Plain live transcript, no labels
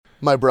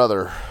My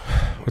brother.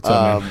 What's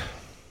up, man?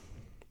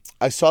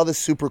 I saw this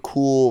super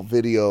cool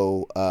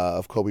video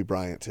of Kobe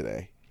Bryant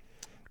today.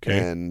 Okay.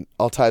 And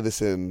I'll tie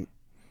this in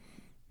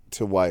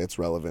to why it's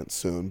relevant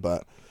soon.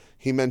 But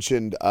he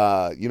mentioned,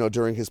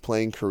 during his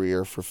playing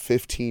career for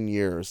 15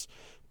 years,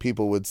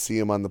 people would see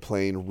him on the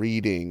plane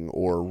reading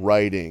or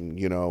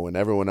writing, and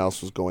everyone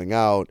else was going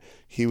out.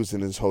 He was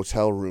in his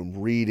hotel room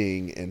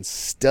reading and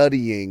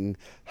studying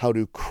how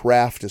to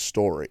craft a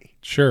story.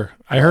 Sure.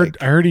 I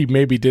heard he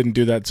maybe didn't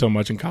do that so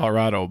much in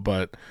Colorado,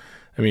 but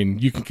I mean,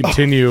 you can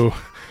continue.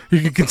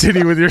 You can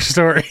continue with your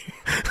story.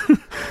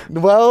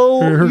 Well,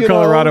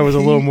 Colorado was a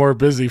little more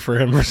busy for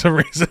him for some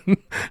reason.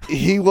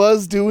 He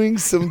was doing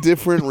some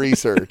different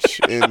research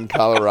in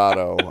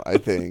Colorado, I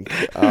think.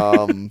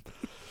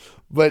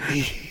 But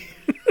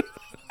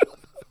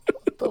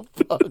what the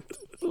fuck?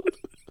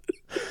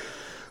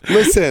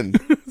 Listen,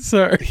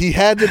 sorry. He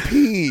had to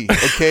pee.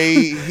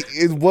 Okay,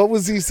 what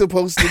was he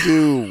supposed to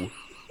do?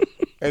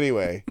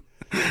 Anyway,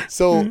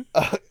 so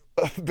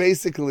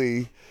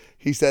basically,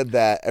 he said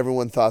that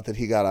everyone thought that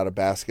he got out of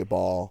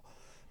basketball,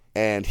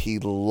 and he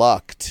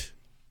lucked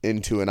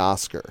into an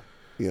Oscar.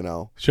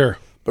 Sure.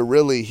 But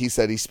really, he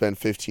said he spent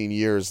 15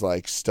 years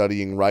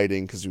studying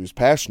writing because he was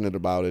passionate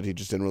about it. He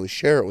just didn't really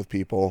share it with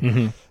people.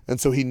 Mm-hmm.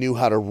 And so he knew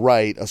how to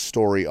write a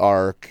story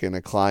arc and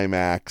a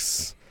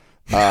climax.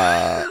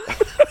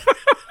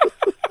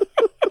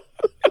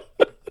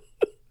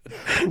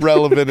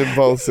 Relevant in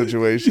both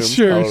situations.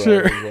 Sure.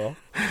 As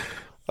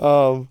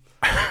well.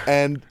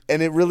 And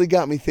it really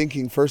got me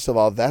thinking, first of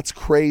all, that's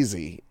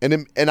crazy.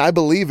 And I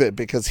believe it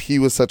because he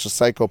was such a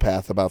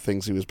psychopath about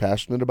things he was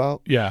passionate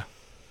about. Yeah.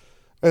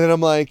 And then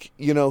I'm like,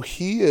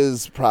 he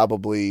is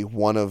probably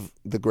one of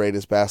the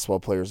greatest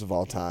basketball players of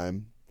all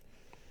time.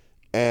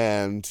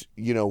 And,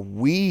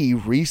 we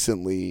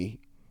recently,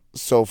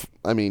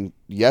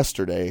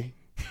 yesterday,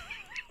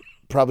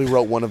 probably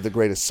wrote one of the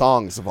greatest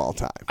songs of all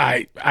time.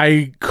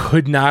 I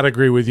could not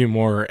agree with you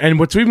more. And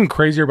what's even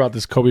crazier about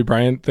this Kobe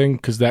Bryant thing,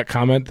 because that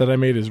comment that I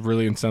made is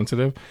really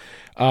insensitive.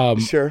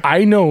 Sure.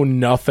 I know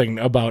nothing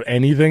about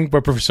anything,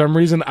 but for some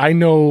reason I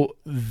know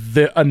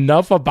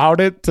enough about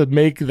it to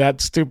make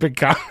that stupid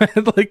comment.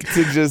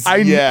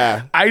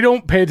 I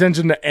don't pay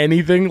attention to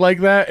anything like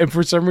that, and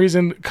for some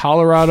reason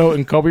Colorado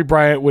and Kobe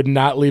Bryant would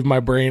not leave my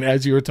brain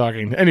as you were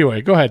talking.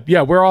 Anyway, go ahead.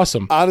 Yeah, we're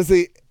awesome.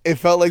 Honestly, it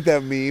felt like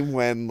that meme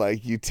when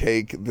you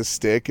take the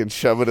stick and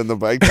shove it in the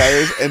bike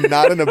tires, and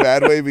not in a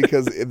bad way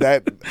because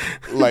that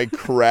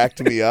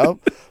cracked me up.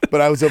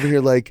 But I was over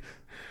here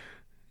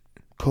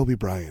Kobe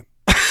Bryant,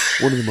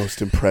 one of the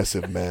most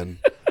impressive men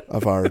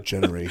of our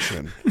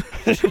generation.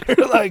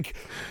 You're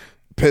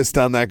pissed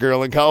on that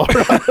girl in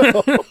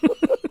Colorado.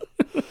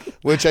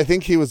 Which I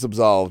think he was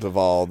absolved of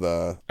all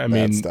the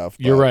bad stuff.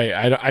 You're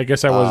right. I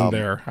guess I wasn't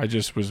there. I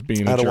just was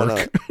being a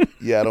jerk.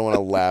 I don't want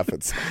to laugh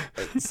at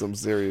some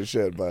serious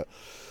shit. But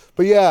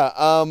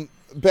yeah,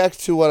 back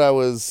to what I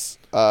was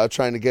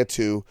trying to get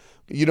to.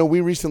 We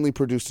recently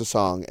produced a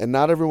song, and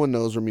not everyone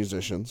knows we're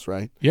musicians,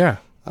 right? Yeah.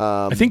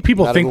 I think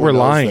people think we're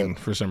lying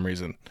for some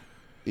reason.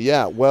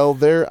 Yeah, well,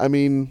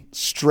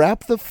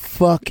 strap the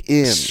fuck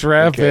in.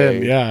 Strap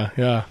in,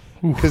 yeah.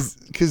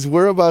 Because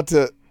we're about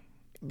to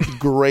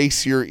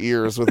grace your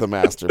ears with a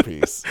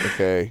masterpiece,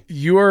 okay?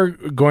 You are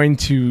going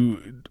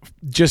to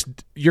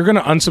you're going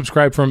to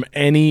unsubscribe from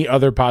any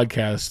other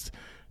podcast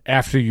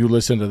after you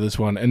listen to this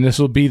one, and this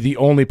will be the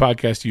only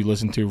podcast you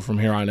listen to from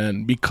here on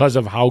in because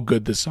of how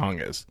good this song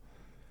is.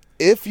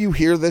 If you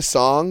hear this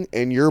song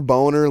and your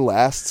boner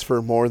lasts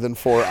for more than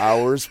 4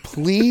 hours,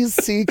 please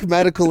seek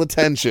medical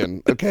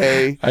attention,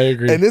 okay? I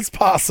agree. And it's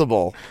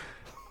possible.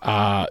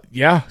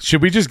 Yeah.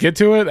 Should we just get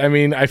to it? I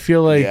mean, I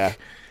feel like... Yeah.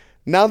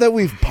 Now that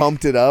we've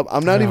pumped it up,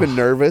 I'm not even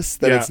nervous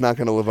that it's not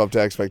going to live up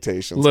to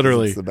expectations.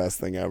 Literally. It's the best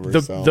thing ever.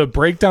 The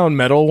breakdown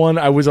metal one,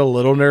 I was a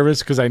little nervous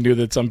because I knew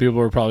that some people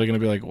were probably going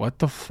to be like, what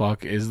the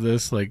fuck is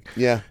this?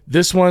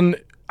 This one...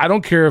 I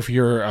don't care if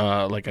you're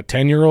a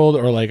 10-year-old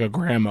or a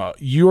grandma.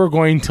 You are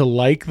going to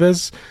like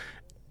this,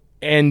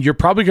 and you're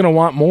probably going to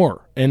want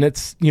more. And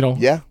it's,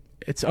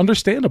 it's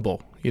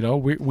understandable.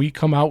 We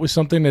come out with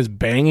something as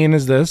banging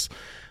as this.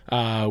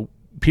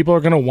 People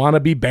are going to want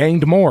to be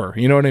banged more.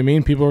 You know what I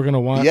mean? People are going to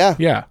want.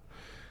 Yeah.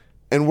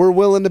 And we're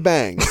willing to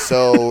bang.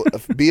 So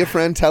be a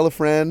friend, tell a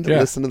friend,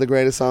 listen to the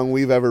greatest song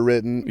we've ever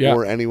written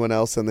or anyone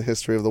else in the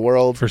history of the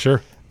world. For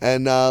sure.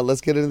 And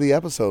let's get into the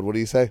episode. What do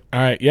you say?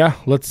 All right, yeah.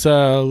 Let's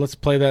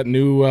play that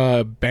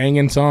new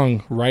banging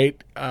song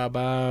right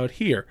about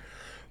here.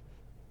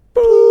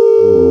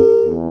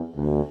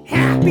 Boo!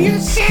 Happy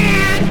and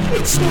sad,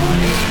 it's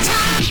time.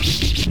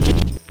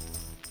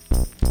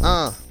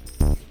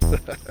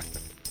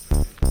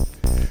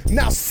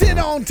 Now sit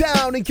on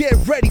down and get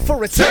ready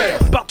for a tale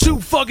about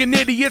two fucking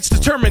idiots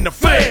determined to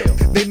fail.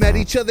 They met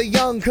each other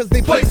young cause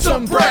they played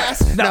some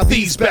brass. Now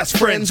these best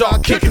friends are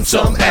kicking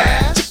some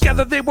ass.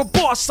 Together they were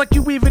boss like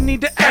you even need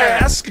to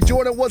ask.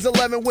 Jordan was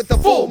 11 with a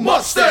full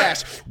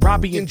mustache.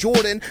 Robbie and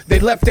Jordan, they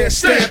left their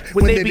stamp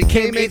when they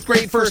became 8th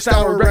grade first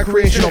hour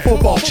recreational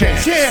football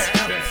champs. Yeah.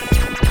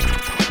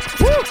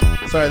 Woo.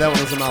 Sorry, that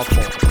one was a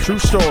mouthful. True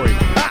story.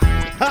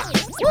 Ha, ha.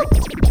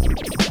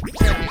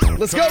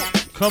 Let's go.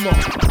 Come on.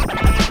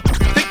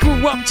 They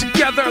grew up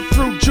together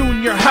through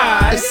junior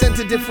high. I sent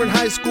to different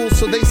high schools,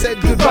 so they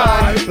said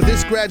goodbye. But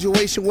this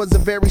graduation was a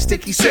very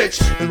sticky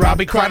switch, and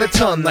Robbie cried a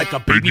ton like a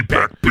baby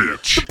back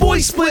bitch. The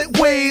boys split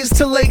ways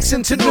to Lakes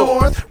and to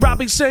North.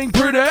 Robbie sang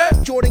pretty,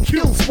 Jordan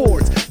killed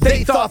sports.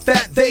 They thought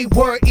that they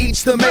were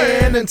each the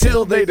man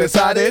until they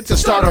decided to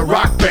start a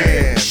rock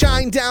band.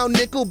 Shine Down,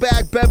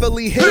 Nickelback,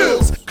 Beverly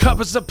Hills.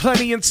 Covers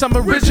aplenty and some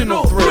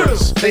original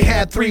thrills. They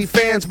had 3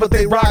 fans, but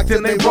they rocked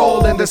and they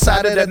rolled and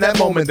decided at that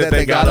moment that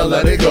they gotta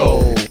let it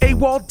go.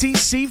 AWOL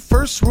DC,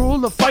 first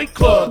rule of Fight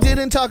Club.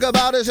 Didn't talk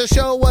about it to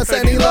show us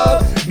any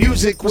love.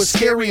 Music was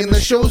scary and the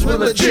shows were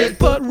legit,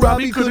 but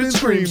Robbie couldn't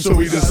scream, so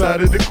he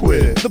decided to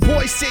quit. The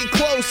boys stayed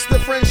close, the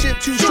friendship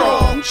too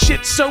strong.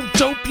 Shit so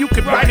dope you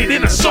could write it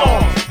in a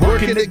song.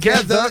 Working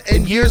together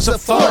and years of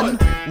fun.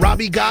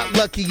 Robbie got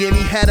lucky and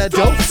he had a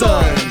dope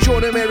son.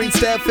 Jordan married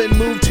Steph and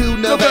moved to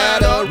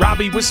Nevada.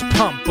 Robbie was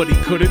pumped, but he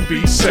couldn't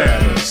be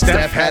sadder.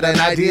 Steph had an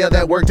idea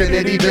that worked an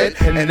itty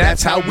bit, and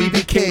that's how we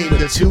became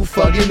the 2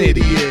 fucking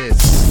idiots.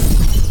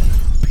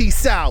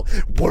 Peace out.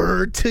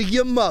 Word to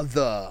your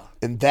mother.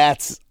 And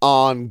that's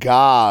on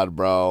God,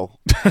 bro.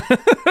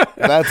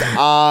 That's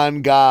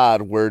on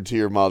God. Word to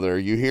your mother.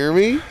 You hear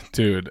me?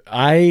 Dude,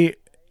 I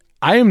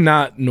am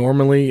not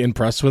normally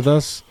impressed with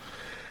us.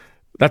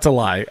 That's a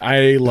lie.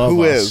 I love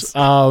Who us. is?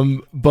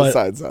 But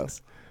Besides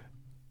us.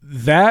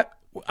 That,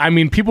 I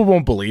mean, people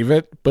won't believe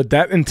it, but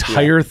that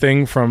entire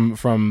thing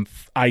from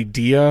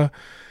idea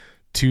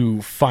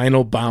to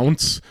final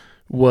bounce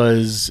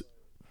was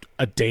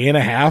a day and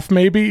a half,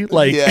 maybe.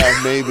 Like, yeah,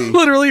 maybe.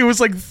 Literally, it was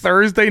like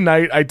Thursday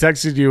night. I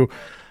texted you,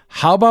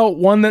 how about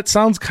one that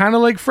sounds kind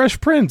of like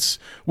Fresh Prince?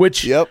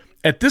 Which,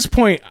 at this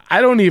point,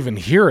 I don't even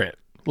hear it.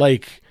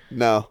 Like,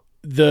 no,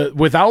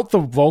 without the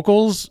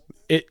vocals,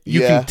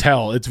 you can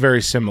tell it's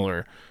very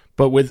similar.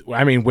 But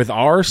with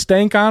our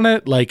stank on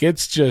it, like,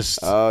 it's just,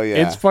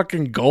 it's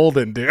fucking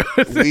golden, dude.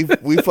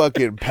 we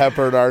fucking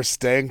peppered our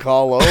stank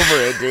all over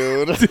it,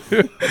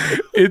 dude.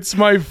 It's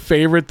my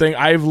favorite thing.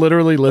 I've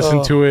literally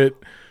listened to it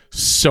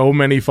so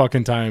many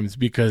fucking times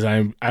because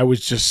I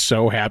was just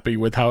so happy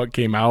with how it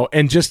came out.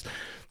 And just,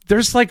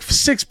 there's like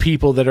 6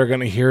 people that are going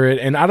to hear it.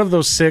 And out of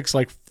those 6,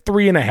 like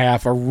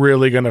 3.5 are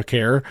really going to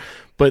care.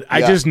 But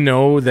I just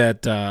know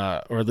that,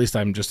 or at least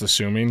I'm just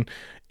assuming,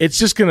 it's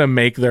just going to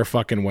make their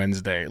fucking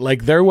Wednesday.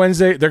 Like, their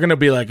Wednesday, they're going to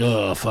be like,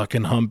 oh,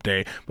 fucking hump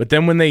day. But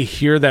then when they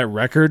hear that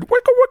record,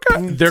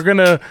 they're going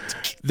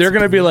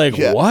to be like,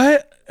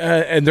 what?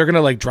 And they're going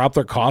to, like, drop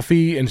their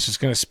coffee and it's just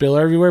going to spill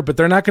everywhere. But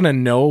they're not going to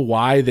know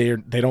why they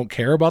don't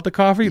care about the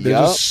coffee. They're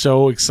just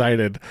so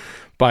excited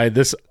by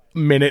this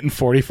 1:45 and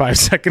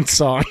 45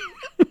 song.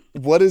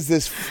 What is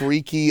this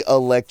freaky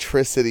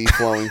electricity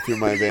flowing through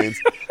my veins?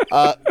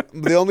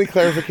 The only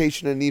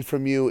clarification I need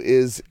from you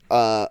is,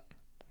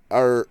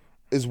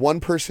 is one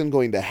person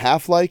going to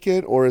half like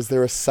it, or is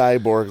there a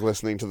cyborg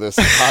listening to this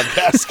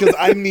podcast? Because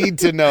I need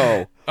to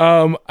know.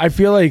 I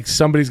feel like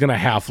somebody's going to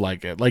half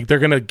like it. Like, they're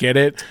going to get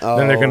it,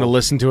 then they're going to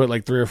listen to it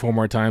like 3 or 4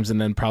 more times, and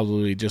then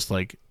probably just,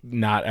 like,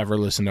 not ever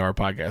listen to our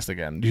podcast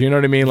again. Do you know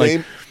what I mean?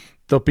 Like,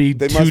 they'll be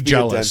too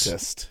jealous. A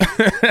dentist.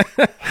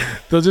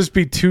 They'll just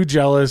be too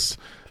jealous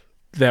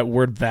that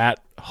we're that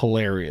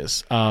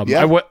hilarious.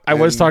 I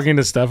was talking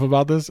to Steph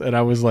about this, and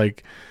I was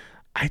like,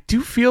 I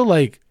do feel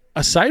like,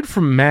 aside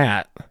from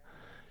Matt,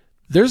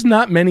 there's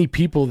not many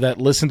people that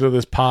listen to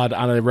this pod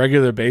on a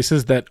regular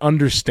basis that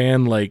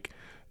understand, like,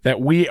 that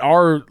we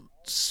are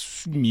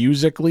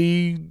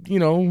musically,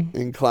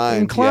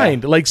 inclined.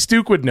 Yeah. Like,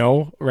 Stuke would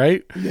know,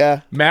 right?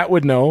 Yeah. Matt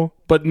would know,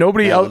 but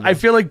nobody else. I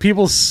feel like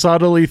people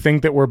subtly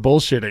think that we're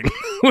bullshitting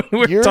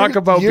when we talk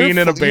about being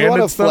in a band. You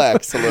want to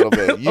flex a little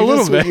bit.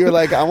 You're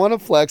like, I want to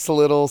flex a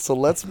little, so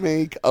let's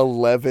make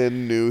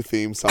 11 new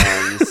theme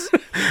songs,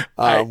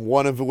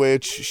 one of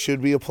which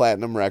should be a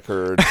platinum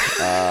record.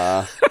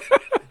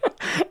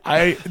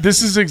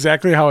 This is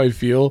exactly how I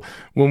feel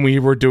when we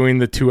were doing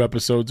the 2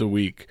 episodes a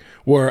week,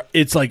 where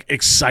it's like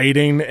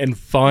exciting and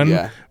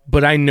fun.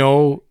 But I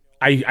know,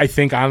 I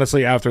think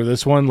honestly after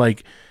this one,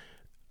 like,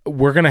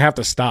 we're gonna have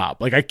to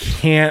stop. Like,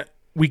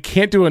 we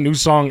can't do a new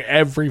song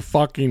every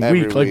fucking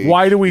week. Like,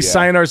 why do we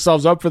sign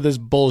ourselves up for this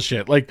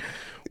bullshit? Like,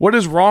 what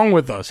is wrong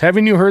with us?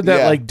 Haven't you heard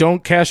that? Like,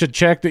 don't cash a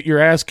check that your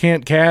ass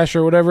can't cash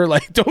or whatever.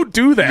 Like, don't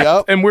do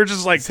that. And we're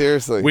just like,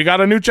 seriously, we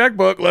got a new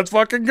checkbook. Let's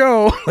fucking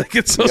go. Like,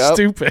 it's so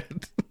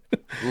stupid.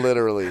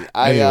 Literally.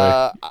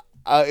 Anyway.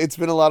 It's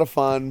been a lot of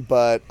fun,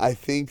 but I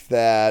think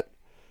that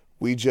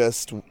we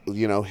just,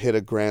 hit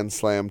a grand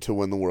slam to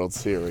win the World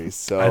Series.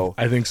 So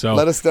I think so.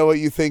 Let us know what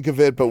you think of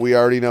it, but we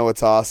already know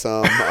it's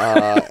awesome.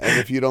 And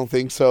if you don't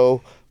think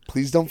so,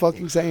 please don't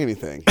fucking say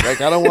anything.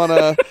 Like, I don't want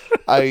to.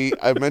 I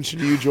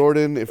mentioned to you,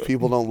 Jordan, if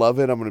people don't love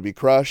it, I'm going to be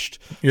crushed.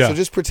 Yeah. So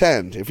just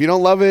pretend. If you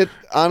don't love it,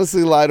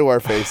 honestly, lie to our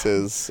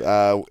faces.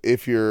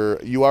 If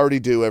you already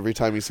do every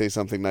time you say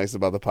something nice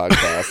about the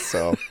podcast.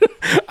 So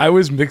I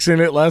was mixing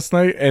it last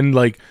night, and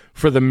like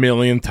for the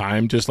millionth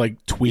time, just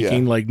like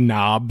tweaking like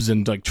knobs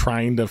and like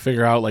trying to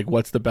figure out like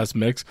what's the best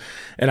mix.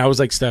 And I was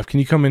like, Steph, can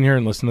you come in here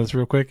and listen to this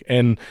real quick?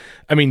 And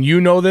I mean,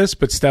 you know this,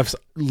 but Steph's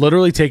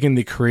literally taking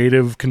the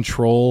creative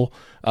control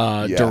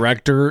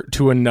director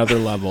to another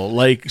level.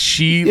 Like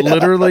she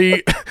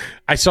literally,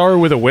 I saw her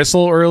with a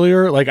whistle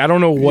earlier. Like I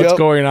don't know what's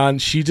going on.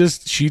 She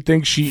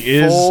thinks she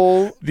is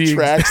full the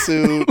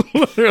tracksuit.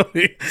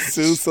 Literally,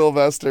 Sue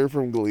Sylvester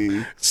from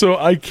Glee. So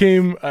I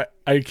came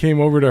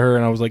over to her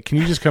and I was like, can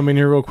you just come in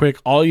here real quick?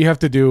 All you have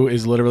to do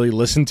is literally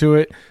listen to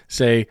it,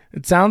 say,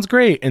 it sounds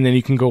great, and then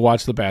you can go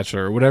watch The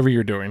Bachelor or whatever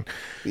you're doing.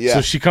 Yeah.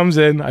 So she comes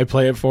in, I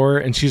play it for her,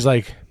 and she's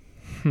like,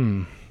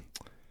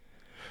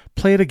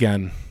 play it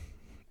again.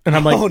 And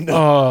I'm like,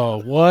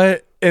 oh,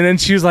 what? And then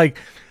she was like,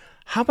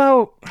 how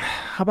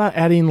about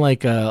adding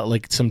like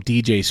some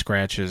DJ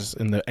scratches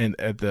in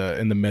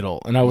the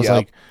middle? And I was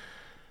like,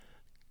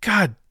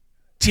 God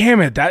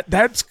damn it,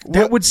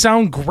 that would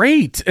sound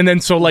great. And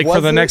then so like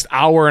for the next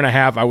hour and a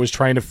half, I was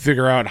trying to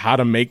figure out how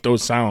to make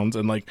those sounds,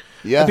 and like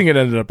I think it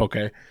ended up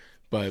okay.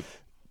 But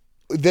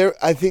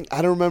I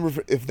don't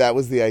remember if that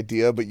was the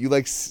idea, but you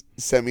like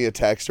sent me a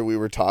text, or we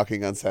were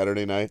talking on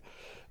Saturday night,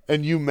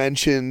 and you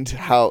mentioned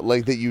how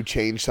like that you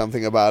changed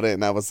something about it,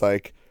 and I was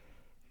like,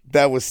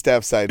 that was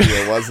Steph's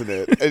idea, wasn't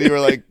it? And you were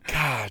like,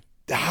 God,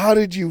 how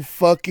did you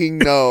fucking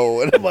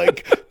know? And I'm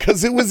like,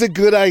 because it was a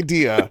good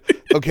idea.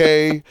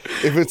 Okay,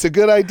 if it's a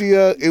good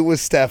idea, it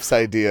was Steph's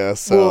idea.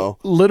 So well,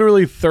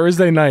 literally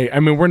Thursday night. I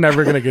mean, we're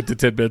never gonna get to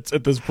tidbits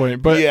at this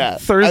point, but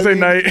Thursday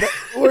night,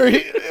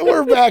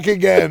 we're back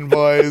again,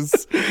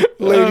 boys,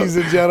 ladies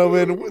and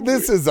gentlemen.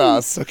 This is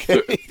us.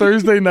 Okay,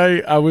 Thursday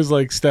night, I was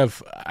like,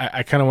 Steph,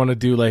 I kind of want to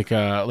do like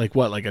a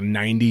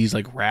 90s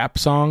like rap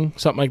song,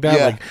 something like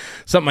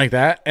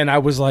that, and I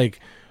was like,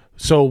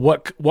 so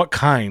what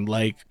kind,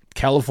 like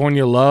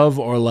California Love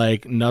or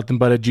like Nothing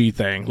But a G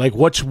Thing? Like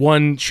which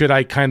one should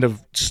I kind of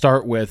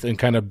start with and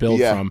kind of build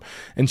from?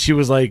 And she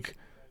was like,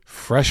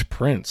 Fresh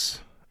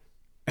Prince.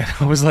 And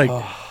I was like,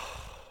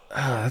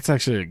 that's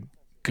actually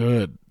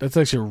good. That's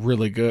actually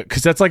really good,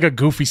 because that's like a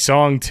goofy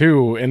song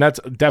too, and that's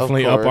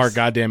definitely up our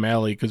goddamn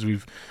alley, because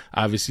we've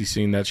obviously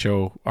seen that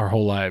show our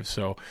whole lives.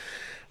 So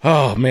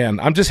oh man,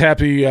 I'm just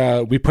happy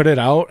we put it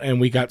out,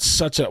 and we got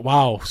such a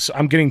wow.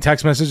 I'm getting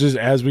text messages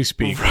as we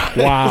speak.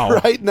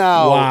 Wow, right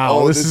now.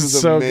 Wow, this is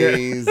so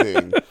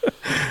amazing.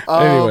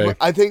 Anyway,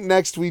 I think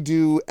next we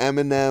do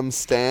Eminem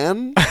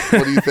Stan.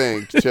 What do you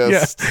think?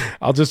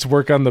 I'll just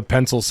work on the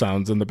pencil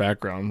sounds in the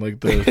background, like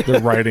the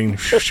writing.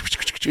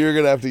 You're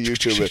gonna have to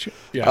YouTube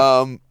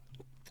it.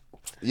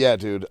 Yeah,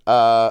 dude.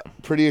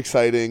 Pretty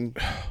exciting,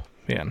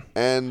 man.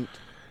 And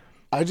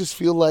I just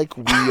feel like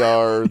we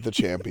are the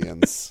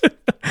champions.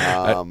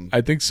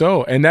 I think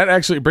so. And that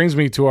actually brings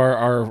me to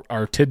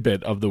our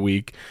tidbit of the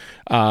week.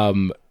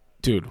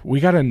 Dude, we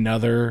got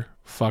another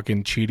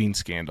fucking cheating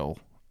scandal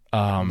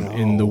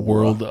in the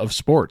world of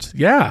sports.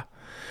 Yeah.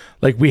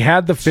 Like we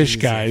had the fish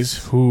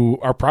guys who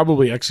are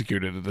probably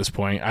executed at this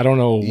point. I don't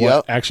know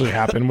what actually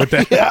happened with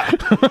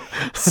that.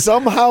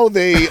 Somehow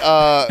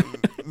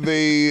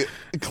they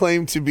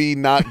claim to be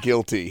not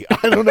guilty.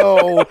 I don't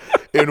know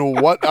in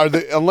what are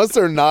they, unless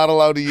they're not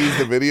allowed to use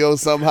the video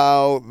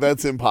somehow.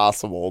 That's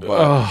impossible.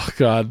 But oh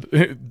God,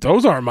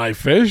 those aren't my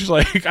fish.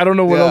 Like I don't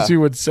know what else you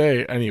would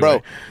say. Anyway,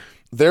 bro,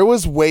 there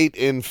was weight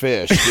in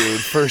fish,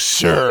 dude, for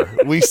sure.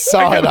 We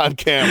saw it on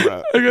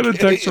camera. I got a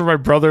text from my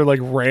brother like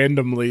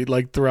randomly,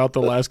 like throughout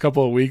the last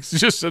couple of weeks. It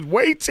just said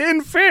weights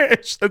in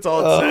fish. That's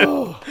all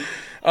it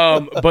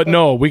said. But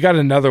no, we got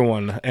another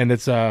one, and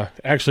it's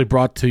actually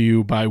brought to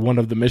you by one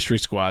of the Mystery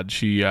Squad.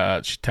 She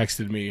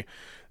texted me,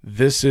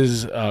 this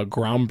is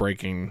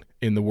groundbreaking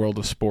in the world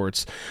of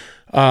sports.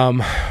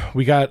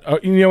 We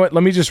got you know what,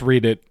 let me just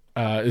read it.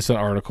 It's an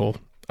article.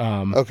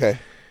 Okay,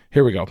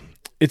 here we go.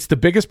 It's the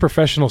biggest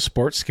professional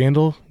sports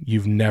scandal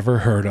you've never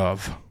heard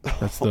of.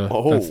 That's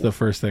the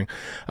first thing.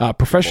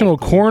 Professional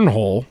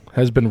cornhole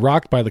has been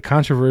rocked by the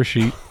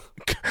controversy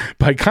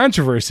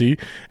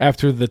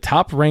after the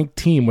top-ranked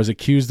team was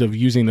accused of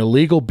using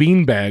illegal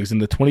beanbags in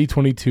the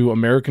 2022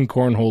 American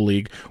Cornhole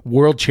League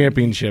World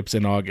Championships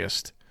in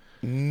August.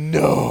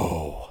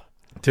 No.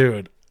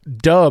 Dude.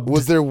 Dubbed.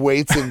 Was there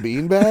weights in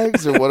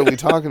beanbags, or what are we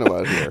talking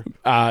about here?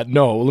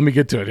 No, let me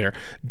get to it here.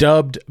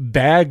 Dubbed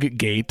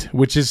Baggate,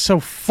 which is so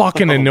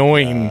fucking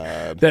annoying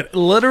that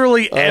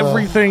literally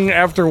everything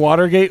after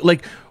Watergate,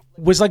 like,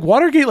 was like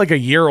Watergate like a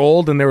year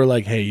old, and they were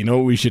like, hey, you know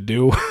what we should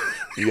do?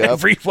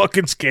 Every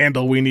fucking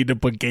scandal, we need to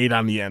put gate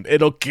on the end.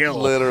 It'll kill.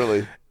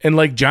 Literally. And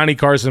like Johnny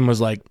Carson was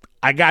like,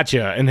 I got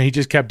you. And he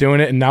just kept doing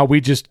it, and now we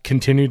just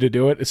continue to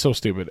do it. It's so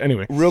stupid.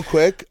 Anyway. Real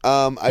quick,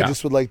 I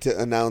just would like to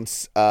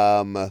announce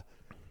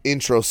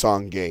intro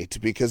song gate,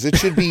 because it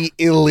should be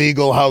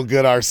illegal how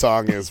good our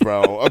song is,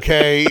 bro.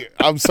 Okay?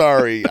 I'm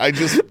sorry. I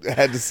just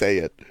had to say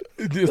it.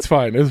 It's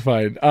fine. It's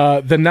fine.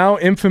 The now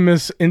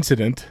infamous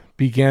incident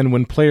began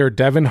when player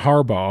Devin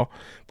Harbaugh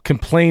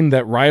complained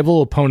that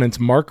rival opponents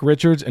Mark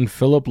Richards and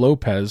Philip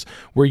Lopez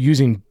were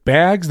using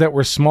bags that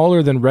were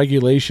smaller than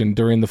regulation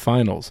during the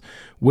finals,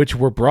 which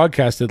were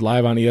broadcasted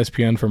live on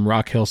ESPN from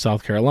Rock Hill,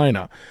 South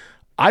Carolina.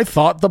 I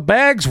thought the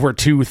bags were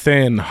too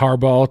thin,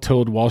 Harbaugh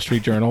told Wall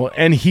Street Journal,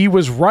 and he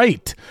was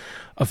right.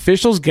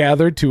 Officials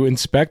gathered to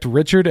inspect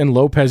Richard and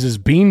Lopez's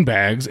bean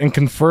bags and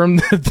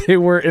confirmed that they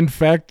were, in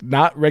fact,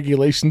 not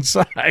regulation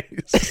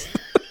size.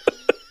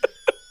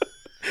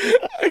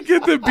 I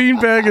get that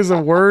beanbag is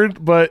a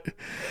word, but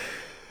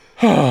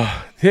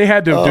they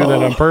had to do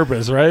that on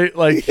purpose, right?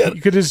 Like you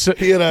could have said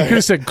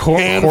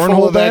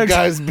cornhole that bags.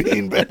 guy's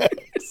beanbags.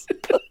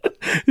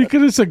 You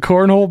could have said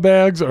cornhole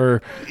bags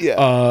or Yeah.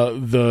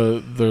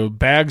 the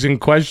bags in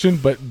question,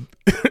 but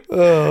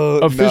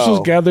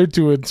officials gathered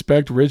to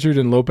inspect Richard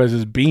and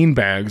Lopez's bean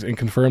bags and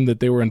confirmed that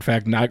they were in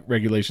fact not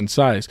regulation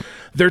size.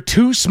 They're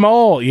too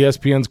small,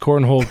 ESPN's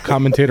cornhole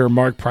commentator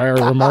Mark Pryor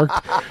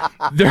remarked.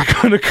 They're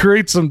going to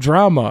create some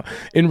drama.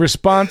 In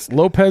response,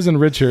 Lopez and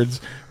Richards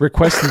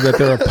requested that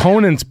their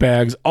opponents'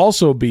 bags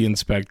also be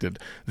inspected.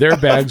 Their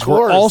bags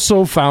were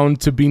also found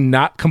to be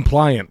not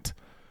compliant.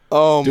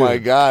 Oh my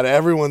God!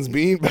 Everyone's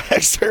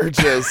beanbags are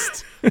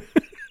just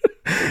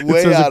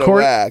way out of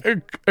whack.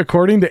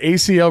 According to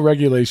ACL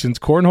regulations,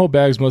 cornhole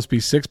bags must be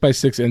 6 by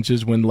 6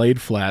 inches when laid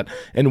flat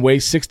and weigh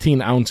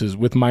 16 ounces,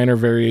 with minor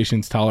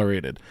variations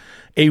tolerated.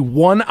 A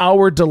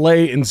 1-hour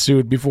delay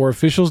ensued before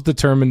officials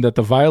determined that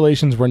the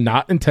violations were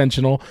not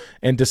intentional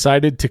and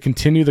decided to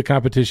continue the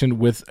competition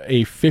with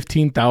a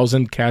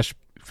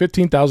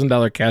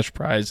 $15,000 cash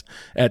prize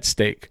at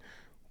stake.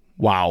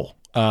 Wow.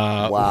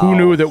 Wow. Who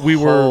knew that we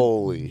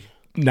were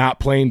not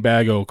playing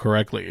Bago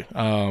correctly?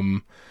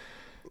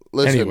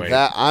 Listen, anyway.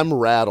 that I'm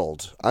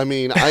rattled. I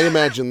mean, I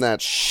imagine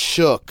that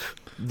shook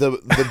the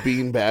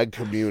beanbag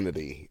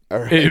community. All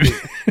right.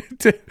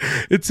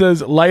 It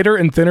says lighter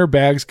and thinner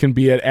bags can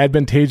be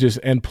advantageous,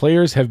 and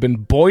players have been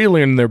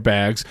boiling their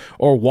bags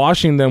or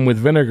washing them with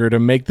vinegar to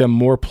make them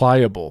more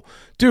pliable.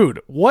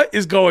 Dude, what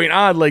is going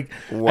on? Like,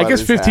 I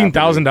guess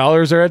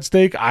 $15,000 are at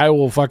stake. I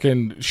will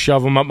fucking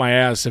shove them up my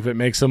ass if it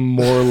makes them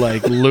more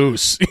like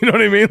loose. You know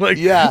what I mean? Like,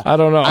 yeah, I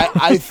don't know.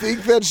 I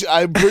think that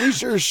I'm pretty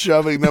sure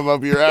shoving them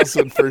up your ass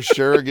would for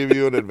sure give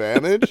you an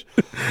advantage.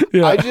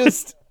 Yeah.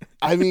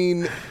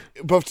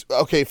 But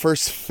okay,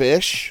 first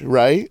fish,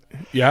 right?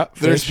 Yeah.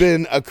 There's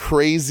been a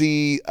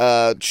crazy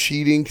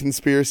cheating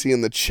conspiracy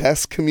in the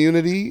chess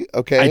community.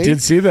 Okay, I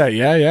did see that.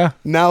 Yeah.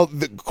 Now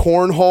the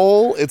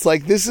cornhole, it's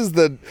like this is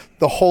the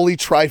holy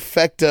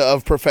trifecta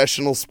of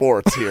professional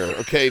sports here.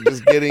 Okay,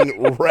 just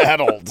getting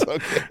rattled.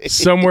 Okay,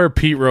 somewhere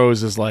Pete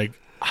Rose is like,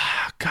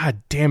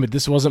 God damn it,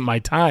 this wasn't my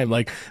time.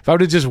 Like, if I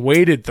would have just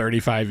waited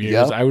 35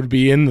 years, I would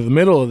be in the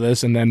middle of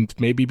this and then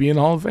maybe be in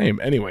the Hall of Fame.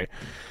 Anyway.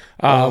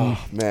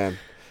 Man.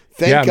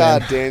 Thank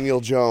God man. Daniel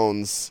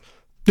Jones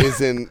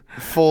isn't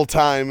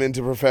full-time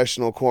into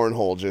professional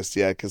cornhole just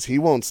yet, because he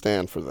won't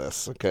stand for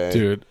this. Okay,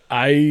 dude,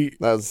 I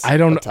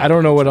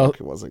don't know what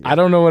else. I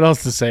don't know what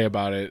else to say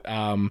about it.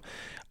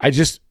 I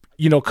just,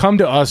 come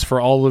to us for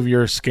all of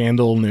your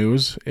scandal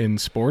news in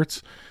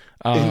sports.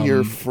 In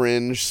your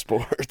fringe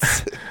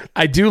sports.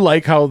 I do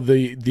like how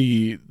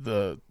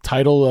the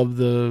title of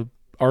the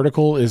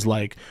article is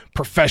like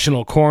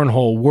 "Professional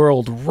Cornhole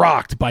World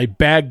Rocked by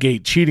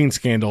Baggate Cheating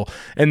Scandal,"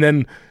 and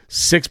then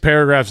 6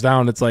 paragraphs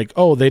down it's like,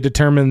 oh, they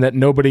determined that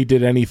nobody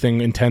did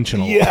anything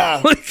intentional. Yeah.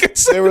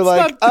 They were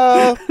like,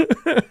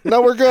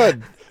 no, we're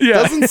good.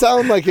 Yeah. Doesn't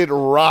sound like it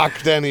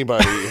rocked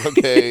anybody.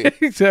 Okay.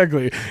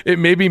 Exactly. It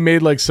maybe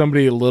made like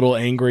somebody a little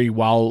angry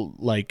while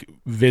like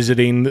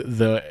visiting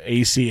the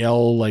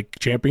ACL like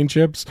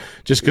championships,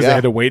 just because they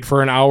had to wait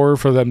for an hour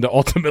for them to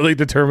ultimately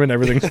determine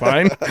everything's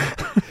fine.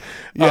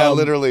 Yeah,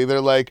 literally. They're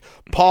like,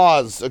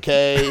 pause,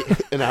 okay?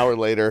 An hour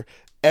later,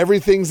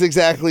 everything's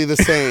exactly the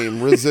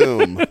same.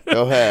 Resume.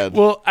 Go ahead.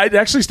 Well, it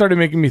actually started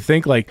making me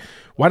think, like,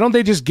 why don't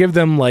they just give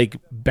them like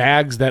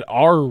bags that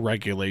are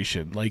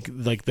regulation? Like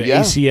the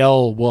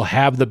ACL will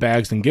have the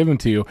bags and give them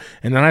to you.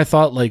 And then I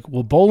thought, like,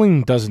 well,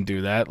 bowling doesn't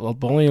do that. Well,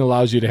 bowling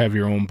allows you to have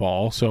your own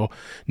ball. So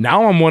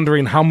now I'm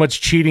wondering how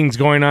much cheating's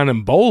going on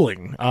in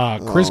bowling.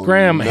 Chris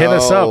Graham, hit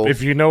us up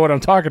if you know what I'm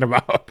talking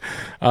about.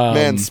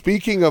 Man,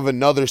 speaking of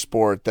another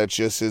sport that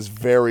just is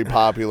very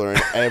popular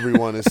and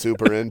everyone is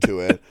super into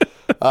it,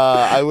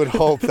 I would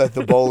hope that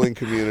the bowling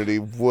community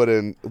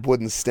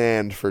wouldn't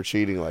stand for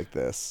cheating like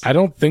this. I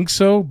don't think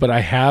so, but I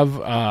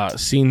have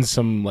seen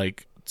some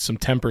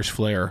tempers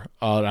flare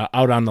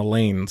out on the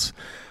lanes.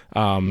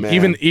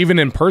 Even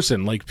in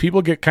person, like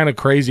people get kind of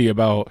crazy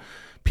about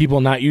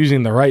people not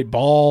using the right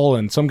ball,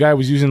 and some guy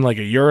was using like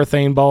a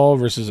urethane ball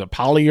versus a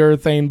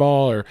polyurethane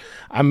ball, or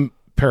I'm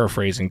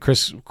paraphrasing.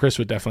 Chris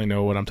would definitely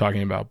know what I'm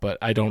talking about, but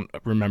I don't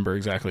remember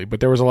exactly. But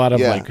there was a lot of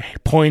like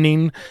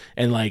pointing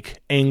and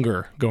like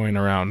anger going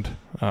around.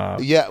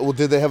 Well,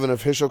 did they have an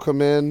official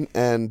come in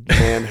and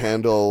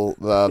manhandle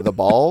the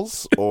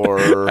balls,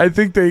 or? I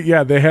think they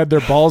had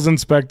their balls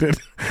inspected,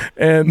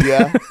 and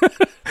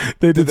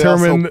they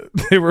determined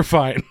they were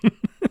fine.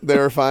 They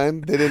were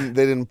fine. They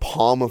didn't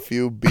palm a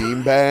few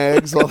bean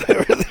bags while they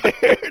were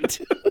there.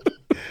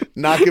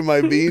 Knocking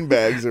my bean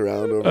bags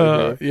around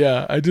over here.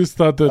 Yeah, I just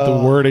thought that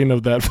the wording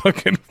of that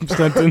fucking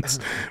sentence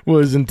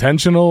was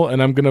intentional,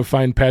 and I'm gonna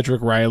find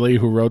Patrick Riley,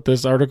 who wrote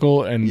this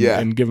article,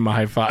 and give him a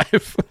high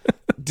five.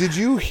 Did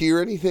you hear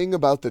anything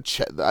about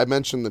I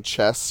mentioned the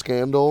chess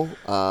scandal?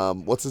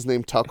 What's his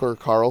name? Tucker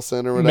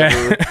Carlson or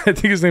whatever? I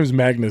think his name's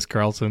Magnus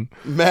Carlsen.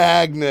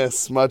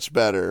 Magnus, much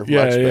better.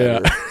 Yeah, much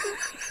better.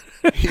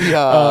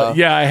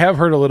 Yeah, I have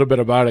heard a little bit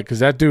about it because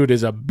that dude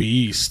is a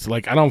beast.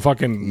 Like, I don't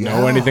fucking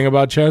know anything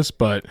about chess,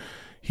 but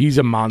he's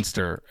a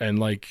monster. And,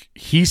 like,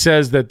 he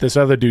says that this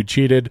other dude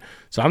cheated.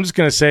 So I'm just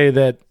going to say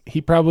that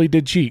he probably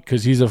did cheat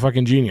because he's a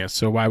fucking genius.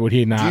 So why would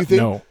he not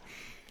know?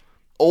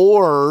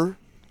 Or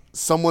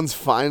someone's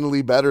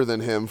finally better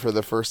than him for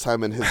the first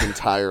time in his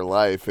entire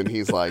life. And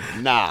he's like,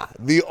 nah,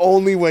 the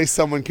only way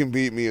someone can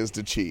beat me is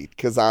to cheat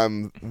because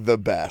I'm the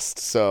best.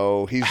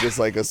 So he's just,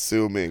 like,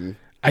 assuming...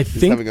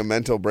 He's having a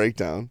mental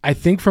breakdown. I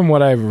think from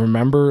what I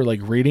remember, like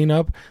reading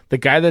up, the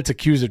guy that's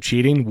accused of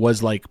cheating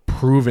was like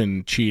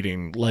proven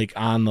cheating, like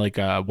on like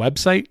a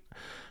website.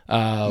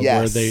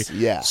 Where they,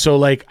 So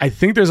like, I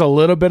think there's a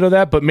little bit of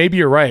that, but maybe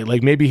you're right.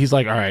 Like maybe he's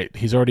like, all right,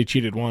 he's already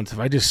cheated once. If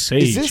I just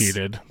say he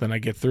cheated, then I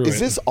get through it. Is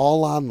this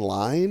all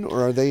online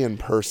or are they in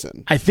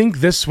person? I think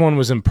this one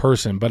was in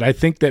person, but I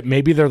think that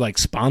maybe they're like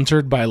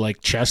sponsored by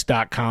like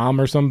chess.com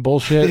or some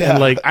bullshit. Yeah, and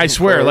like, I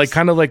swear, like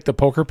kind of like the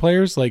poker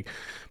players, like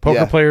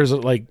poker players,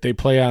 like they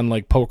play on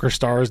like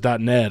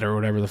pokerstars.net or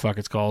whatever the fuck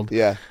it's called.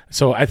 Yeah.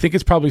 So I think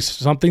it's probably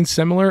something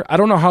similar. I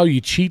don't know how you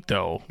cheat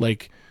though.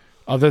 Like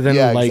other than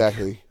like,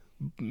 exactly.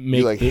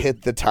 You like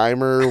hit the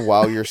timer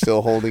while you're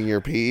still holding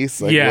your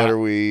piece. Like, what are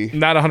we?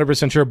 Not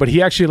 100% sure, but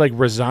he actually like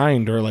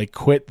resigned or like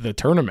quit the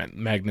tournament.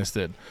 Magnus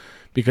did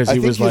because he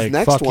was like,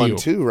 next "Fuck one you."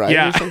 Too, right?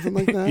 Yeah, or something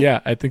like that. Yeah,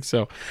 I think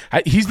so.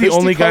 He's the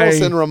only guy.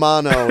 Carlson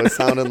Romano is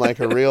sounding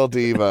like a real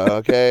diva.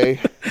 Okay,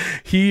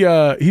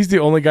 he's the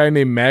only guy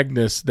named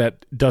Magnus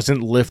that doesn't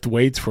lift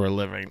weights for a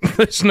living.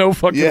 There's no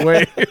fucking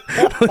way.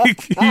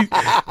 Like,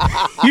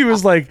 he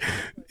was like.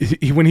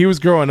 When he was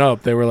growing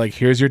up, they were like,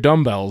 "Here's your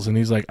dumbbells," and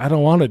he's like, "I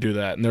don't want to do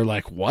that." And they're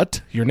like,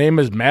 "What? Your name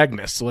is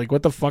Magnus? So like,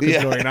 what the fuck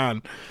is going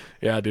on?"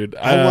 Yeah, dude.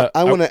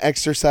 I want to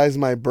exercise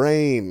my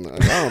brain. I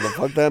don't know what the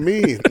fuck that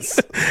means.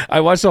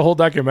 I watched a whole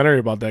documentary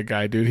about that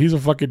guy, dude. He's a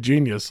fucking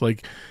genius.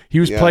 Like, he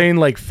was playing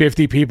like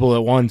 50 people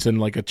at once in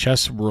like a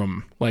chess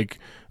room. Like,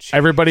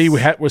 everybody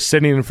was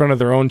sitting in front of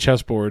their own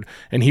chessboard,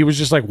 and he was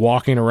just like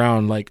walking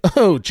around like,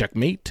 "Oh,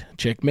 checkmate,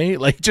 checkmate,"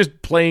 like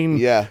just playing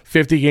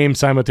 50 games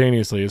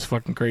simultaneously. It's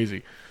fucking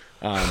crazy.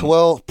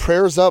 Well,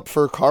 prayers up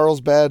for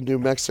Carlsbad, New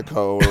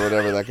Mexico, or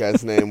whatever that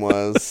guy's name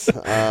was.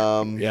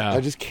 I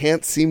just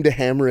can't seem to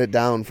hammer it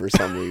down for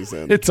some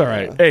reason. It's all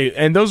right. Hey,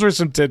 and those were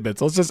some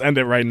tidbits. Let's just end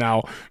it right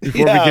now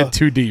before we get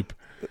too deep.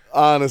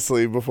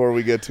 Honestly, before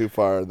we get too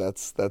far,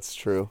 that's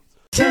true.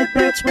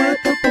 Tidbits with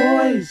the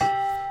boys.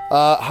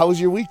 How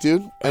was your week,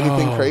 dude?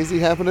 Anything crazy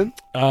happening?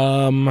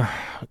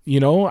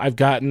 I've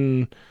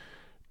gotten...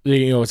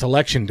 it's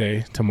election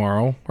day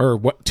tomorrow, or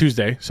what?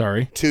 Tuesday,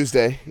 sorry.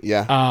 Tuesday,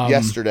 yeah.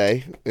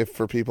 Yesterday, if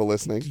for people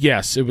listening.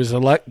 Yes, it was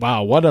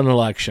wow, what an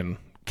election.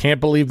 Can't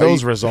believe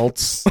those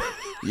results.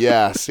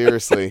 Yeah,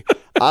 seriously.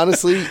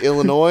 Honestly,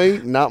 Illinois,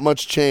 not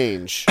much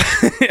change.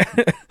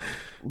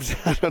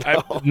 I don't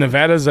know.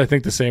 Nevada's, I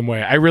think, the same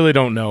way. I really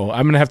don't know.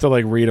 I'm going to have to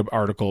like read an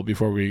article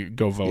before we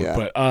go vote. Yeah.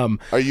 But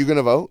are you going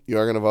to vote? You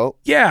are going to vote?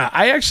 Yeah,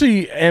 I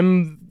actually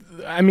am.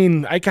 I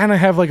mean, I kind of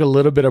have like a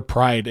little bit of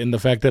pride in the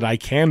fact that I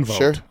can vote.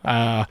 Sure.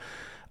 I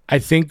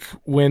think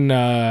when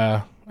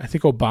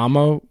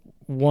Obama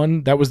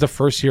won, that was the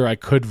first year I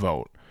could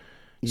vote.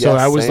 Yes, so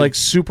I was same. like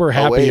super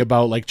happy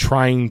about like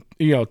trying,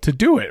 to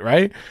do it,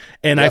 right?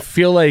 And I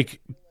feel like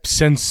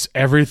since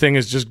everything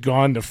has just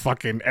gone to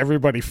fucking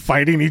everybody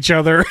fighting each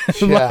other,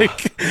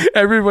 like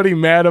everybody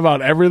mad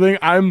about everything,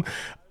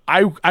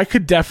 I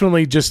could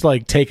definitely just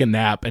like take a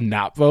nap and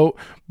not vote,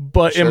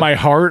 but in my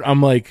heart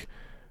I'm like,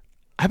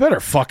 I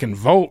better fucking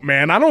vote,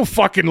 man. I don't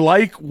fucking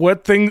like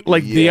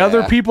the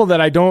other people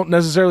that I don't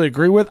necessarily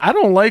agree with. I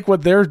don't like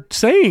what they're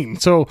saying.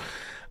 So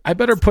I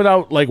better put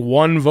out like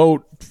one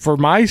vote for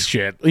my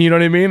shit. You know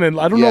what I mean? And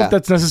I don't know if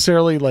that's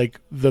necessarily like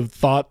the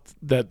thought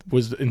that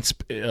was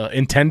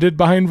intended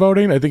behind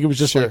voting. I think it was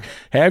just like,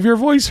 have your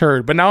voice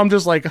heard. But now I'm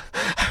just like,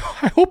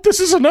 I hope this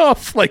is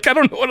enough. Like, I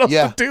don't know what else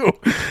to do.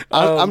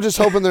 I'm just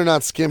hoping they're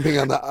not skimping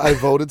on the I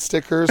voted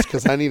stickers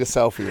because I need a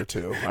selfie or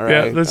two. All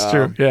right. Yeah, that's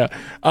true. Yeah.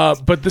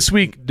 But this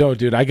week, no,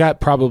 dude, I got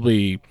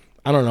probably,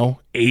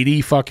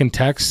 80 fucking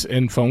texts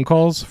and phone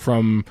calls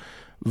from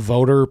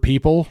voter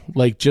people,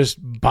 like just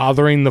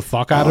bothering the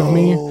fuck out of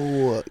me.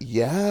 Oh,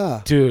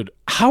 yeah. Dude,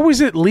 how is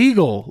it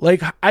legal?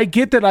 Like, I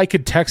get that I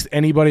could text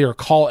anybody or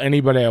call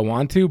anybody I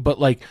want to, but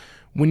like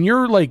when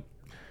you're like,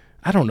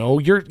 I don't know,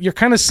 you're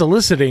kind of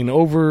soliciting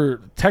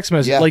over text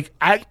message. Like,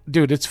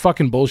 dude, it's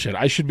fucking bullshit.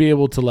 I should be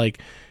able to like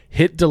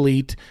hit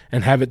delete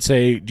and have it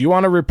say, "Do you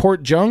want to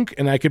report junk?"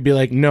 And I could be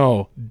like,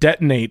 "No,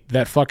 detonate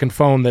that fucking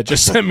phone that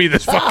just sent me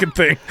this fucking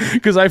thing,"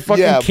 because I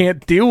fucking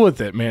can't deal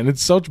with it, man.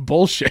 It's such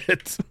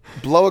bullshit.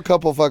 Blow a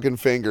couple fucking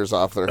fingers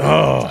off their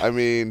hands. I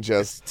mean,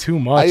 just too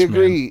much. I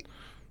agree,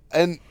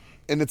 man.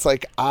 And it's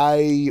like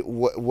I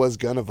was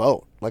gonna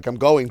vote. Like, I'm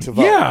going to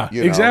vote. Yeah,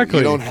 exactly.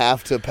 You don't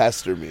have to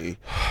pester me,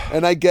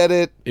 and I get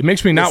it. It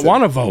makes me not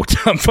want to vote.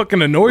 I'm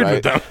fucking annoyed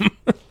with them.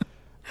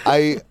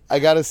 I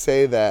gotta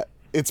say that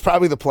it's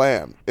probably the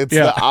plan. It's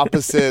the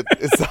opposite.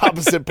 It's the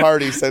opposite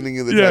party sending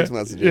you the text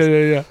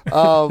messages.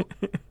 Yeah.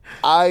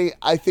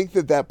 I think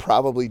that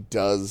probably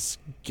does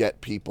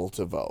get people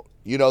to vote.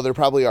 You know, there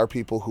probably are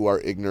people who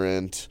are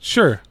ignorant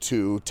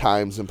to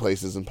times and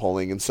places and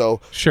polling, and so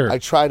I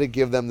try to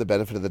give them the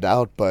benefit of the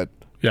doubt, but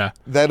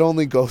that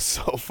only goes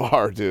so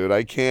far, dude.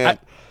 I can't.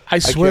 I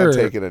swear, I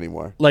can't take it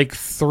anymore. Like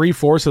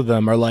 3/4 of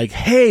them are like,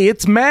 "Hey,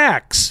 it's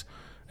Max,"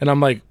 and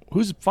I'm like,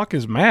 "Who the fuck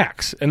is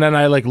Max?" And then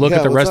I like look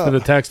at the rest of the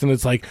text, and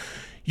it's like,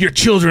 "Your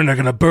children are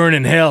gonna burn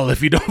in hell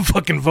if you don't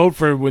fucking vote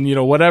for when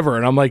whatever."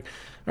 And I'm like,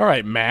 "All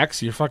right,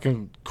 Max, you're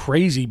fucking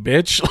crazy,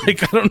 bitch."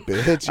 Like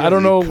I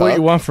don't know what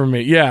you want from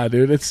me. Yeah,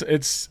 dude,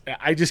 it's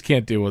I just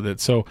can't deal with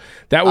it. So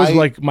that was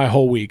like my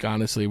whole week.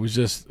 Honestly, was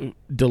just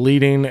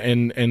deleting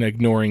and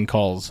ignoring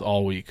calls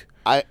all week.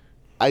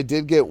 I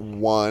did get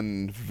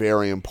one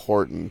very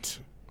important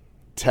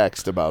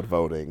text about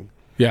voting.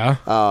 Yeah.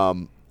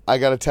 I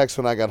got a text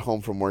when I got home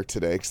from work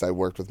today because I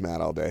worked with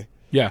Matt all day.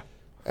 Yeah.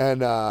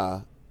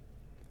 And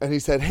he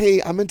said,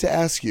 "Hey, I meant to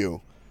ask you,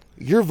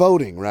 you're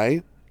voting,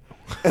 right?"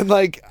 And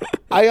like,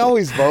 I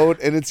always vote,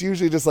 and it's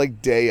usually just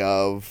like day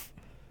of.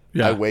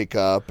 I wake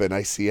up and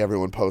I see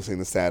everyone posting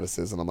the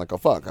statuses, and I'm like, "Oh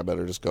fuck, I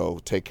better just go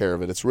take care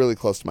of it." It's really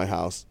close to my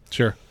house.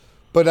 Sure.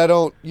 But I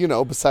don't,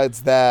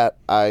 besides that,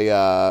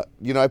 I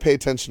pay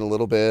attention a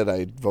little bit.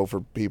 I vote for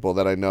people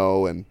that I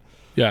know and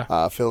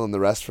fill in the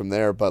rest from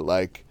there. But,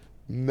 like,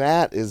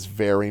 Matt is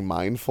very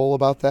mindful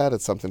about that.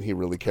 It's something he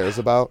really cares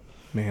about.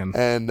 Man.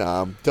 And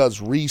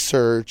does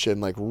research and,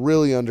 like,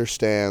 really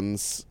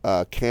understands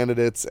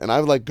candidates. And I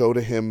would, like, go to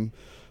him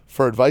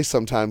for advice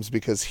sometimes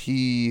because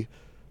he,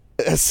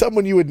 as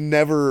someone you would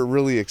never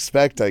really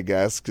expect, I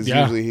guess, because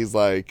usually he's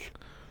like...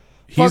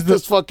 Fuck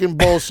this fucking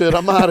bullshit.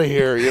 I'm out of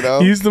here,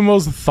 He's the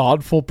most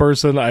thoughtful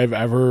person I've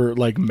ever,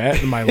 like,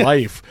 met in my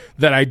life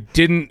that I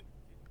didn't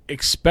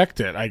expect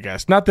it, I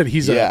guess. Not that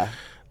he's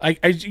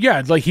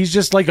like, he's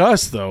just like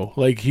us, though.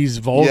 Like, he's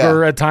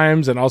vulgar at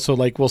times and also,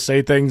 like, will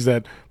say things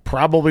that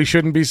probably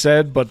shouldn't be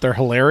said, but they're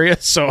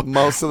hilarious. So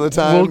most of the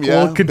time,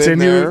 we'll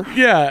continue.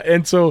 Yeah,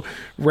 and so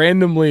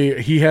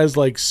randomly, he has,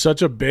 like,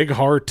 such a big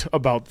heart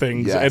about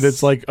things, and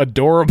it's, like,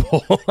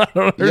 adorable. I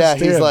don't understand.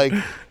 Yeah, he's like...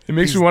 It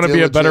makes me want to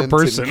be a better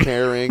person.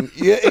 Caring.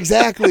 Yeah,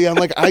 exactly. I'm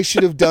like, I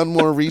should have done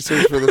more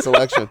research for this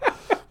election.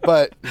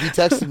 But he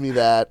texted me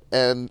that,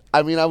 and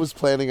I mean, I was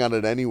planning on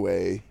it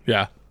anyway.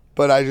 Yeah.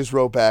 But I just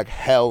wrote back,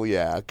 hell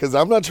yeah, because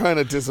I'm not trying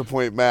to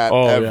disappoint Matt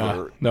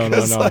ever. Yeah. No.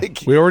 Like,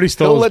 we already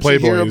stole his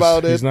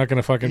Playboys. He's not going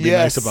to fucking be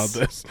nice about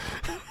this.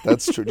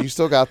 That's true. You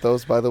still got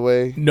those, by the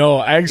way? No,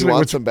 I actually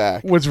want them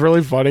back. What's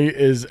really funny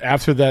is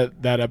after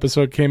that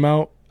episode came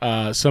out,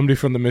 somebody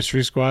from the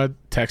Mystery Squad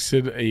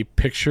texted a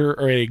picture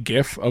or a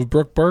GIF of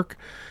Brooke Burke,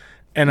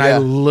 and I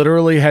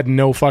literally had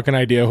no fucking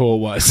idea who it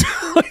was.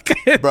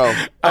 Bro,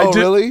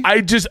 really?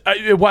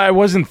 I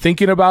wasn't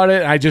thinking about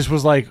it. I just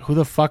was like, who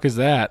the fuck is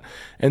that?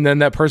 And then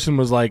that person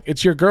was like,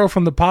 it's your girl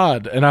from the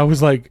pod. And I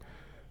was like,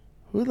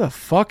 who the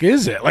fuck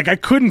is it? Like, I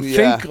couldn't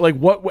think, like,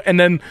 what? And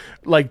then,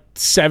 like,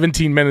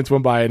 17 minutes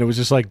went by, and it was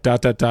just like, ...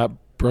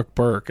 Brooke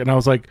Burke. And I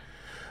was like,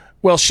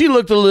 well, she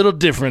looked a little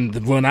different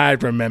than when I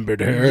remembered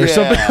her or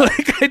something.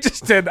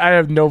 Like, I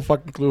have no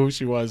fucking clue who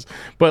she was.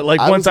 But, like,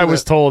 once I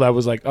was told, I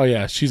was like, oh,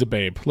 yeah, she's a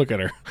babe. Look at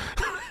her.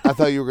 I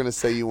thought you were going to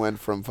say you went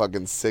from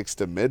fucking 6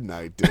 to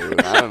midnight,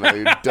 dude. I don't know.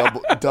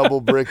 You're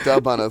double bricked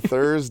up on a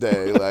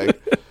Thursday.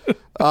 Like,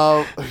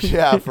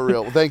 yeah, for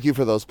real. Thank you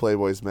for those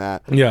Playboys,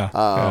 Matt.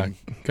 Yeah.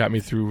 Got me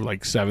through,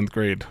 like, 7th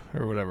grade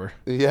or whatever.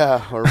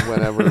 Yeah, or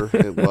whenever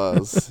it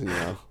was,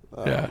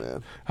 Oh,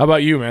 man. How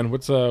about you, man?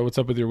 What's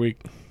up with your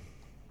week?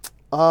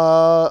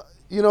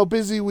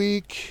 Busy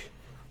week.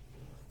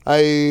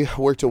 I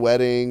worked a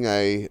wedding.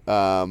 I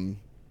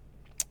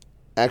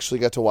actually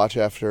got to watch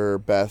after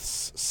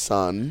Beth's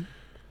son.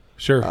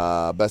 Sure.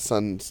 Beth's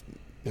son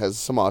has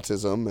some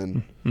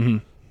autism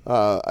and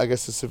I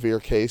guess a severe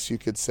case, you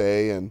could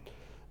say. And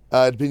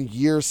it'd been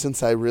years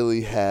since I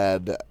really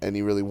had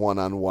any really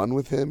one-on-one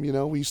with him.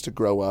 We used to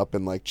grow up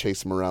and like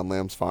chase him around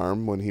Lamb's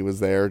Farm when he was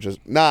there. Just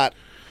not.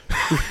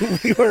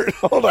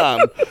 Hold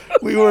on.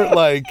 We weren't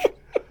like,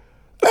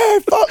 hey,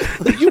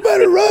 fuck, you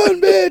better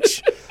run,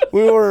 bitch.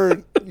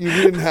 You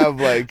didn't have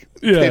like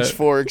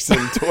pitchforks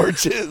and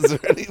torches or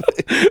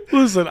anything.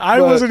 Listen, I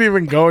wasn't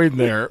even going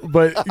there,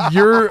 but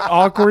your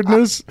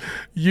awkwardness,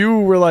 you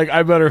were like,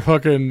 I better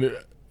fucking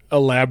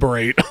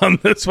elaborate on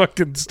this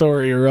fucking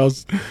story or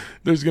else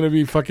there's going to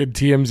be fucking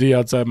TMZ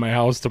outside my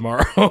house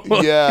tomorrow.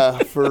 Yeah,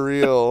 for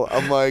real.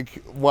 I'm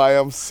like, why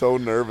I'm so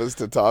nervous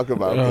to talk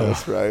about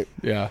this, right?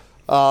 Yeah.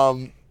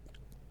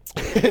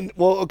 And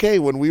well, okay,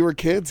 when we were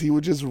kids, he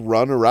would just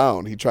run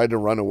around. He tried to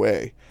run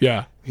away.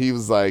 Yeah. He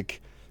was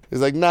like,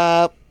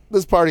 nah,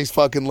 this party's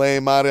fucking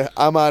lame.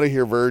 I'm out of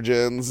here,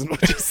 virgins. And would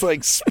just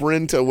like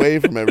sprint away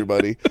from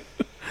everybody.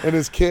 And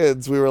as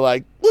kids, we were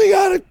like, we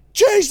gotta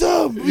chase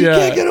him. You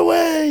can't get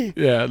away.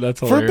 Yeah, that's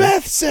hilarious. For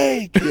Beth's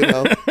sake,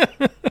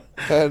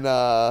 And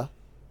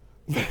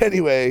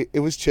anyway, it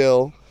was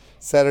chill.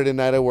 Saturday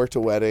night, I worked a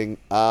wedding.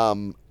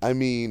 I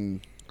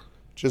mean,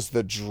 just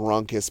the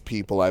drunkest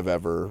people I've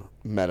ever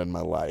met in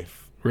my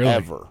life. Really?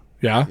 Ever.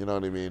 Yeah. You know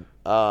what I mean?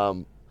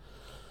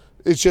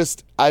 It's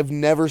just, I've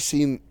never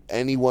seen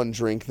anyone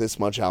drink this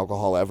much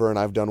alcohol ever, and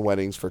I've done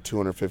weddings for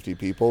 250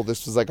 people.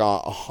 This was like a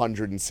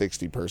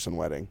 160-person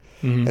wedding,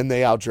 and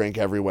they outdrank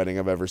every wedding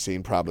I've ever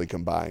seen, probably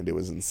combined. It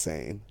was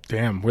insane.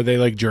 Damn. Were they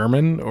like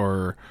German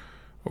or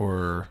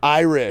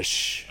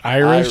Irish?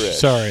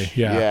 Sorry.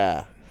 Yeah.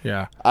 Yeah.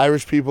 Yeah.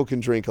 Irish people can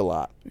drink a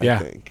lot, I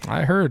think.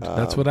 I heard.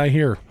 That's what I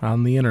hear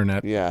on the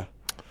internet. Yeah.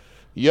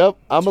 Yep,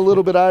 I'm a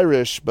little bit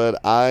Irish,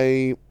 but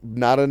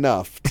not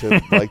enough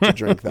to like to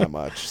drink that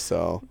much.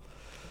 So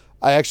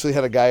I actually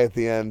had a guy at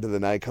the end of the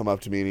night come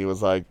up to me and he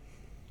was like,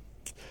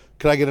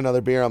 "Could I get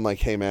another beer?" I'm like,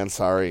 "Hey man,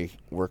 sorry,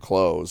 we're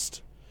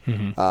closed.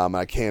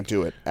 I can't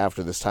do it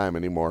after this time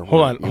anymore."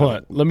 Hold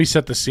on. Let me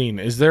set the scene.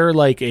 Is there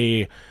like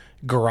a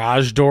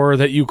garage door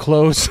that you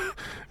close?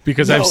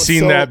 Because I've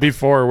seen that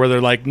before where they're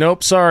like,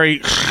 "Nope,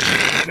 sorry."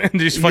 And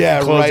just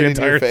fucking close right the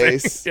entire in your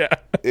face. thing. Yeah,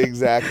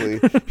 exactly.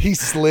 He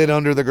slid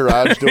under the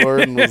garage door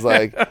and was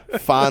like,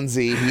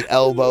 Fonzie. He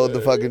elbowed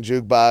the fucking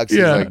jukebox.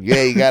 Yeah. He's like,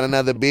 "Yeah, you got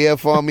another beer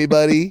for me,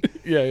 buddy?"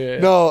 yeah.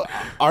 No,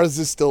 ours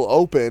is still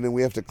open, and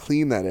we have to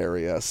clean that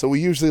area. So we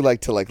usually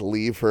like to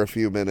leave for a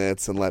few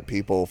minutes and let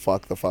people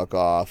fuck the fuck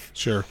off.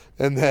 Sure.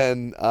 And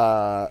then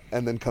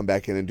come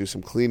back in and do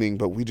some cleaning.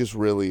 But we just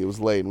it was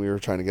late, and we were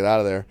trying to get out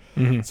of there.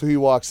 So he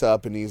walks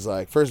up, and he's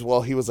like, first of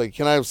all, he was like,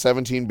 "Can I have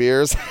 17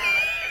 beers?"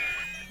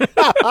 I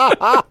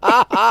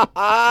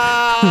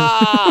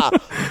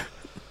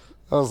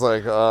was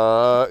like,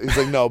 he's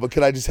like, "No, but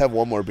could I just have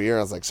one more beer?"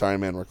 I was like, "Sorry,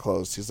 man, we're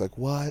closed." He's like,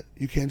 "What?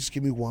 You can't just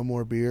give me one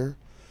more beer?"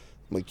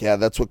 I'm like, "Yeah,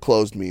 that's what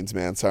closed means,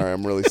 man. Sorry,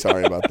 I'm really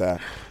sorry about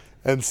that."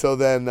 And so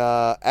then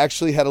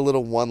actually had a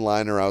little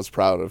one-liner I was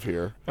proud of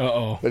here.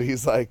 Uh-oh. But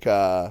he's like,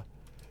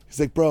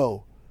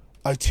 "Bro,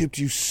 I tipped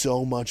you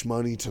so much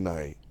money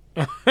tonight."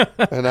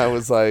 And I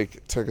was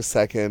like, took a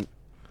second.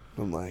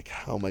 I'm like,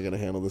 "How am I going to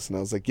handle this?" And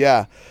I was like,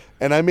 "Yeah,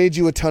 and I made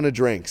you a ton of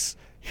drinks.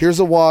 Here's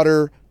a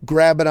water.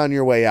 Grab it on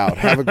your way out.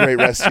 Have a great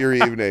rest of your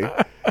evening."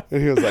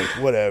 And he was like,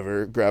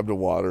 "Whatever." Grabbed a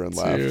water and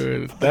left.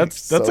 Dude,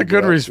 that's a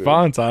good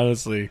response,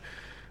 honestly.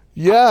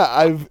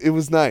 Yeah, it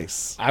was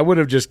nice. I would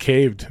have just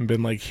caved and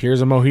been like,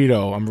 "Here's a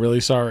mojito. I'm really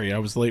sorry. I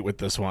was late with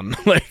this one."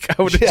 Like,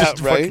 I would have just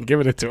fucking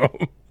given it to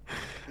him.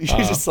 You're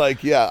just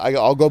like, "Yeah,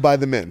 I'll go buy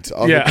the mint.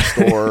 I'll hit the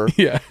store."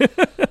 Yeah.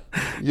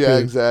 Yeah,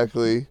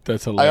 exactly.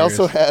 That's hilarious.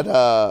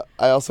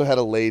 I also had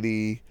a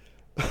lady.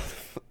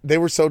 They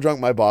were so drunk,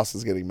 my boss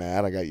was getting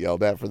mad. I got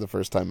yelled at for the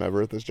first time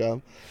ever at this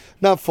job.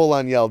 Not full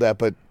on yelled at,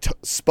 but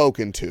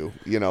spoken to.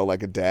 You know,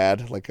 like a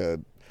dad,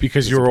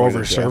 because you were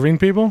over serving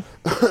people.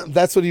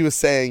 That's what he was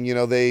saying. You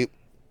know,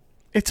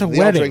 it's a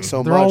wedding.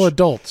 They're all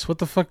adults. What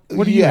the fuck?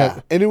 What do you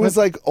have? And it was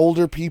like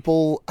older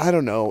people. I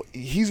don't know.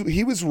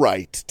 He was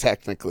right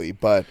technically,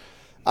 but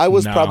I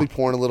was probably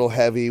pouring a little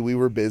heavy. We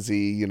were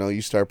busy. You know,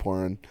 you start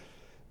pouring,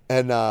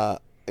 and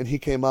he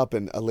came up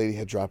and a lady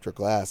had dropped her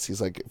glass. He's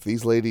like, "If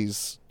these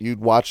ladies, you'd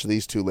watch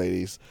these two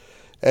ladies."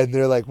 And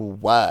they're like,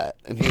 "What?"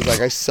 And he's like,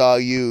 "I saw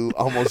you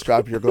almost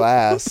drop your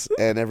glass,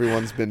 and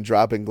everyone's been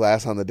dropping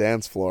glass on the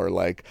dance floor.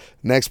 Like,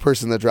 next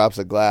person that drops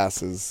a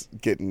glass is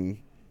getting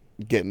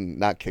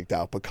not kicked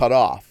out, but cut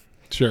off."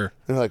 Sure.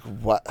 And they're like,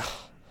 "What?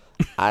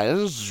 I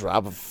didn't just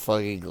drop a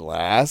fucking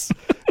glass."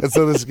 And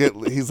so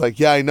he's like,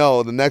 "Yeah, I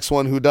know. The next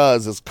one who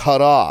does is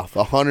cut off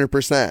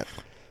 100%.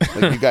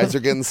 Like, you guys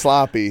are getting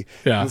sloppy."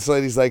 Yeah. And this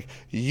lady's like,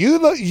 you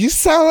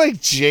sound like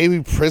Jamie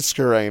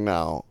Pritzker right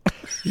now.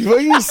 You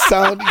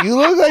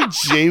look like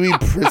Jamie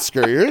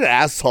Pritzker. You're an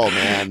asshole,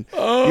 man.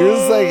 You're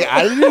just like,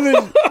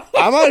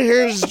 I'm out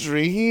here just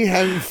drinking,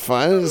 having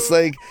fun. It's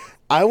like,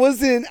 I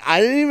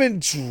didn't even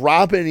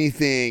drop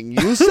anything.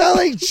 You sound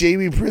like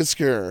Jamie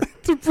Pritzker.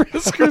 The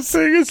Pritzker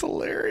thing is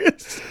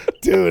hilarious.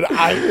 Dude,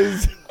 I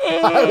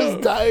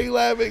was dying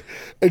laughing.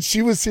 And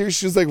she was serious.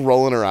 She was like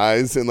rolling her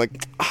eyes and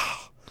like,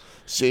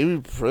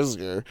 Jamie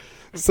Pritzker.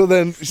 So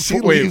then she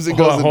leaves and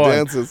goes and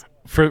dances.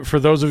 For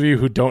those of you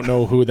who don't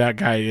know who that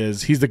guy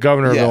is, he's the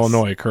governor of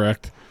Illinois,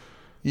 correct?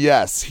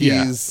 Yes,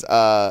 he's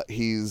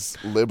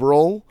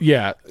liberal.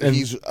 Yeah, and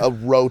he's a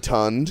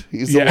rotund.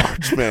 He's a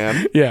large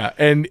man. Yeah,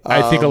 and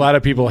I think a lot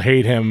of people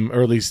hate him,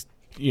 or at least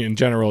in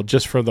general,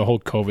 just for the whole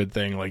COVID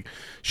thing, like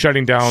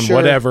shutting down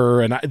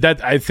whatever. And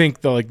I think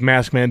the like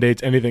mask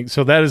mandates, anything.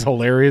 So that is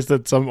hilarious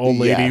that some old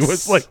lady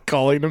was like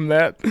calling him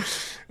that.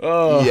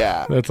 Oh,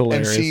 yeah, that's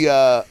hilarious.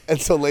 And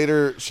so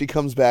later she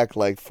comes back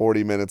like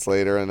 40 minutes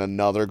later, and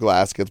another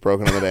glass gets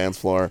broken on the dance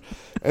floor,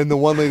 and the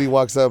one lady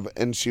walks up,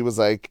 and she was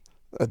like,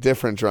 a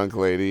different drunk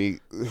lady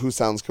who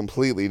sounds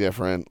completely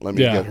different. Let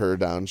me get her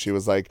down. She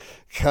was like,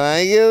 "Can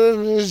I get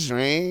a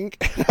drink?"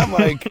 I'm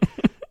like,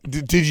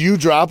 Did you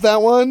drop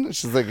that one?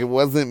 She's like, "It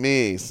wasn't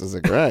me." She's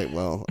like, "Right,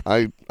 well,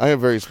 I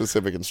have very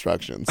specific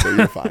instructions, so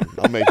you're fine.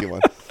 I'll make you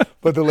one."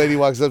 But the lady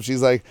walks up.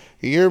 She's like,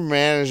 "Your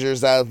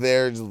manager's out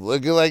there just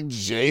looking like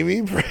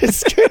Jamie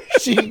Pritzker."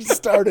 She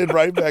started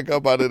right back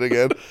up on it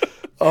again.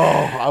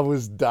 Oh, I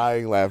was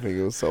dying laughing.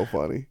 It was so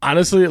funny.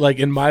 Honestly, like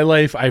in my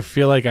life, I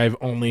feel like I've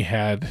only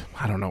had,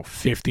 I don't know,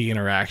 50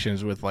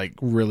 interactions with like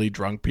really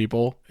drunk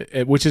people,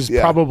 which is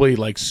probably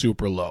like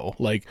super low.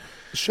 Like,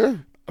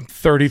 sure. I'm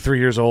 33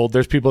 years old.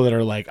 There's people that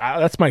are like,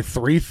 that's my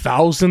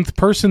 3,000th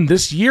person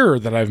this year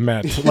that I've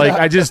met. Like,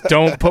 I just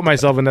don't put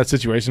myself in that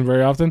situation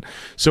very often.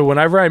 So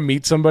whenever I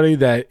meet somebody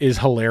that is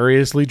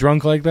hilariously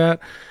drunk like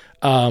that,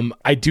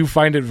 I do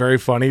find it very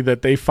funny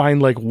that they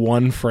find like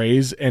one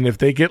phrase, and if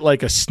they get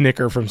like a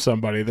snicker from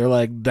somebody, they're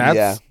like,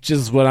 that's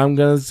just what I'm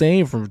going to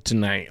say for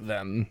tonight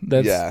then.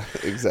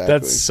 Exactly.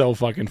 That's so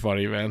fucking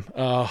funny, man.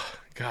 Oh,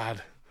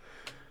 God.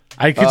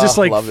 I could just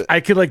like,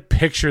 I could like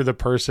picture the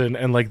person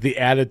and like the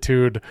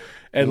attitude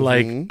and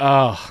like,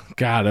 oh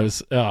God, it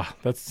was,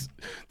 that's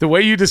the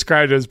way you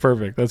described it is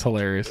perfect. That's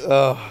hilarious.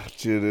 Oh,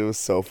 dude, it was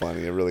so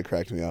funny. It really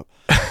cracked me up.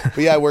 But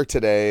yeah, I worked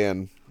today,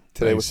 and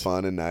today was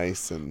fun and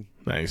nice, and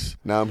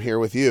now I'm here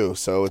with you,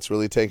 so it's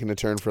really taken a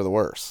turn for the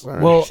worse.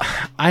 Right. Well,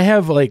 I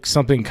have like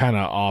something kind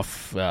of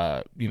off,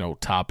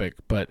 topic,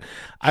 but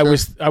I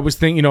was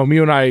thinking, me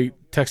and I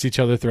text each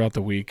other throughout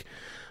the week.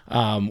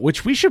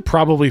 Which we should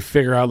probably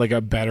figure out like a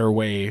better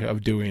way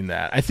of doing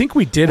that. I think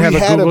we did have a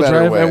Google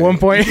Drive at one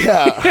point.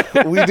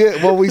 Yeah, we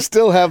did. Well, we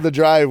still have the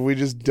drive. We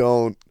just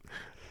don't.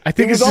 I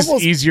think it's just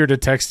easier to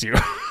text you.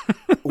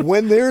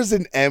 When there's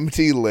an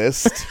empty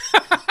list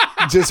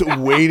just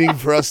waiting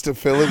for us to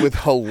fill it with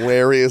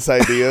hilarious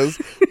ideas,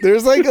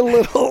 there's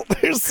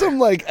some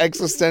like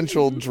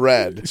existential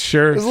dread.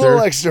 Sure. There's a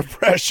little extra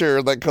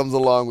pressure that comes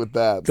along with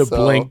that. The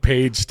blank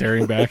page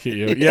staring back at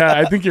you. Yeah,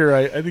 I think you're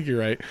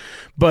right.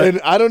 But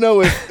and I don't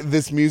know if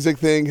this music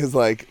thing has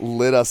like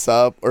lit us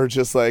up or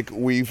just like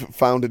we've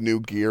found a new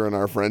gear in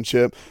our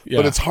friendship. Yeah.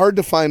 But it's hard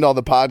to find all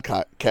the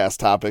podcast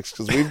topics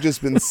because we've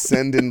just been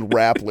sending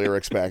rap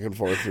lyrics back and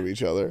forth to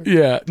each other.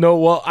 Yeah. No.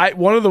 Well,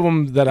 one of the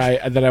them that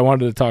I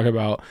wanted to talk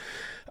about.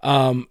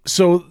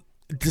 So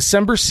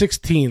December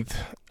 16th,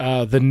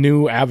 the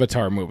new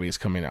Avatar movie is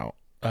coming out.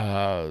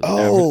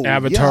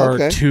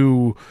 Avatar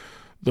 2,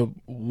 the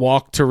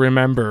Walk to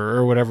Remember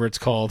or whatever it's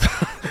called.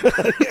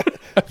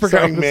 I forgot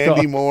starring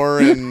Mandy Moore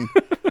and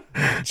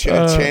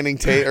Channing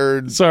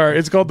Tatum. Sorry,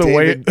 it's called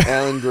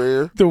Alan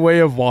Greer. The Way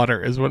of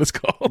Water is what it's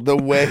called. The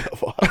Way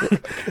of Water.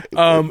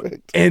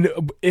 And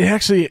it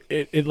actually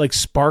it like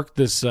sparked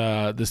this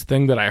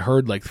thing that I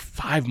heard like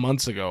 5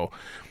 months ago,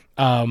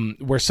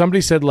 where somebody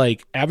said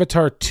like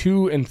Avatar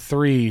 2 and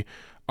 3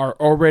 are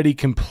already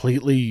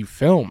completely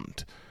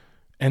filmed,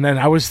 and then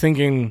I was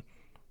thinking,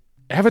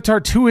 Avatar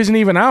 2 isn't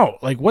even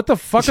out. Like, what the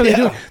fuck are they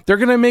doing? They're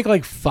gonna make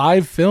like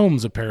 5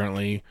 films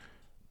apparently.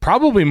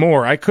 Probably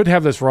more. I could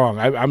have this wrong.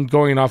 I'm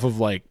going off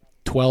of like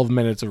 12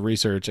 minutes of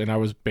research, and I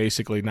was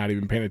basically not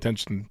even paying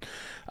attention.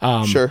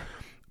 Sure.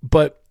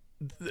 But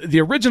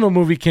the original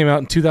movie came out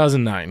in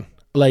 2009.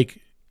 Like,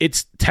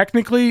 it's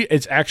actually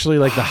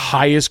like the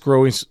highest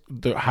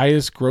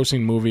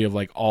grossing movie of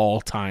like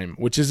all time,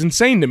 which is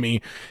insane to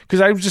me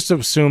because I just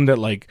assumed that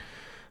like,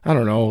 I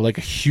don't know, like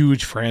a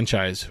huge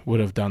franchise would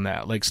have done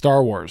that, like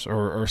Star Wars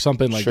or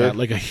something like that,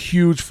 like a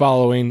huge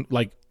following,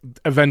 like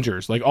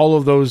Avengers, like all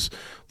of those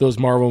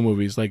Marvel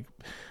movies. Like,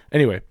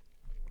 anyway,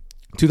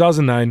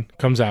 2009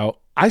 comes out.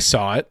 I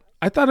saw it.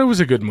 I thought it was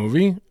a good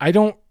movie. I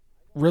don't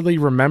really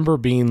remember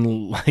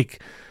being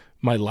like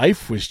my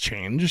life was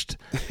changed.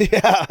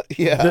 Yeah.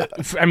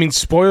 I mean,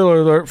 spoiler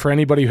alert for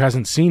anybody who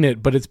hasn't seen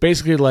it, but it's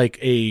basically like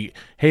hey,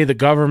 the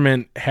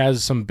government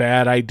has some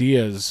bad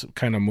ideas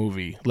kind of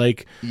movie.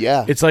 Like,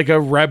 it's like a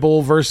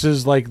rebel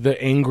versus like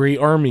the angry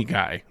army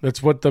guy.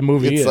 That's what the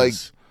movie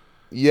is.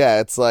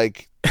 It's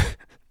like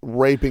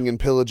raping and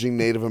pillaging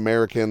Native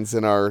Americans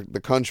in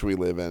the country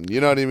we live in. You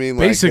know what I mean?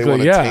 Like,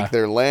 basically, they want to take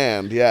their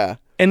land. Yeah.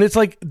 And it's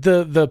like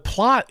the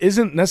plot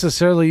isn't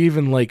necessarily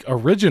even like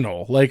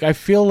original. Like, I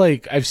feel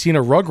like I've seen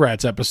a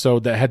Rugrats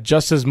episode that had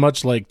just as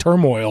much like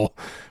turmoil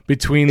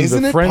between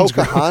the friends.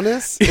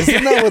 Pocahontas?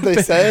 Isn't that what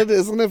they said?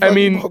 Isn't it?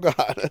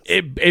 Pocahontas?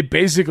 It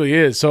basically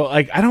is. So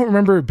like, I don't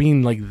remember it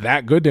being like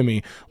that good to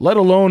me. Let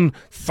alone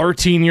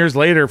 13 years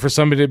later for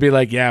somebody to be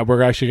like, yeah,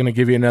 we're actually going to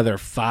give you another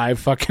 5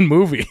 fucking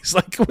movies.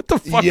 Like, what the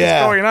fuck is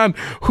going on?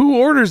 Who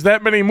orders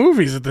that many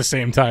movies at the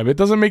same time? It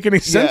doesn't make any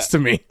sense to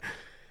me.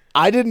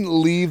 I didn't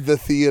leave the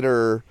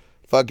theater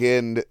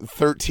fucking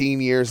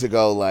 13 years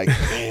ago like,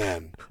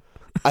 man,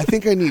 I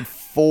think I need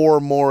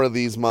 4 more of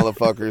these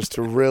motherfuckers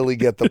to really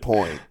get the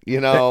point. You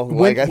know?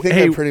 I think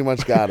I pretty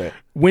much got it.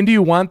 When do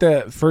you want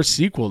that first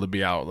sequel to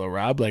be out, though,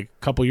 Rob? Like a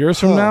couple years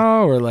from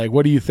now? Or like,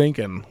 what are you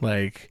thinking?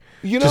 Like,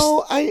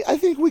 I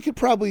think we could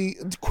probably,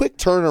 quick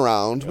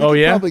turnaround. We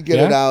could probably get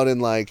it out in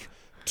like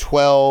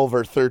 12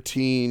 or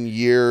 13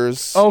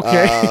 years.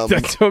 Okay.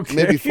 That's okay.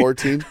 Maybe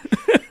 14.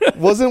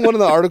 Wasn't one of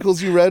the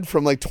articles you read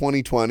from like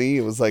 2020?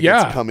 It was like,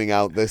 it's coming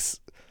out this.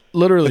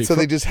 Literally. And so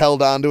they just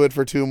held on to it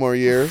for 2 more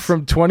years?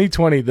 From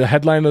 2020, the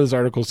headline of this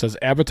article says,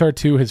 Avatar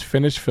 2 has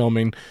finished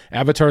filming.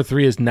 Avatar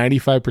 3 is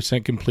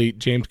 95% complete,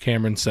 James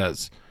Cameron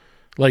says.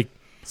 Like,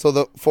 So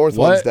the fourth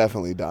one's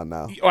definitely done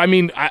now. I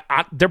mean,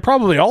 they're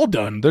probably all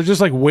done. They're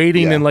just like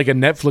waiting in like a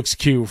Netflix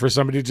queue for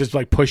somebody to just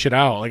like push it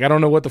out. Like I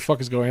don't know what the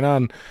fuck is going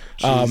on.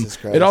 Jesus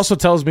Christ. It also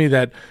tells me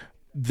that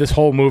this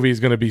whole movie is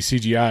going to be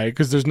CGI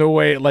because there's no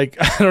way. Like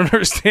I don't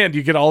understand.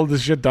 You get all of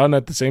this shit done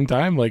at the same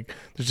time. Like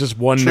there's just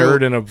one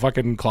nerd in a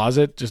fucking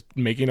closet just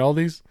making all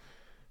these.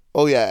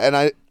 Oh yeah, and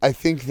I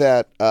think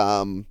that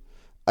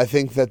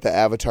the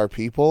Avatar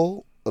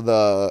people,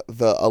 the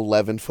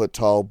 11-foot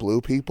tall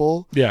blue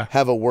people,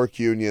 have a work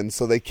union,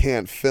 so they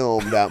can't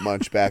film that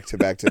much back to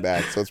back to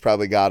back. So it's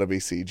probably got to be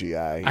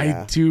CGI.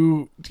 Yeah. I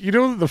do. You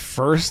know, the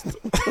first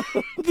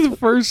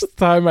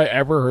time I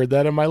ever heard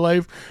that in my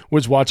life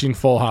was watching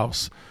Full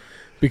House.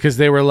 Because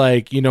they were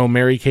like,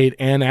 Mary-Kate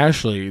and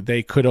Ashley,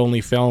 they could only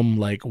film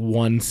like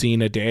one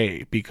scene a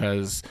day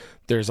because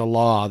there's a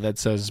law that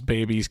says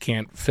babies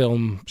can't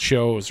film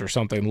shows or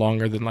something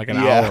longer than like an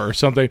hour or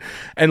something.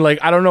 And like,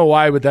 I don't know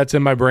why, but that's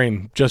in my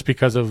brain just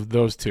because of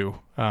those two.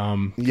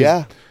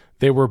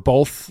 They were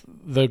both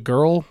the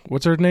girl.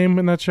 What's her name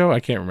in that show?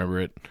 I can't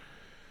remember it.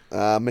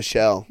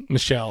 Michelle.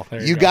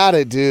 There you got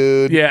it,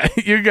 dude. Yeah,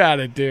 you got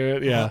it,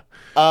 dude. Yeah.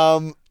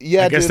 I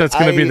guess that's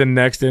going to be the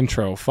next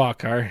intro.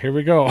 Fuck. All right, here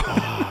we go.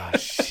 Oh,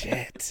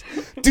 shit.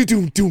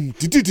 Do-doom.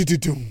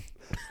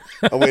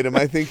 Oh, wait, am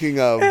I thinking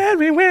of...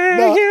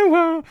 Everywhere you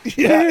walk.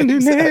 Yeah,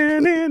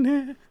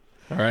 exactly.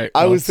 All right.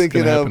 I was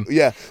thinking of,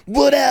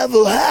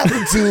 whatever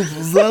happened to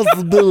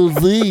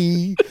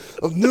possibility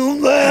of New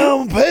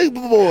Man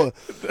Paperboy?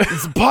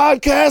 It's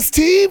podcast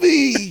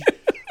TV.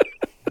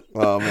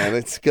 Oh man,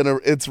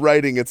 it's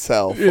writing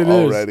itself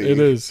already. It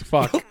is.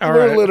 Fuck.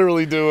 We're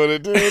literally doing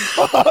it, dude.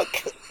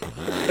 Fuck.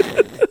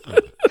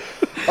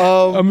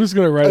 I'm just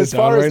gonna write it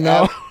down right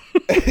now.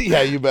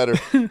 Yeah, you better.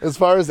 As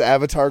far as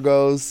Avatar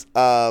goes,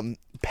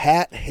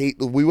 Pat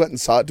we went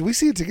and saw it. Did we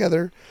see it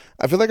together?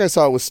 I feel like I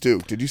saw it with Stu.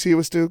 Did you see it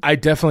with Stu? I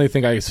definitely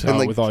think I saw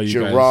it with all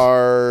you guys.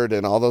 Gerard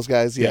and all those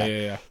guys.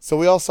 Yeah. So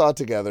we all saw it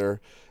together,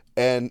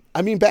 and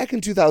I mean, back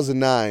in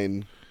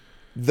 2009.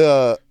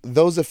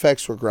 Those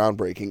effects were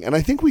groundbreaking, and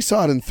I think we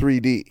saw it in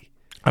 3D.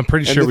 I'm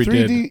pretty sure we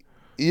did.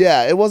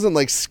 Yeah, it wasn't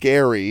like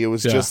scary. It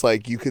was just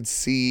like you could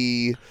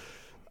see.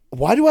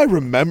 Why do I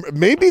remember?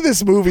 Maybe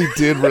this movie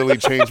did really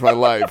change my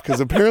life because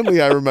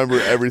apparently I remember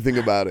everything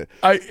about it.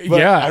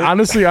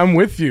 Honestly, I'm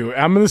with you.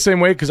 I'm in the same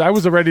way because I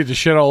was ready to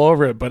shit all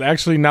over it. But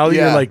actually, now that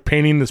you're like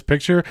painting this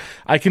picture,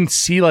 I can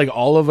see like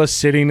all of us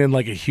sitting in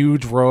like a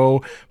huge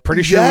row.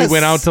 Pretty sure we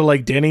went out to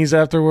like Denny's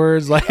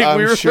afterwards. Like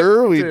I'm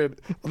sure we. Well,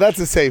 that's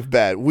a safe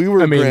bet. We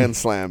were grand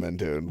slamming,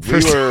 dude.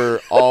 We were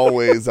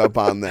always up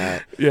on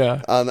that.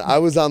 Yeah. I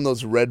was on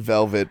those red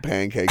velvet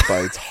pancake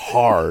bites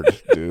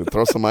hard, dude.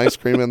 Throw some ice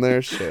cream in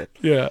there. Shit.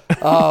 Yeah.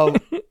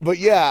 But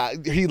yeah,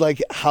 he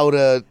like how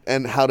to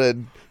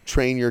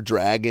train your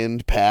dragon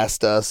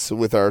passed us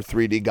with our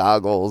 3D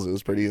goggles. It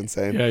was pretty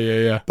insane.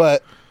 Yeah.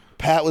 But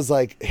Pat was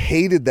like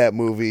hated that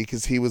movie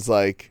because he was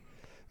like,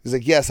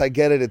 yes, I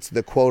get it. It's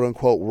the quote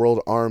unquote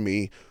World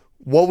Army.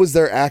 What was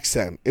their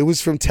accent? It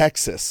was from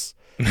Texas.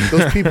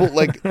 Those people,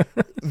 like,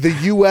 the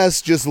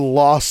U.S. just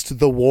lost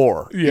the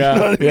war. Yeah, you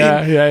know what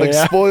I mean? Like,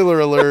 spoiler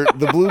alert: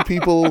 the blue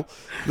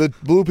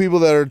people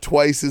that are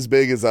twice as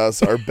big as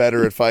us are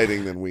better at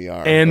fighting than we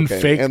are, and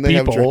fake and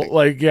people.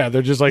 Like,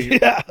 they're just like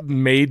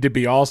made to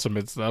be awesome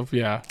and stuff.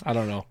 Yeah, I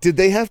don't know. Did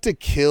they have to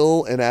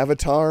kill an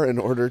avatar in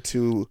order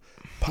to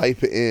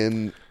pipe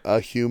in a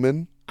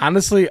human?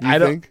 Honestly, I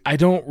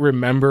don't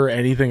remember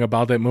anything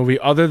about that movie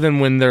other than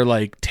when their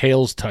like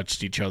tails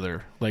touched each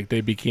other, like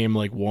they became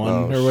like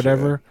one or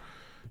whatever.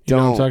 You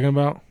know what I'm talking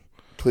about?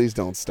 Please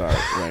don't start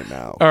right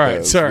now. All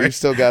right, sorry. We've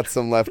still got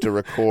some left to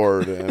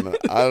record, and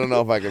I don't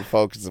know if I can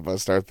focus if I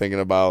start thinking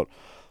about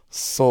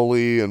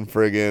Sully and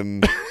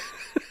friggin'.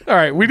 All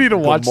right, we need to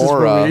watch this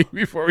movie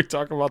before we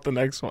talk about the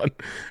next one.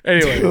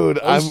 Anyway, dude,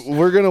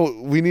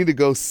 we need to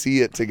go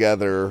see it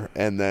together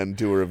and then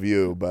do a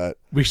review. But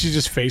we should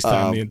just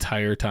FaceTime the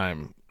entire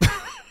time.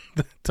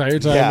 The entire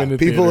time in the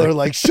people theater. Are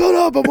like, "Shut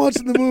up! I'm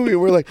watching the movie."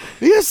 We're like,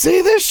 "You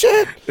see this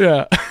shit?"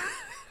 Yeah.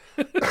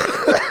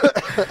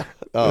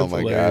 Oh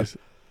my god.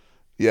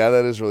 Yeah,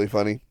 that is really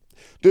funny,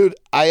 dude.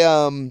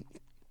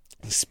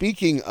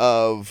 Speaking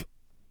of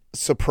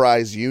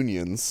surprise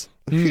unions,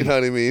 you know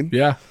what I mean?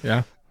 Yeah.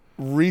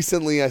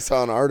 Recently, I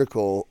saw an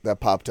article that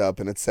popped up,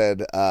 and it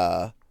said,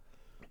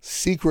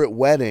 secret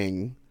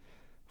wedding,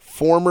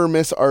 former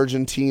Miss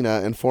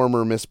Argentina and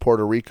former Miss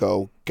Puerto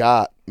Rico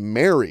got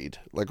married,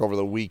 like, over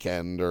the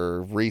weekend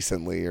or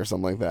recently or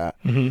something like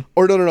that. Mm-hmm.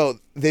 Or no.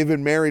 They've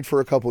been married for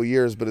a couple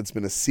years, but it's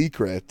been a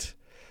secret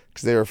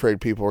because they were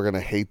afraid people were going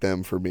to hate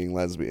them for being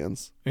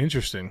lesbians.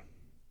 Interesting.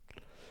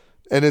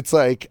 And it's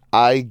like,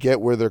 I get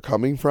where they're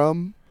coming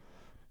from.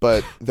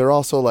 But they're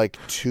also like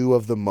two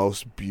of the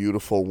most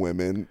beautiful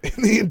women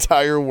in the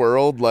entire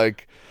world.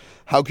 Like,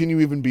 how can you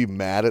even be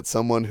mad at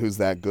someone who's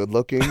that good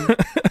looking?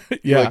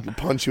 Yeah. Like,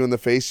 punch you in the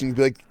face and you'd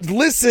be like,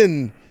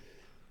 listen.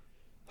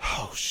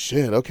 Oh,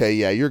 shit. Okay,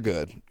 yeah, you're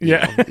good.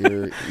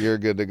 You're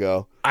good to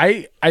go.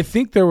 I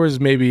think there was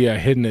maybe a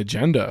hidden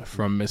agenda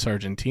from Miss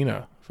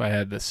Argentina, if I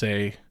had to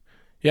say.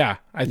 Yeah,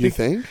 I think. You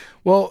think?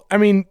 Well, I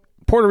mean,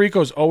 Puerto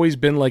Rico's always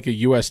been like a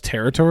U.S.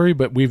 territory,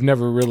 but we've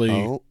never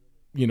really,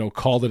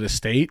 called it a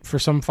state for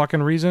some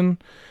fucking reason.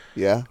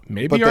 Yeah.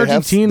 Maybe but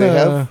Argentina. They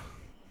have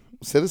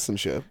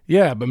citizenship.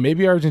 Yeah, but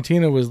maybe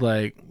Argentina was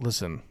like,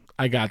 listen,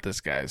 I got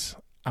this, guys.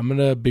 I'm going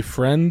to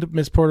befriend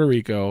Miss Puerto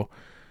Rico.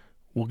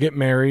 We'll get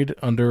married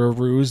under a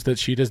ruse that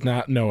she does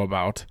not know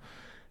about.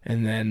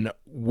 And then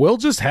we'll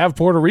just have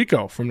Puerto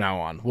Rico from now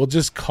on. We'll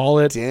just call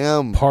it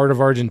part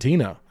of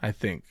Argentina, I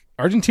think.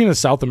 Argentina's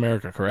South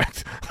America,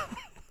 correct?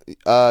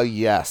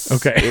 Yes.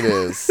 Okay. It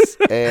is.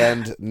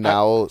 And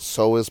now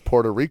so is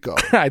Puerto Rico.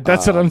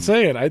 That's what I'm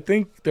saying. I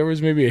think there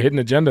was maybe a hidden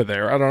agenda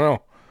there. I don't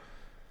know.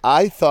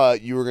 I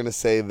thought you were going to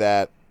say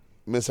that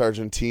Miss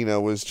Argentina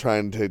was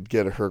trying to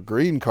get her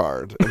green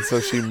card, and so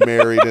she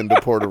married into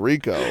Puerto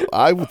Rico.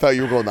 I thought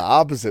you were going the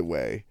opposite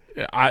way.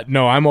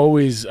 No, I'm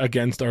always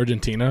against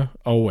Argentina.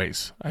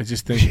 Always. I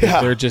just think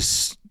that they're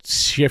just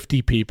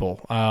shifty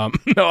people. No, I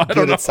don't know.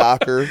 Good at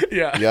soccer.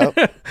 Yeah.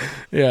 Yep.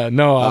 Yeah.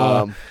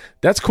 No.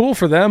 That's cool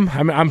for them.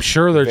 I mean, I'm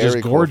sure they're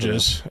just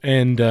gorgeous. Cool,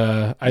 and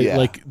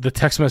like the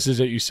text message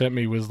that you sent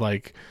me was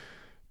like,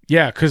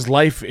 yeah, because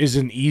life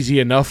isn't easy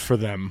enough for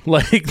them.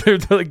 Like they're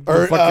like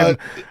the fucking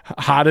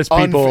hottest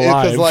people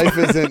alive. Because life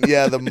isn't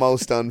the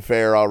most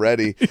unfair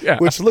already. Yeah.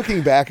 Which,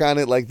 looking back on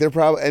it, like they're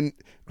probably, and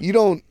you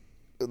don't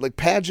like,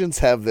 pageants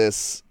have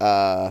this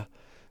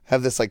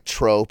like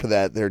trope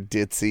that they're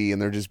ditzy and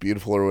they're just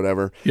beautiful or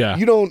whatever. Yeah.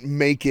 You don't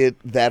make it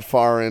that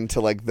far into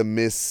like the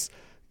Miss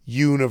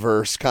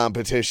Universe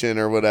competition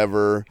or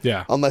whatever.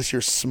 Yeah. Unless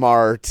you're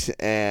smart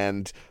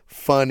and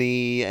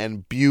funny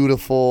and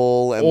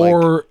beautiful and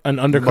or an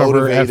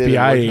undercover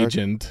FBI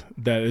agent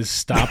that is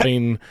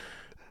stopping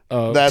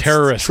a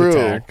terrorist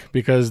attack,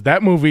 because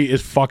that movie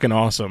is fucking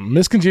awesome.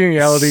 Miss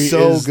Congeniality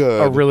is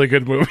a really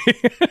good movie.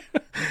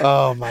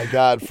 Oh my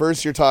God.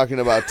 First you're talking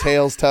about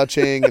tails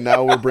touching, and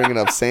now we're bringing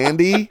up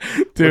Sandy.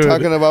 Dude, we're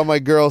talking about my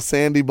girl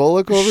Sandy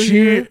Bullock over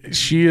here.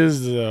 She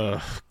is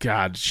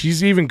God,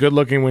 she's even good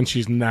looking when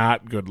she's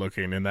not good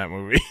looking in that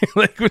movie.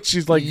 Like when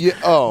she's like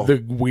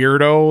the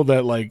weirdo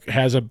that like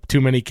has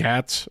too many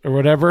cats or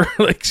whatever.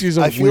 Like she's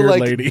a weird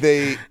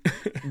lady.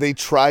 They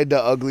tried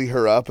to ugly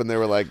her up and they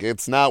were like,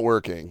 it's not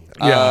working.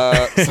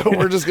 Yeah. So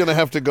we're just gonna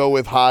have to go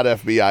with hot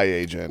FBI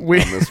agent on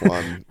this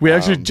one. We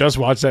actually just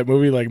watched that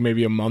movie like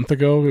maybe a month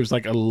ago. It was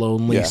like a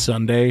lonely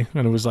Sunday,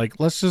 and it was like,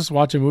 let's just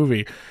watch a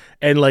movie.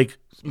 And like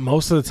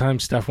most of the time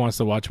Steph wants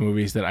to watch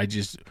movies that I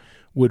just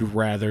would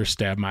rather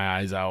stab my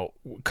eyes out,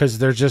 because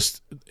they're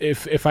just,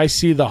 if I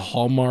see the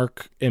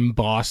Hallmark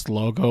embossed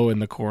logo in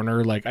the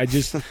corner, like I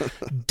just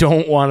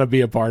don't want to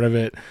be a part of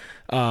it.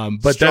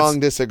 But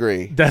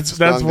disagree. That's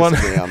one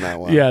disagree on that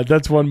one. Yeah,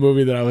 that's one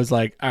movie that I was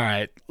like, all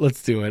right,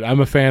 let's do it. I'm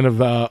a fan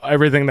of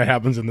everything that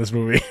happens in this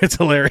movie. It's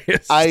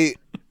hilarious.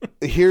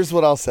 Here's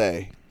what I'll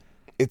say.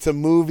 It's a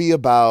movie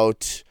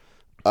about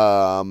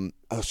a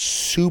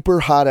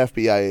super hot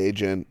FBI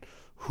agent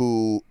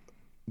who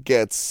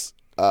gets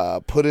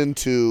put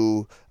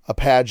into a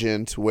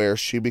pageant where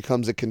she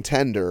becomes a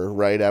contender,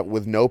 right?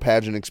 With no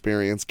pageant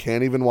experience,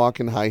 can't even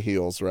walk in high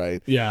heels,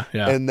 right? Yeah.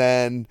 And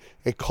then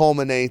it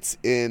culminates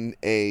in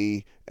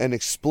an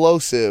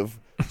explosive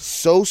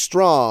so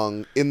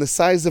strong in the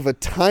size of a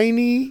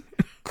tiny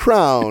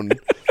crown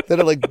that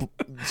it, like,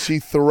 she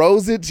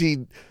throws it,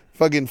 she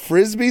fucking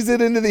frisbees it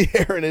into the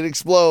air and it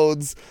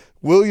explodes.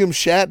 William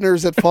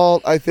Shatner's at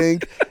fault, I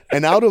think.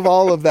 And out of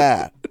all of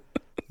that,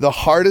 the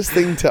hardest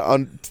thing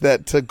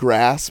to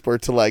grasp or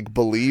to like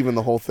believe in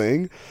the whole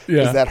thing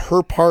is that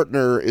her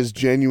partner is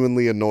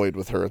genuinely annoyed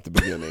with her at the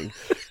beginning,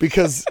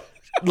 because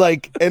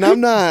like, and I'm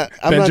not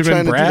trying to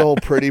do the whole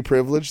pretty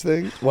privilege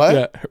thing.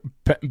 What?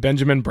 Yeah.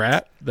 Benjamin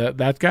Bratt,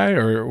 that guy,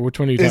 or which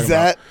one are you talking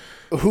about?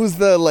 Who's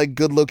the like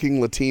good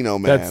looking Latino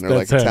man that's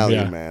like him,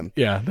 Italian man?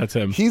 Yeah, that's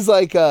him. He's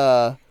like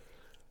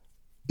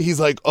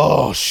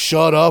oh,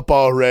 shut up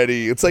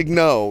already. It's like,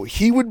 no,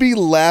 he would be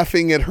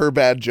laughing at her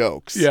bad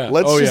jokes. Yeah.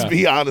 Let's just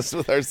be honest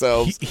with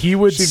ourselves. He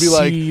would see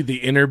like, the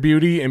inner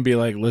beauty and be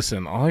like,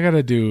 listen, all I got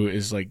to do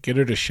is like get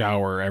her to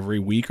shower every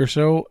week or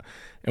so,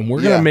 and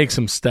we're going to make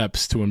some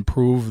steps to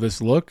improve this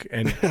look,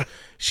 and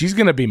she's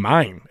going to be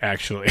mine,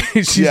 actually.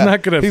 She's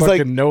not going to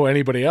fucking know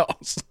anybody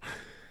else.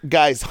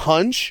 Guys,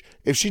 hunch,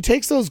 if she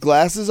takes those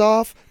glasses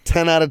off,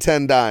 10 out of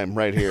 10 dime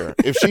right here.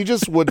 If she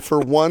just would for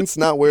once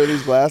not wear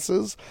these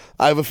glasses,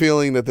 I have a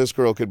feeling that this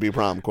girl could be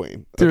prom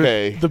queen. Dude,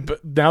 okay.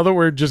 Now that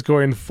we're just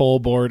going full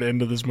board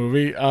into this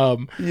movie,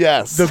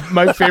 yes.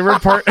 My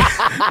favorite part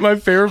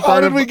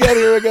How did we get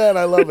here again?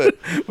 I love it.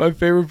 My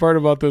favorite part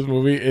about this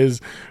movie is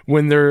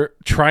when they're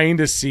trying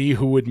to see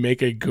who would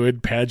make a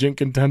good pageant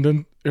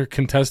contestant,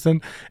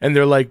 and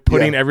they're like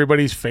putting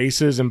everybody's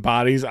faces and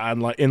bodies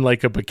on in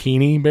like a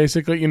bikini,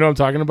 basically. You know what I'm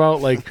talking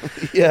about? Like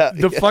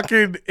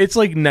fucking, it's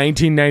like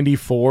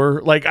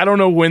 1994. Like, I don't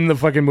know when the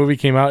fucking movie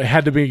came out. It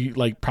had to be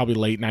like probably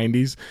late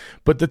 90s,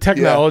 but the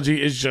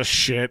technology is just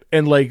shit,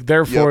 and like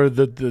therefore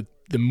the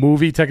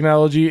movie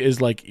technology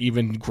is like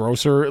even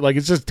grosser. Like,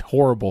 it's just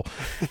horrible.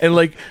 And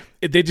like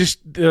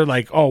they're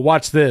like, oh,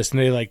 watch this, and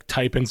they like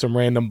type in some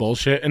random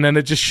bullshit, and then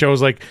it just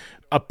shows like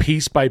a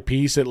piece by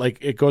piece.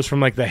 It goes from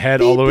like the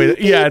head all the way.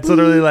 It's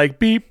literally like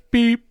beep,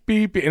 beep,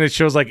 beep, and it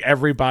shows like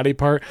every body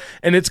part.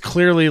 And it's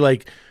clearly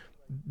like,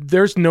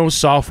 there's no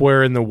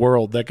software in the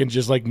world that can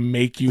just like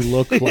make you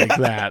look like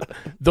that.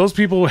 Those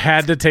people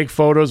had to take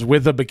photos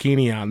with a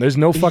bikini on. There's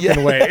no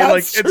fucking way.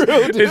 Like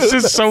it's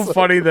just so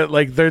funny that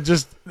like they're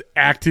just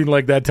acting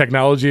like that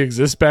technology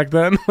exists back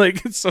then.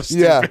 Like it's so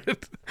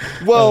stupid.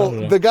 Yeah. Well,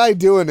 the guy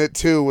doing it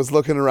too was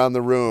looking around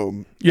the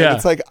room. Yeah. And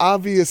it's like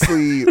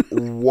obviously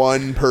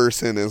one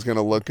person is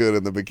gonna look good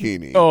in the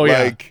bikini. Oh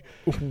like,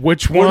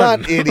 which one? We're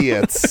not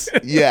idiots.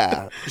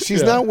 Yeah.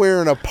 She's not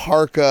wearing a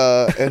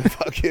parka and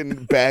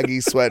fucking baggy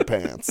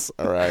sweatpants.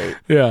 All right.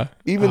 Yeah.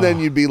 Even then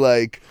you'd be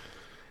like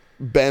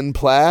Ben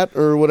Platt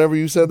or whatever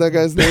you said that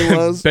guy's name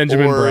was.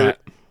 Benjamin Bratt.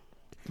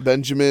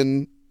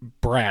 Benjamin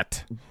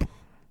Bratt.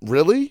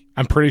 Really?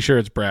 I'm pretty sure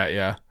it's Bratt,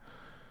 yeah.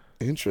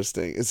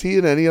 Interesting. Is he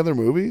in any other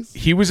movies?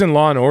 He was in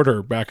Law and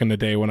Order back in the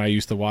day when I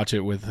used to watch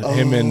it with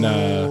him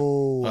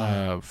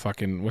and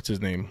fucking what's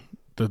his name?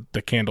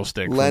 The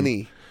candlestick.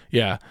 Lenny.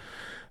 Yeah.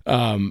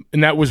 And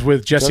that was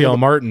with Jesse L.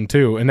 Martin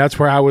too. And that's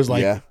where I was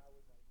like,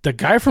 the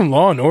guy from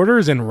Law and Order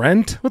is in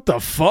Rent? What the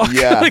fuck?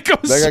 Yeah. Like I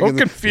was so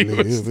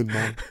confused.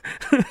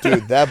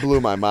 Dude, that blew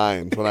my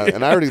mind. I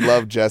already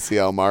loved Jesse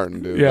L.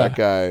 Martin, dude. Yeah. That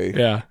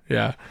guy.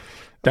 Yeah.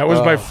 That was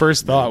my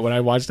first thought when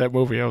I watched that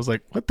movie. I was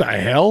like, what the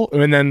hell?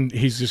 And then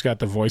he's just got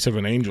the voice of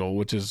an angel,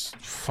 which is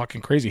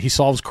fucking crazy. He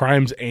solves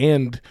crimes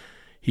and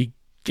he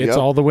gets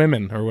all the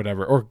women or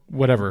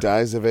whatever.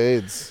 Dies of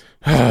AIDS.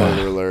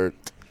 Spoiler alert.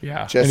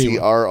 Yeah. Jesse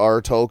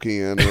R.R.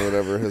 Tolkien or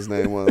whatever his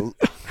name was.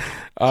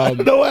 I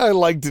know why I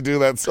like to do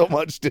that so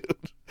much, dude.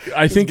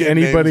 I think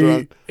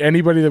anybody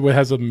that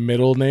has a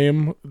middle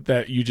name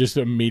that you just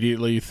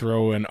immediately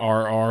throw an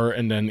RR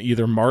and then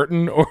either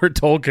Martin or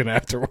Tolkien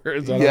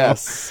afterwards.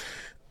 Yes.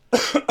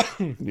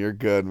 You're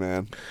good,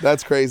 man.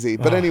 That's crazy.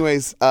 But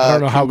anyways, I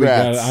don't know congrats. how we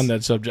got on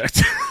that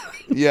subject.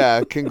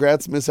 Yeah,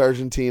 congrats, Miss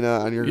Argentina,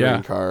 on your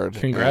green card.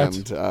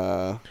 Congrats.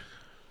 And,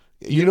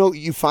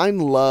 you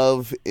find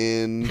love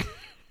in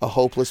a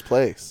hopeless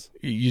place.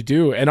 You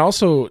do. And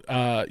also,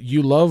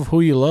 you love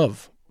who you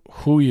love.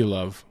 Who you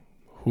love.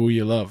 Who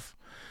you love.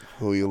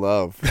 Who you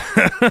love.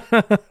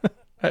 I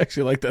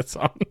actually like that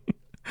song.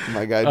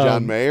 My guy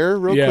John Mayer,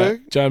 real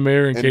quick. John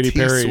Mayer and Katy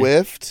Perry.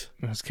 Swift.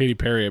 That's Katy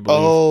Perry, I believe.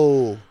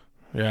 Oh.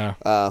 Yeah.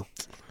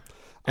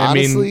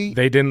 Honestly, mean,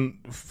 they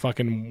didn't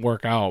fucking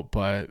work out,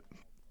 but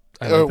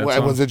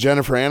was it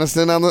Jennifer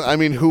Aniston on the? I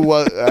mean, who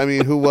was?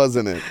 Who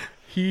wasn't it?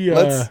 He's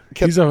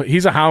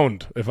a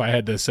hound. If I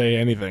had to say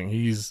anything,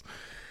 he's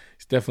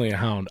definitely a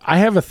hound. I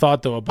have a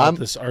thought though about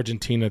this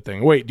Argentina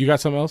thing. Wait, do you got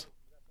something else?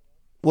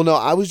 Well, no,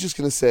 I was just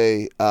gonna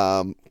say,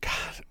 God,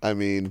 I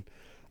mean,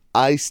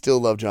 I still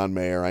love John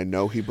Mayer. I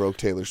know he broke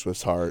Taylor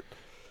Swift's heart,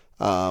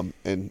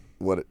 and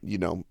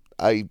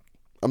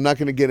I'm not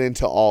going to get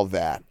into all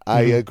that.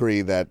 I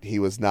agree that he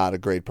was not a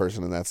great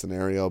person in that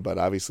scenario, but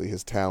obviously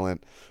his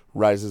talent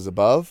rises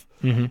above.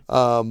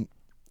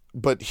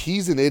 But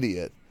he's an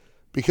idiot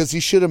because he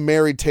should have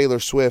married Taylor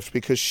Swift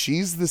because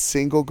she's the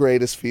single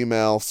greatest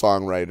female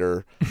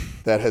songwriter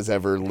that has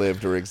ever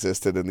lived or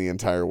existed in the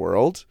entire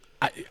world.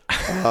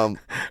 I'm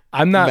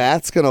not.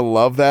 Matt's going to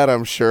love that,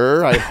 I'm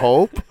sure. I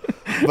hope.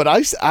 But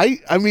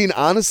I mean,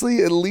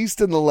 honestly, at least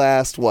in the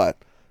last,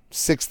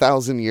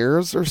 6,000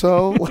 years or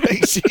so,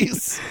 like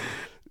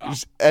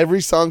every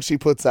song she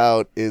puts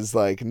out is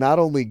like not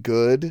only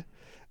good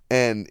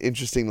and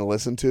interesting to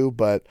listen to,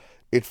 but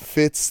it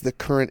fits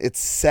it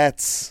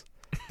sets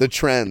the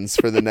trends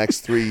for the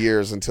next 3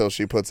 years until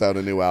she puts out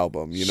a new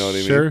album. You know what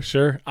I mean?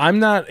 Sure. I'm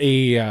not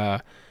I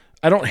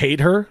don't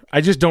hate her.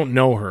 I just don't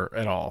know her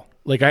at all.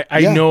 Like I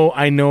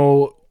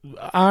know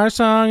our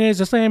song is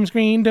the same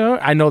screen door.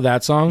 I know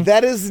that song.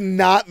 That is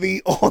not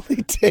the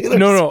only Taylor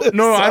Swift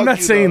No, I'm not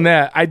saying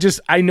know.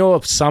 that. I know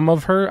of some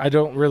of her. I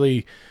don't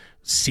really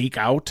seek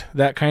out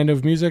that kind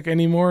of music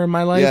anymore in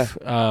my life.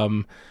 Yeah.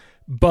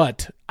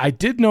 But I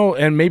did know,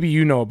 and maybe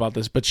you know about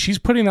this, but she's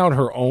putting out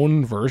her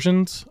own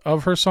versions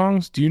of her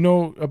songs. Do you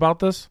know about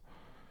this?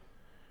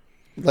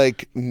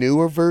 Like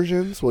newer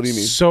versions? What do you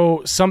mean?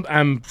 So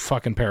I'm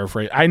fucking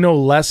paraphrasing. I know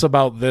less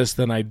about this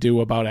than I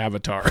do about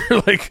Avatar.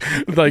 like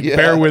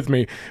bear with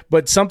me.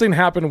 But something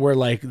happened where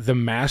like the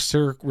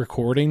master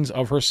recordings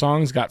of her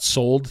songs got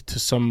sold to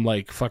some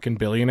like fucking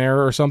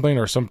billionaire or something,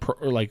 or some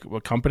like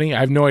a company. I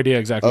have no idea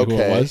exactly who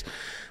it was.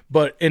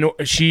 But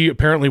she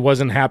apparently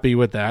wasn't happy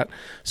with that.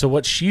 So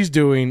what she's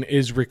doing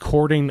is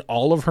recording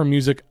all of her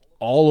music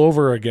all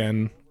over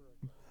again.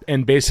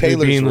 And basically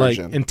Taylor's being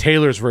version. like in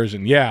Taylor's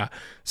version. Yeah.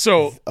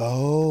 So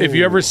if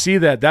you ever see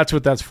that, that's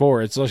what that's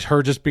for. It's like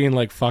her just being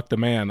like, fuck the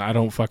man. I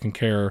don't fucking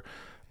care.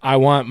 I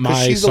want my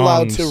she's songs.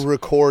 Allowed to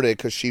record it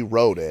because she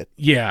wrote it.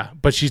 Yeah.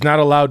 But she's not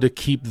allowed to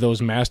keep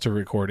those master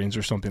recordings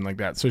or something like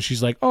that. So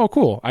she's like, oh,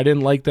 cool. I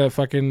didn't like that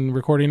fucking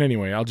recording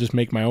anyway. I'll just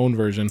make my own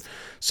version.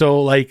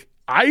 So like,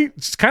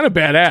 it's kind of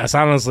badass,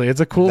 honestly.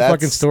 It's a cool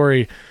fucking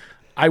story.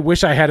 I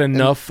wish I had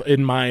enough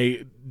in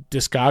my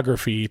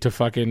discography to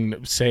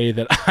fucking say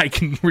that I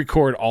can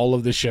record all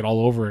of this shit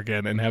all over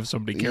again and have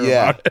somebody care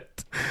about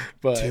it.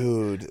 But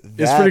dude,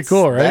 it's pretty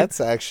cool, right? That's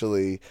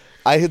actually,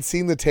 I had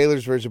seen the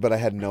Taylor's version, but I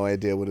had no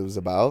idea what it was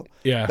about.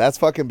 Yeah. That's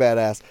fucking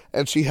badass.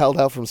 And she held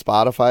out from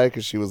Spotify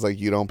because she was like,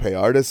 you don't pay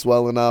artists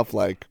well enough.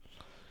 Like,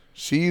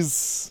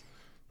 she's,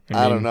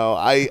 I don't know.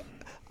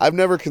 I've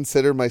never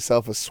considered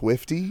myself a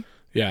Swiftie.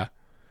 Yeah.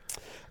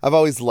 I've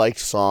always liked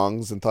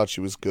songs and thought she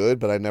was good,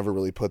 but I never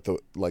really put the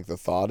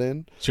thought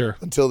in. Sure.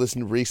 Until this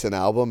recent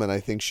album, and I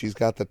think she's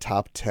got the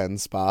top 10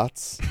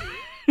 spots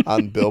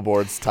on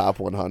Billboard's top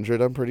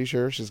 100. I'm pretty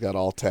sure she's got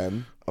all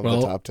 10 of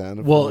the top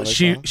 10. Well,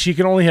 she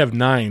can only have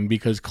 9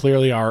 because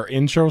clearly our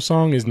intro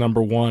song is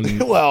number 1.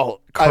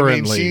 Well,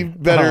 currently. I mean, she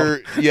better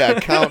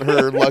count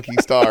her lucky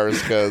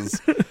stars because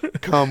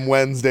come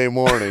Wednesday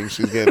morning,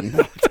 she's getting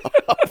knocked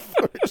off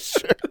for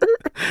sure.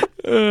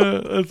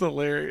 That's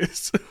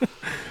hilarious.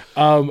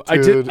 I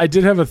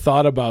did have a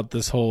thought about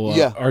this whole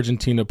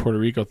Argentina Puerto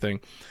Rico thing.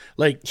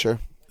 Like, sure,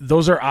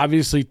 those are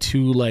obviously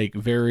two like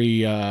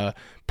very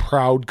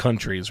proud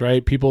countries,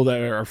 right? People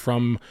that are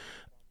from,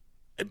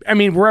 I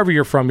mean, wherever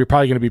you're from, you're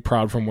probably going to be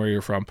proud from where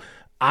you're from.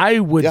 I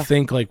would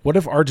think, like, what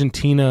if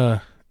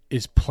Argentina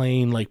is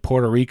playing like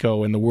Puerto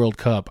Rico in the World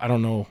Cup? I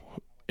don't know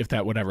if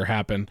that would ever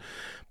happen,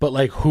 but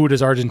like, who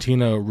does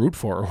Argentina root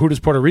for, or who does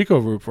Puerto Rico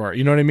root for?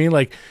 You know what I mean?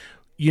 Like,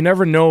 you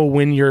never know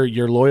when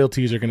your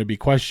loyalties are going to be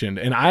questioned.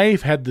 And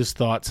I've had this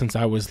thought since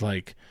I was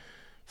like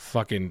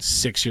fucking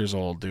 6 years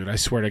old, dude. I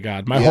swear to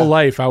God. My whole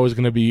life I was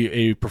going to be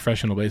a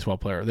professional baseball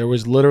player. There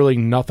was literally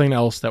nothing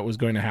else that was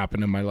going to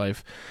happen in my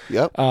life.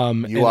 Yep.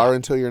 You are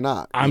until you're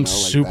not. I'm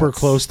super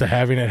close to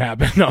having it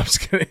happen. No, I'm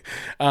just kidding.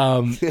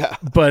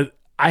 But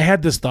I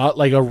had this thought,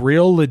 like a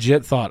real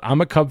legit thought.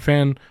 I'm a Cub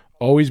fan,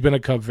 always been a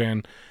Cub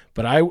fan.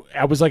 But I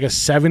was like a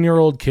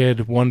 7-year-old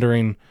kid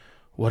wondering,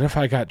 what if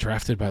I got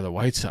drafted by the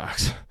White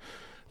Sox?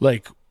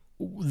 Like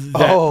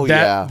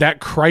that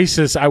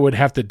crisis I would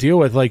have to deal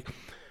with. Like,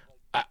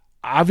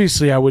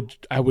 obviously I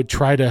would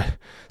try to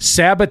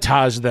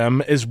sabotage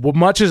them as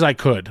much as I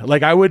could.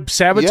 Like, I would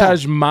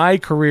sabotage my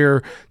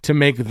career to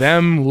make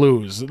them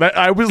lose.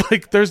 I was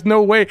like, there's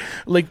no way.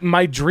 Like,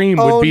 my dream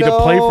would be to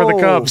play for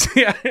the Cubs.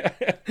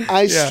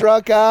 I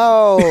struck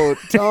out.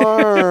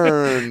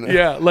 Darn.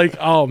 Yeah. Like,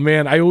 oh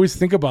man, I always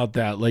think about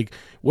that. Like,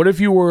 what if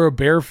you were a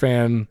Bear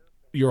fan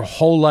your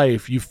whole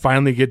life, you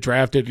finally get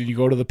drafted and you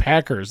go to the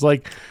Packers?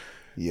 Like,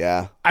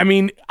 I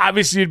mean,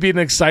 obviously it'd be an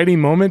exciting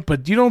moment,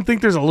 but you don't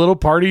think there's a little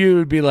part of you who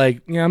would be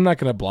like, yeah, I'm not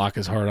going to block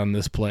as hard on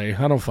this play.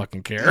 I don't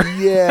fucking care.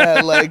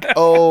 Yeah, like,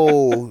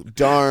 oh,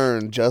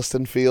 darn,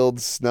 Justin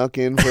Fields snuck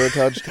in for a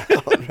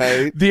touchdown,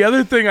 right? The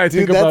other thing I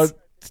think about,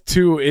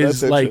 too,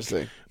 is, like,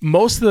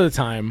 most of the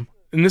time,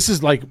 and this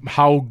is, like,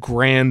 how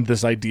grand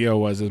this idea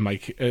was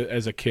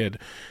as a kid,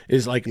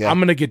 is, like, I'm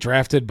going to get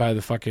drafted by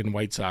the fucking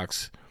White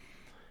Sox,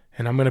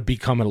 and I'm going to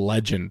become a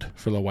legend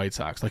for the White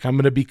Sox. Like, I'm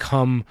going to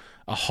become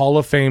a Hall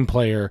of Fame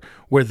player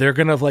where they're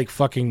going to, like,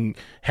 fucking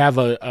have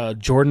a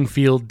Jordan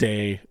Field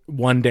day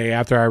one day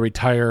after I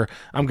retire.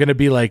 I'm going to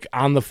be, like,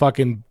 on the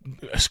fucking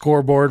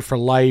scoreboard for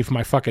life.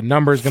 My fucking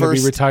number's going to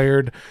be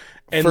retired.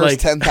 And first, like,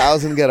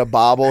 10,000 get a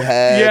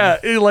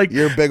bobblehead. Yeah. Like,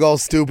 your big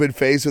old stupid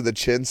face with a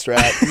chin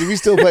strap. If you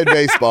still played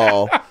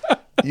baseball,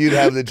 you'd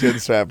have the chin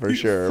strap for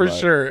sure.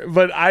 Sure.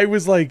 But I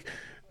was like,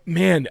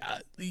 man,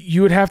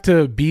 you would have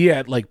to be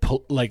at like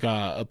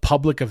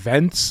public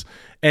events,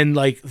 and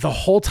like the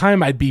whole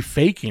time I'd be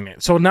faking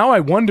it. So now I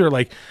wonder,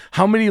 like,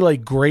 how many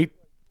like great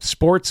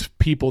sports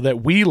people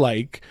that we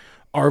like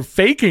are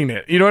faking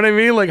it. You know what I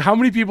mean? Like, how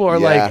many people are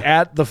like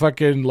at the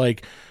fucking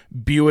like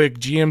Buick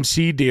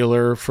GMC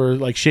dealer for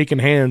like shaking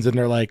hands, and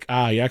they're like,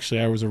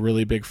 actually I was a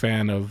really big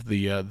fan of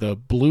the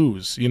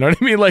Blues. You know what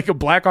I mean? Like a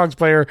Blackhawks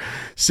player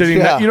sitting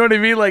there, you know what I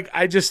mean? Like,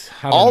 I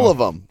don't know. Of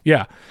them.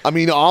 Yeah. I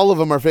mean, all of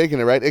them are faking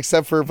it, right?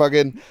 Except for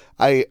fucking,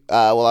 I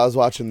was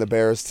watching the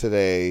Bears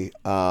today.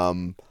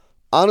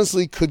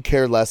 Honestly, could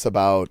care less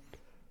about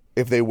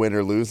if they win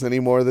or lose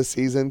anymore this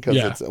season,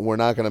 because we're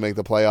not going to make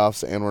the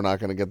playoffs and we're not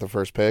going to get the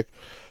first pick.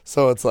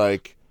 So it's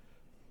like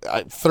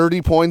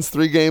 30 points,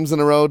 3 games in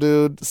a row,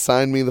 dude.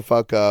 Sign me the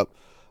fuck up.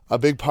 A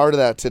big part of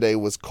that today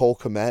was Cole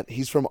Kmet.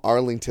 He's from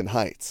Arlington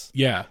Heights.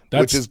 Yeah.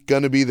 Which is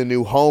going to be the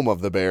new home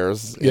of the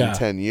Bears in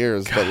 10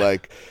 years. God. But,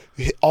 like,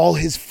 all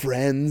his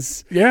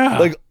friends,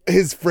 like,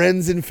 his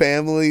friends and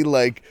family,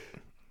 like,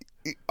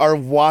 are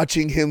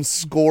watching him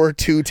score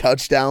 2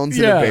 touchdowns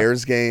in a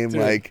Bears game.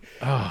 Dude. Like,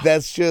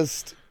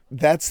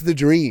 that's the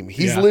dream.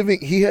 He's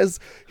living.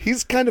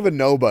 He's kind of a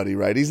nobody,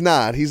 right? He's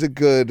not. He's a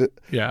good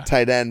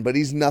tight end, but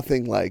he's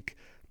nothing like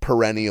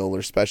perennial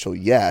or special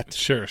yet.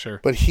 Sure.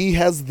 But he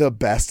has the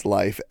best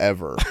life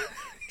ever.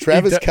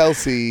 Travis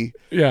Kelce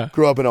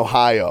grew up in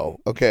Ohio.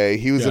 Okay,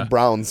 he was a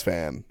Browns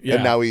fan,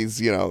 and now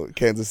he's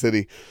Kansas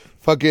City.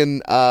 Fucking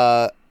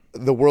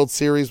the World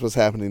Series was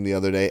happening the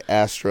other day.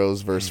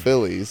 Astros versus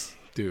Phillies.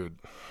 Dude,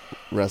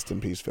 rest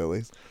in peace,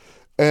 Phillies.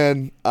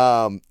 And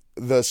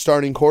the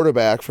starting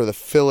quarterback for the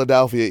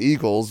Philadelphia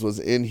Eagles was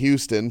in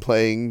Houston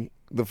playing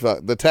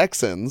the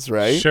Texans,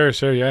 right?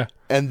 Sure, yeah.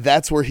 And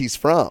that's where he's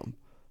from.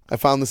 I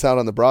found this out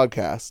on the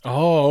broadcast.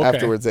 Oh, okay.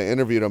 Afterwards, I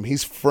interviewed him.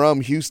 He's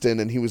from Houston,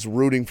 and he was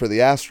rooting for the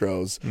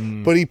Astros,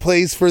 but he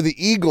plays for the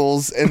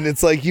Eagles, and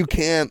it's like you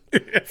can't.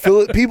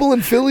 People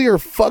in Philly are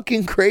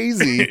fucking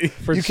crazy.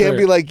 You can't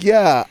be like,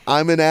 yeah,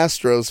 I'm an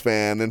Astros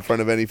fan in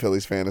front of any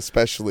Phillies fan,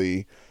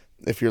 especially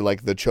if you're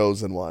like the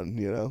chosen one,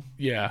 you know?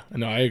 Yeah,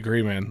 no, I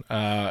agree, man.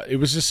 It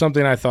was just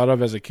something I thought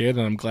of as a kid,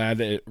 and I'm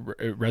glad it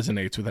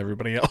resonates with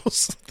everybody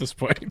else at this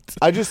point.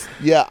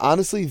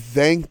 Honestly,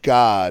 thank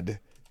God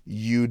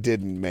you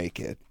didn't make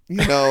it, you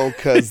know,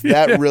 because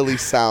that really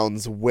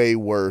sounds way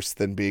worse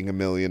than being a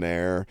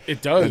millionaire.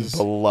 It does. And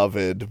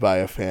beloved by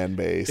a fan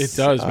base. It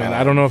does, man.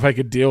 I don't know if I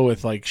could deal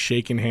with like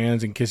shaking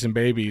hands and kissing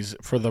babies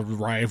for the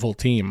rival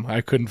team. I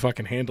couldn't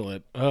fucking handle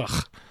it.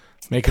 Ugh.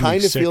 Making kind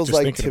me of sick feels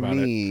just like to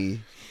me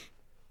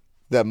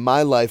that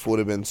my life would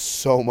have been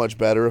so much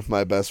better if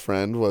my best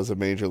friend was a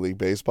Major League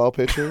Baseball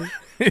pitcher.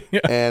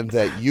 Yeah. And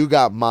that you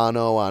got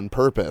mono on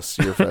purpose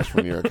your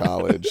freshman year of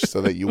college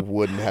so that you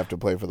wouldn't have to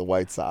play for the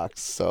White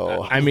Sox.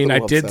 So I mean, I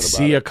did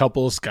see a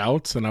couple of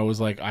scouts, and I was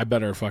like, I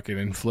better fucking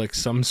inflict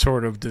some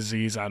sort of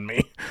disease on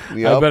me.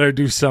 Yep. I better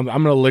do some.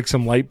 I'm gonna lick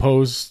some light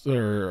posts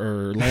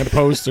or lamp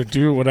posts or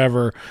do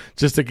whatever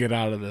just to get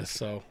out of this.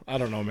 So I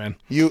don't know, man.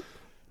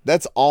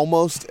 That's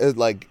almost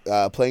like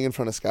playing in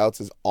front of scouts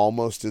is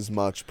almost as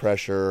much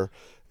pressure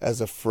as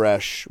a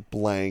fresh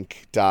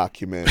blank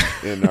document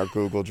in our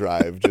Google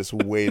Drive, just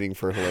waiting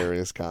for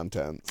hilarious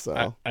content.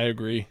 So I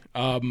agree.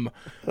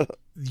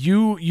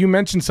 You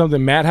mentioned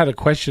something. Matt had a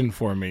question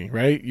for me,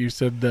 right? You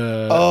said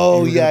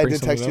I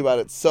did text you about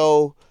it.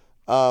 So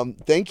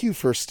thank you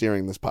for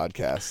steering this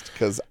podcast,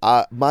 because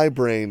my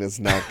brain is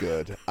not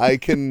good. I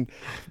can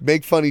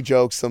make funny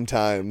jokes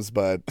sometimes,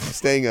 but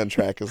staying on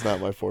track is not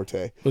my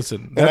forte.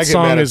 Listen, and I get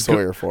mad at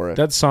Sawyer for it.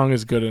 That song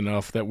is good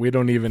enough that we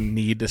don't even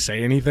need to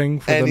say anything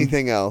for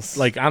anything else.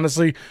 Like,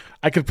 honestly,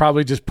 I could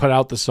probably just put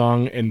out the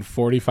song in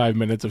 45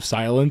 minutes of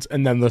silence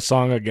and then the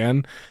song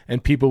again,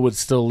 and people would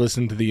still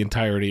listen to the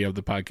entirety of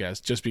the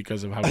podcast just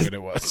because of how good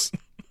it was.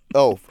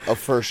 Oh,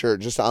 for sure.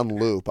 Just on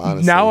loop,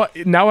 honestly.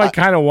 Now I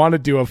kind of want to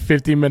do a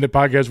 50-minute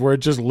podcast where it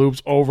just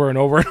loops over and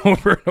over and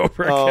over and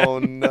over again. Oh,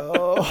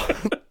 no.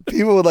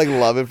 People would, like,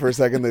 love it for a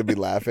second. They'd be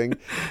laughing.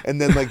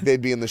 And then, like, they'd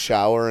be in the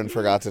shower and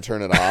forgot to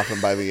turn it off.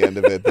 And by the end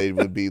of it, they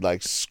would be,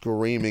 like,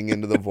 screaming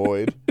into the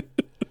void.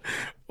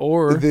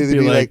 Or they'd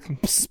be like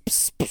pss,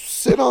 pss, pss,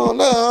 sit on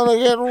down and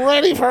get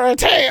ready for a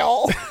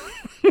tale.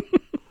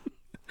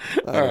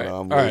 I don't know.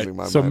 I'm losing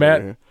my mind. So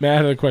Matt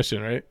had a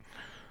question, right?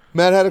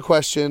 Matt had a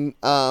question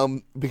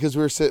because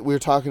we were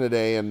talking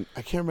today, and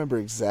I can't remember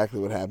exactly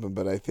what happened,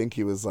 but I think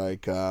he was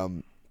like, yeah,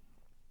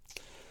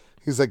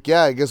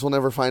 I guess we'll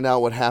never find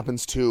out what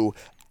happens to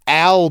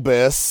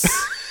Albus.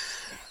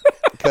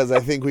 Because I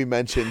think we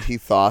mentioned he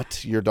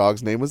thought your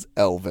dog's name was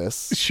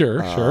Elvis.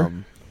 Sure.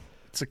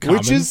 It's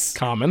which is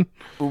common.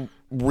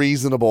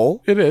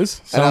 Reasonable. It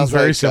is. Sounds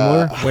very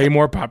similar. Way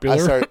more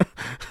popular.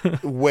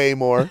 Way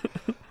more.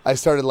 I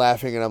started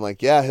laughing, and I'm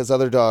like, yeah, his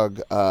other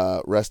dog,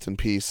 rest in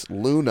peace,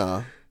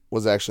 Luna,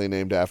 was actually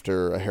named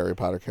after a Harry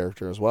Potter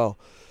character as well.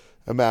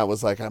 And Matt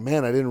was like, oh,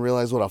 man, I didn't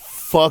realize what a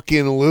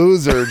fucking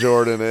loser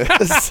Jordan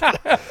is.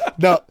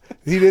 No,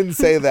 he didn't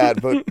say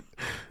that, but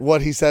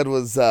what he said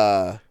was,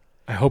 I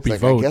hope he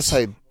votes.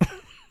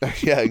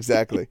 Yeah,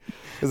 exactly.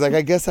 It's like,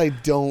 I guess I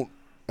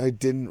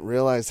didn't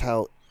realize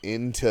how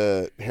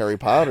into Harry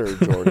Potter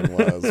Jordan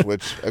was,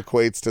 which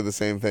equates to the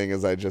same thing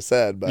as I just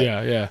said. But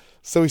yeah.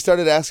 So he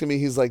started asking me,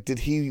 he's like, did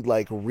he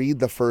like read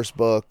the first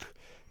book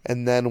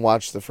and then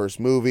watch the first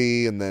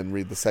movie and then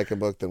read the second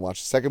book, then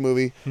watch the second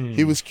movie?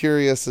 He was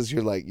curious as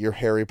your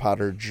Harry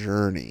Potter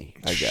journey,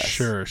 I guess.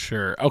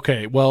 Sure.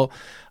 Okay. Well,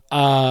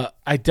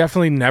 I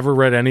definitely never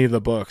read any of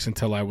the books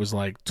until I was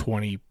like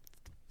 24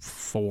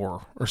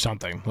 or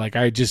something. Like,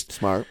 I just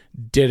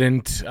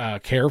didn't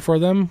care for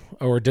them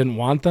or didn't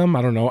want them.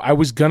 I don't know. I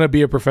was gonna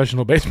be a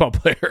professional baseball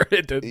player.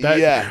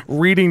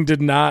 Reading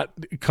did not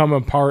come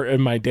apart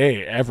in my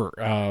day ever.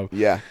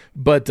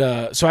 But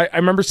so I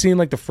remember seeing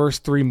like the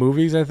first 3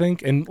 movies, I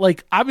think, and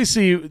like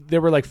obviously they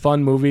were like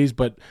fun movies,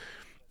 but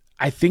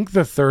I think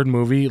the third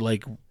movie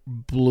like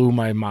blew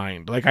my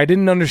mind. Like, I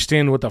didn't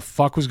understand what the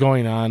fuck was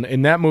going on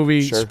in that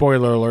movie. Sure.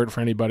 Spoiler alert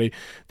for anybody.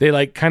 They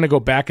like kind of go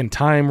back in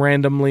time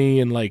randomly,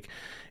 and like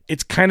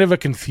it's kind of a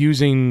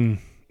confusing.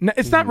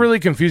 It's not really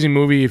a confusing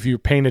movie if you're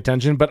paying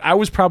attention, but I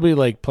was probably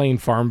like playing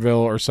Farmville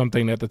or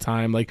something at the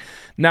time, like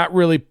not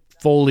really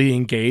fully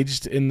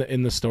engaged in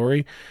the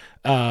story.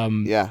 So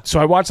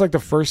I watched like the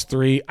first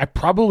 3. I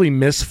probably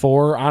missed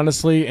 4,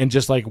 honestly, and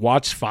just like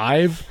watched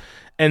 5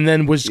 and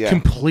then was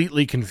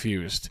completely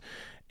confused.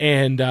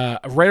 And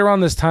right around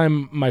this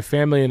time, my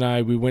family and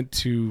I, we went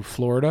to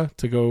Florida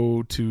to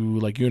go to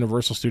like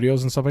Universal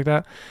Studios and stuff like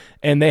that.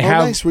 And they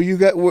have nice. Were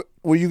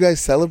you guys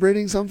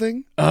celebrating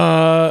something?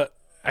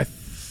 I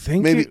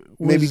think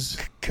maybe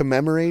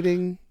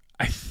commemorating.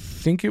 I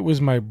think it was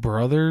my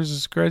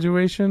brother's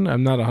graduation.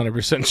 I'm not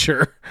 100%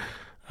 sure.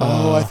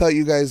 I thought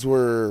you guys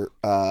were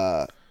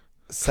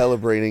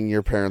celebrating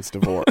your parents'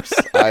 divorce.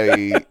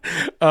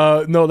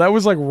 No, that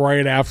was like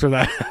right after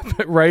that.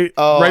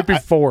 right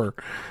before.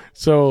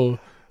 So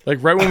like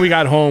right when we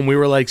got home, we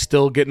were like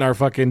still getting our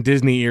fucking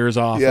Disney ears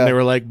off, and they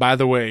were like, "By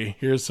the way,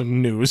 here's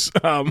some news."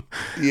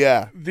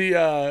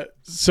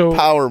 So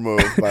power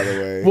move, by the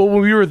way. Well,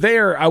 when we were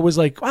there, I was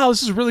like, "Wow,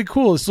 this is really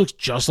cool. This looks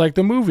just like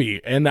the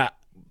movie," and I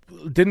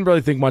didn't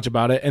really think much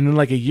about it. And then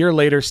like a year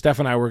later, Steph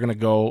and I were gonna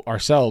go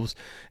ourselves,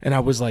 and I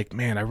was like,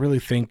 "Man, I really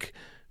think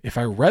if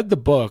I read the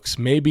books,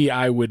 maybe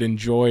I would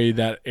enjoy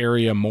that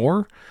area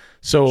more."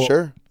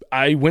 So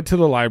I went to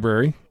the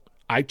library.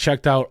 I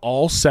checked out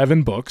all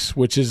 7 books,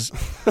 which is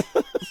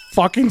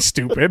fucking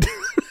stupid.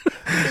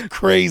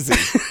 Crazy.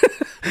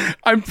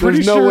 I'm pretty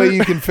There's sure. no way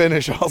you can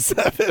finish all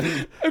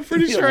 7. I'm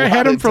pretty sure I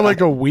had him for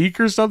like a week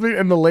or something,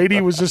 and the lady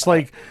was just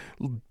like,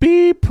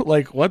 beep,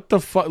 like what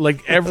the fuck?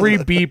 Like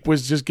every beep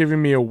was just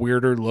giving me a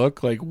weirder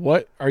look. Like,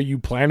 what are you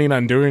planning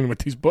on doing with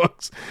these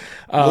books?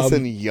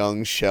 Listen,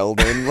 young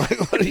Sheldon,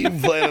 like what are you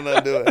planning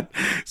on doing?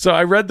 So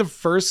I read the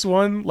first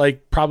one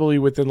like probably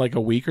within like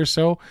a week or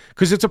so,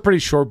 because it's a pretty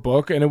short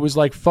book, and it was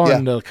like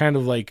fun to kind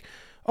of like,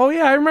 oh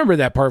yeah, I remember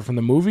that part from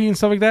the movie and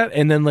stuff like that.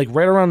 And then like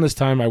right around this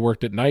time I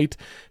worked at night,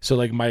 so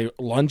like my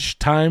lunch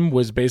time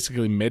was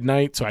basically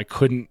midnight, so I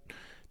couldn't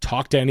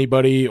talk to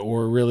anybody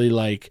or really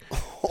like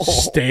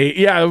stay.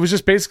 Yeah, it was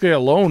just basically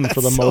alone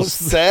for the most.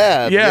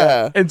 Sad.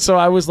 Yeah. And so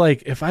I was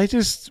like, if I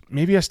just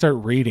maybe I start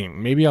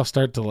reading, maybe I'll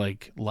start to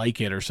like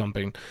it or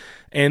something.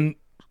 And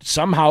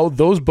somehow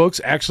those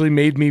books actually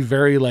made me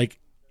very like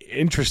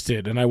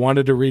interested, and I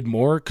wanted to read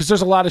more because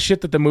there's a lot of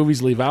shit that the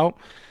movies leave out.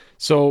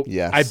 So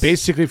I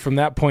basically, from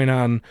that point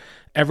on,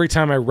 every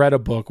time I read a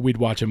book, we'd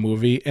watch a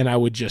movie, and I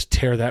would just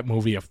tear that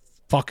movie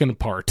fucking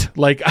apart.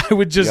 Like I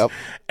would just,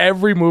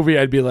 every movie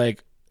I'd be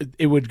like,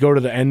 it would go to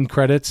the end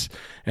credits,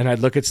 and I'd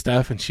look at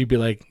stuff, and she'd be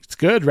like, it's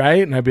good,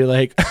 right? And I'd be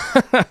like,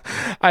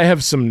 I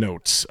have some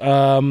notes.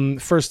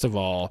 First of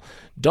all,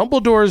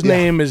 Dumbledore's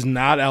name is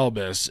not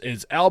Albus.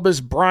 It's Albus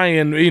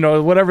Brian,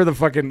 whatever the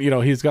fucking,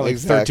 he's got like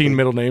 13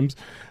 middle names.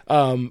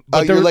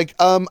 But you're like,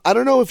 I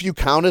don't know if you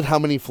counted how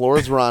many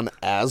floors were on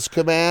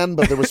Azkaban,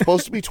 but there was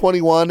supposed to be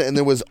 21 and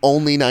there was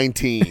only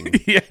 19.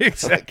 Yeah,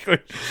 exactly.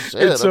 Like,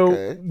 shit, and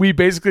so we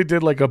basically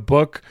did like a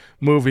book,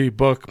 movie.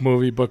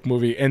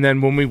 And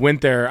then when we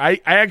went there, I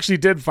actually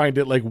did find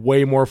it like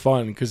way more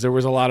fun because there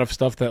was a lot of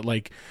stuff that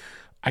like,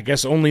 I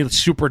guess only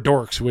super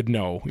dorks would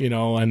know,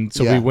 and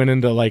so we went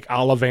into like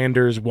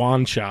Ollivander's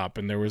wand shop,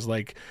 and there was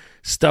like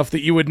stuff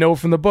that you would know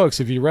from the books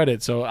if you read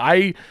it. So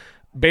I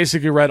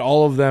basically read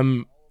all of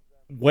them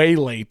way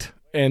late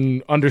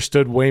and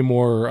understood way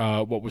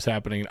more what was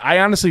happening. I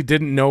honestly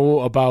didn't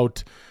know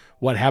about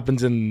what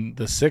happens in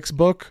the 6th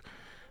book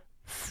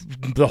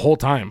the whole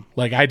time.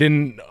 Like I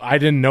didn't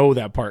know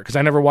that part because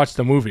I never watched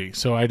the movie,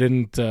 so I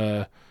didn't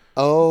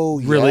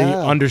really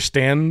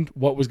understand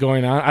what was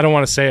going on. I don't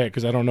want to say it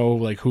because I don't know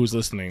like who's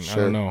listening. I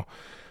don't know.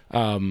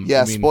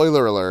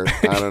 Spoiler alert.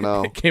 I don't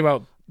know. It came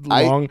out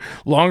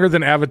longer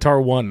than Avatar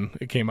 1.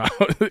 It came out.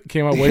 It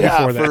came out way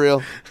before that. For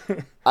real.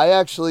 I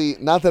actually,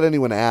 not that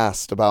anyone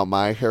asked about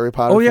my Harry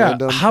Potter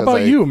fandom. How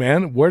about you,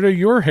 man? What are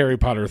your Harry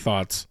Potter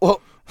thoughts?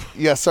 Well,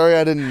 yeah, sorry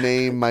I didn't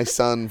name my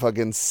son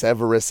fucking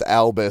Severus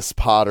Albus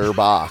Potter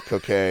Bach,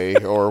 okay,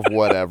 or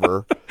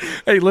whatever.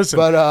 Hey, listen,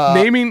 but,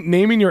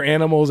 naming your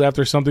animals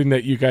after something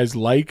that you guys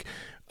like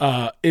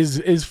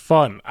is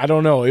fun. I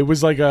don't know. It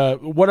was like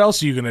what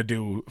else are you gonna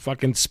do?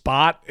 Fucking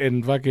Spot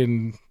and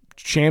fucking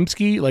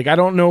Shamsky? Like I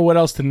don't know what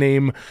else to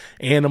name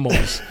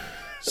animals.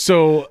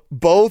 So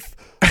both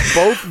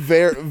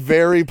very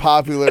very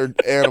popular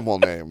animal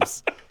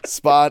names,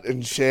 Spot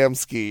and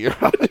Shamsky.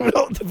 I don't even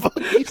know what the fuck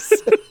you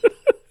said.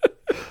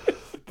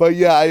 But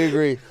yeah, I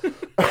agree.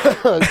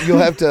 You'll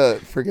have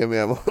to forgive me.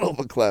 I'm a little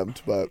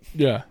verklempt, but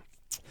yeah.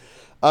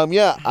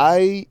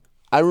 I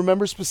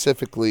remember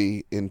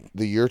specifically in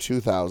the year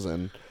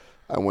 2000,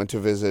 I went to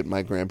visit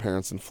my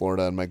grandparents in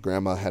Florida, and my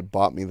grandma had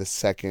bought me the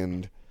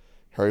second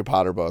Harry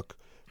Potter book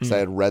because I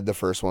had read the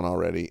first one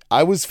already.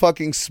 I was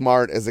fucking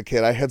smart as a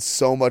kid. I had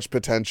so much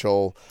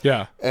potential.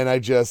 Yeah. And I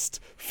just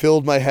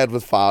filled my head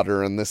with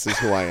fodder, and this is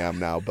who I am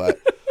now. But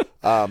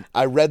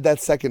I read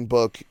that second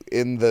book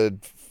in the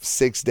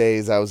 6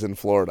 days I was in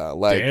Florida.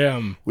 Like,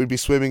 damn. We'd be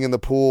swimming in the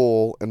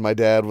pool, and my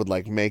dad would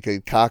like make a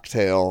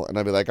cocktail, and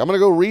I'd be like, I'm gonna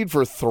go read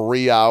for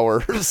 3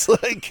 hours.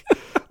 Like,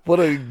 what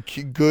a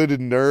good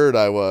nerd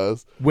I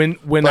was.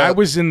 When I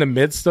was in the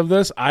midst of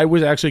this, I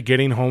was actually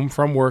getting home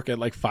from work at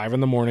like 5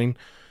 a.m.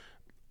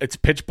 It's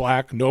pitch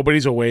black.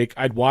 Nobody's awake.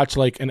 I'd watch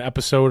like an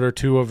episode or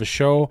two of a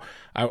show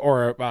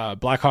or a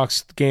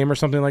Blackhawks game or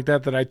something like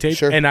that I'd take.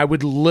 Sure. And I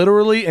would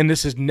literally, and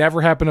this has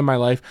never happened in my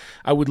life,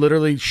 I would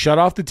literally shut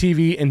off the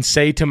TV and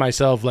say to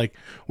myself, like,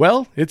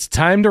 well, it's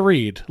time to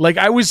read. Like,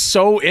 I was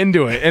so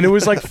into it. And it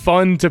was like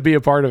fun to be a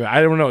part of it.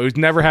 I don't know. It was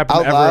never happened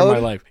Out ever loud? in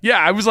my life. Yeah,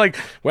 I was like,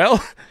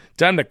 well,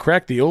 time to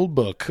crack the old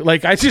book.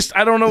 Like, I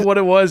don't know what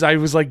it was. I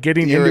was like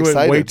getting into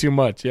it way too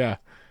much. Yeah.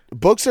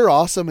 Books are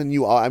awesome, and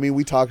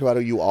we talk about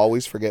it. You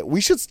always forget.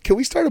 Can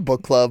we start a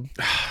book club?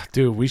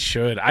 Dude, we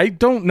should. I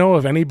don't know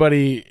if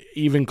anybody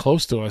even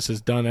close to us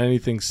has done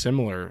anything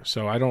similar.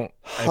 So I don't.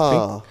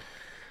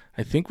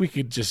 I think we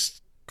could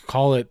just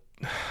call it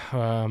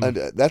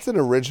That's an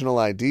original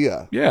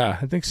idea. Yeah,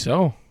 I think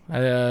so.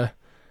 We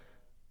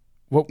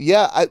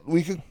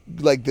could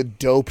like the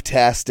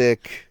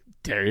Dope-tastic.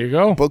 There you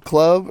go. Book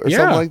club or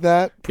something like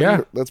that.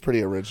 That's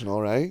pretty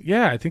original, right?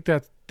 Yeah, I think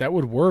that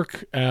would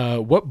work.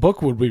 What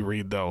book would we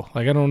read though?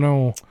 Like, I don't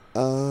know.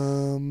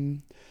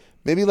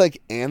 Maybe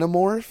like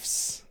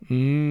Animorphs.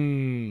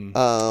 And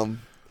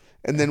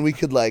then we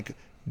could like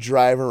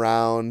drive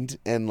around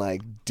and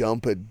like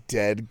dump a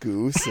dead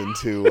goose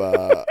into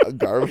a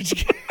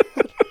garbage can.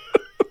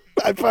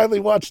 I finally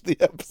watched the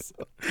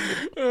episode.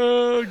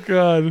 Oh,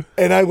 God.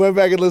 And I went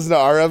back and listened to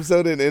our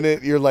episode, and in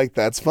it, you're like,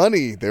 that's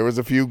funny. There was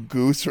a few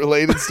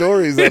goose-related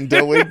stories on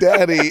Don't Wake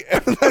Daddy.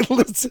 And I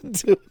listened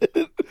to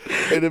it,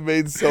 and it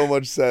made so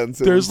much sense.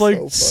 There's like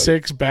so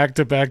 6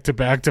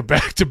 back-to-back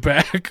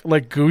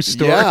like goose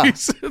stories. Yeah.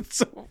 It's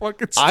so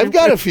fucking stupid. I've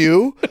got a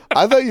few.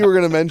 I thought you were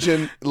going to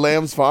mention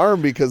Lamb's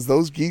Farm because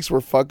those geeks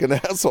were fucking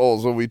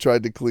assholes when we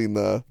tried to clean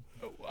the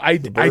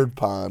bird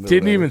pond.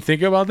 Didn't even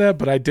think about that,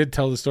 but I did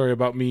tell the story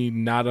about me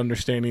not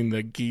understanding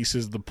that geese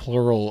is the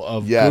plural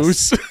of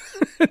goose.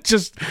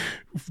 Just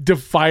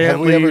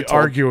defiantly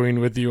arguing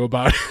with you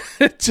about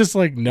it. Just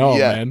like, no,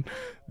 man.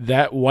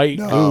 That white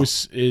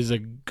goose is a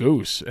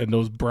goose, and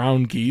those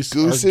brown geese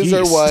Gooses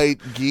are white,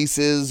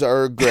 geeses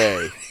are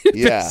gray.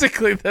 Yeah.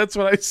 Basically, that's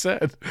what I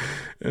said.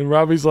 And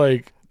Robbie's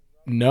like,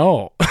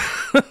 no.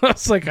 I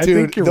was like, I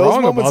think you're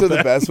wrong about that. Those moments are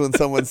the best when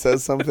someone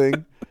says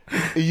something.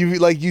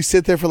 You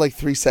sit there for like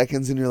 3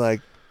 seconds and you're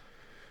like,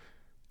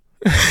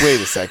 wait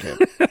a second.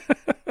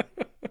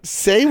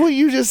 Say what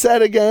you just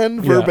said again,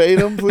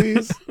 verbatim,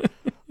 please.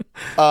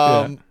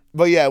 But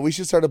yeah, we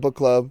should start a book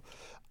club.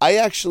 I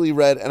actually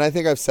read, and I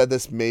think I've said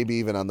this maybe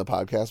even on the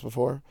podcast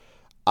before,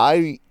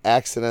 I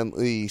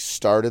accidentally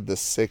started the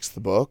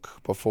 6th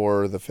book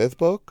before the 5th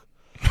book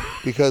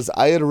because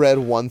I had read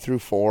 1 through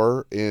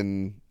 4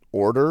 in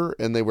order,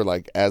 and they were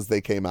like as they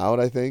came out,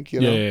 I think.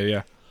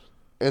 Yeah.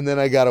 And then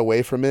I got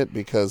away from it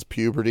because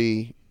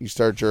puberty, you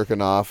start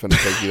jerking off, and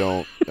it's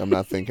like I'm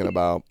not thinking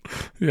about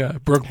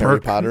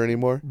Harry Potter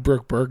anymore.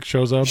 Brooke Burke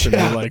shows up, and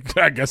you're like,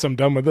 I guess I'm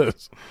done with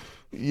this.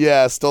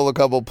 Yeah, stole a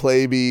couple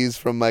Playbees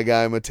from my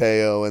guy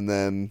Mateo, and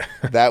then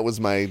that was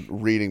my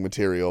reading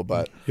material.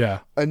 But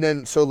and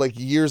then so like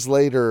years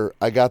later,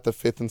 I got the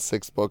 5th and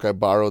 6th book. I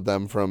borrowed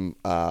them from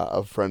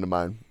a friend of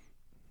mine,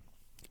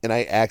 and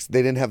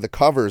they didn't have the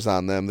covers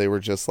on them. They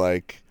were just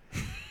like.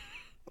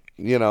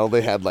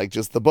 They had like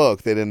just the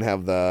book. They didn't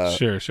have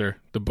the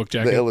the book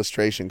jacket, the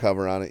illustration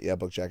cover on it. Yeah,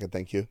 book jacket.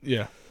 Thank you.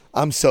 Yeah,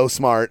 I'm so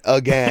smart.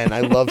 Again, I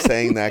love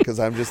saying that because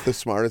I'm just the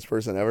smartest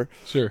person ever.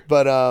 Sure.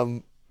 But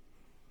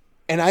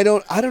and I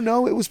don't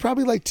know. It was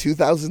probably like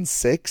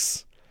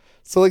 2006.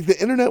 So like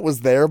the internet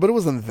was there, but it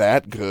wasn't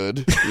that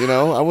good.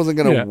 I wasn't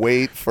gonna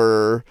wait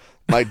for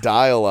my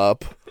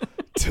dial-up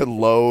to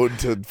load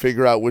to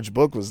figure out which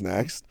book was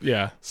next.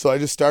 Yeah. So I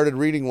just started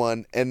reading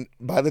one, and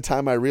by the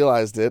time I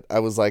realized it, I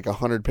was like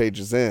 100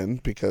 pages in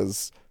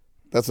because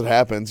that's what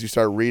happens. You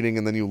start reading,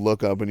 and then you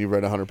look up, and you've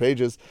read 100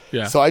 pages.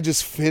 Yeah. So I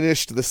just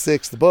finished the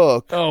 6th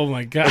book. Oh,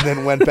 my God. And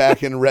then went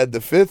back and read the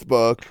 5th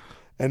book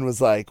and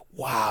was like,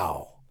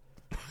 wow,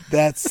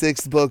 that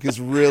 6th book is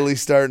really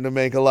starting to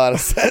make a lot of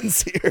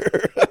sense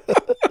here.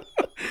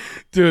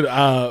 Dude,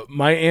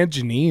 my Aunt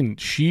Janine,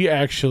 she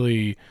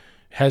actually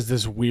has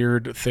this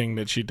weird thing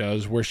that she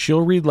does where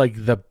she'll read like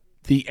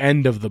the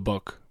end of the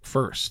book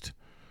first.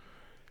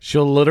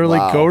 She'll literally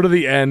go to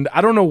the end.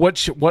 I don't know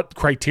what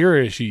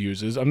criteria she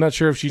uses. I'm not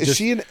sure if is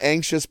she an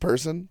anxious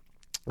person?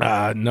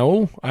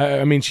 No.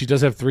 I mean, she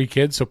does have 3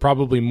 kids, so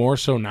probably more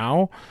so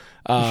now.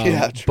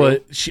 True.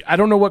 But I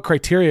don't know what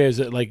criteria is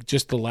it, like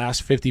just the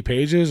last 50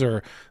 pages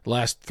or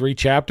last 3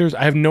 chapters.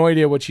 I have no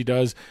idea what she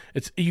does.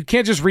 You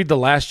can't just read the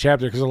last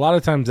chapter because a lot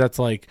of times that's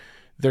like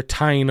they're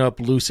tying up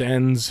loose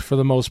ends for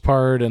the most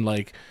part, and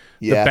like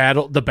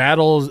the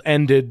battle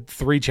ended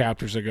 3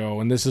 chapters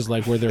ago, and this is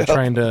like where they're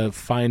trying to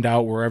find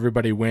out where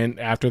everybody went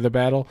after the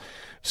battle.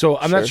 So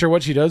I'm not sure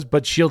what she does,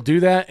 but she'll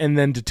do that and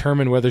then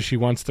determine whether she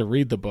wants to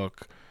read the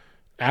book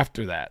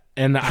after that.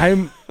 And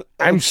I'm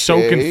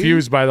so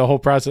confused by the whole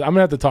process. I'm gonna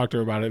have to talk to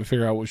her about it and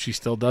figure out if she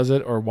still does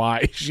it or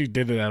why she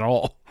did it at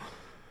all.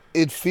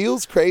 It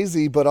feels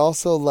crazy, but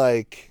also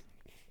like,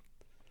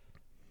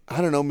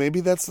 I don't know,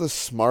 maybe that's the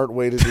smart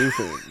way to do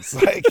things.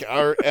 Like,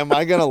 am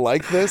I going to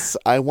like this?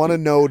 I want to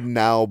know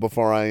now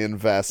before I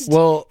invest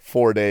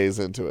 4 days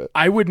into it.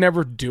 I would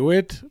never do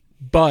it,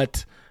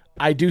 but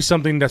I do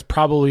something that's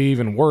probably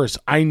even worse.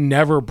 I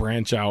never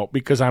branch out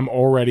because I'm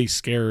already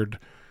scared.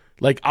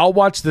 Like, I'll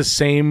watch the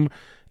same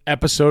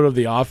episode of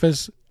The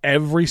Office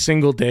every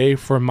single day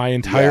for my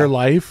entire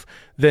life,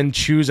 then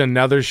choose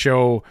another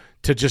show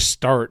to just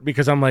start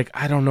because I'm like,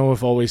 I don't know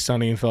if Always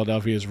Sunny in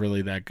Philadelphia is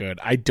really that good.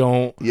 I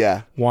don't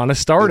want to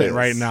start it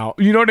right now.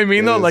 You know what I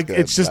mean? Though, like,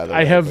 it's just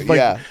I have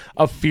like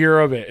a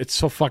fear of it. It's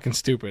so fucking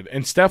stupid.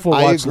 And Steph will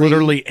watch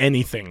literally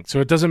anything, so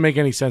it doesn't make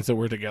any sense that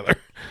we're together.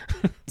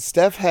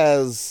 Steph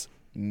has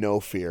no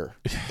fear,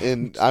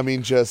 and I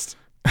mean, just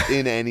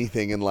in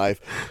anything in life.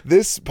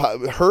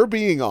 Her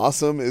being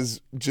awesome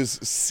is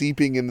just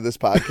seeping into this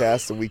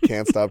podcast, and we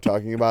can't stop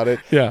talking about it.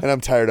 Yeah, and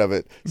I'm tired of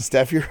it.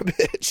 Steph, you're a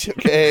bitch.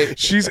 Okay,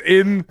 she's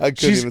in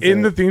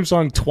the theme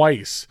song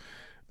twice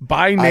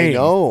by name. I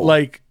know.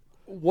 Like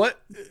what?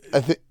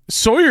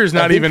 Sawyer's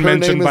not even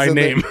mentioned by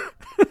name.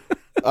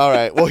 All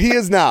right. Well, he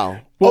is now.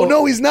 Well,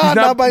 no, he's not.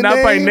 Not by name.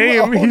 Not by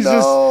name.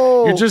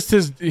 Oh,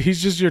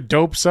 He's just your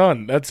dope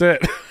son. That's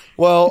it.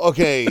 Well,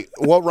 okay.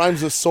 What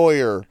rhymes with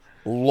Sawyer?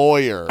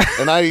 Lawyer.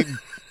 And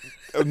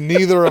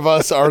neither of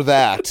us are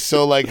that.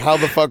 So, like, how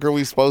the fuck are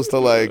we supposed to,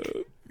 like...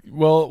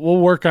 Well, we'll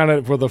work on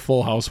it for the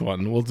Full House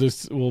one.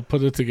 We'll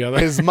put it together.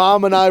 His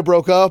mom and I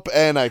broke up,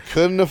 and I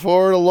couldn't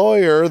afford a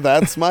lawyer.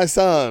 That's my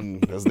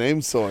son. His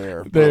name's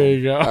Sawyer. There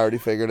you go. I already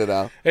figured it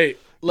out. Hey,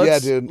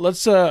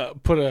 let's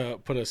put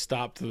a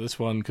stop to this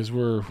one because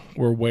we're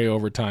way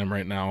over time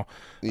right now.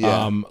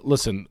 Yeah.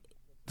 Listen,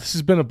 this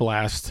has been a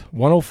blast.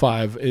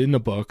 105 in the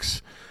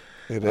books.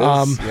 It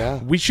is.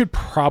 Yeah. We should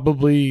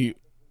probably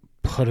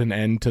put an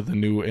end to the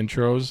new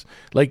intros.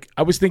 Like,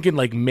 I was thinking,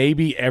 like,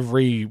 maybe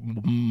every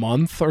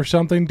month or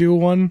something do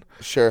one.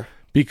 Sure.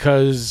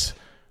 Because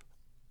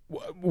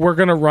we're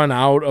gonna run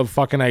out of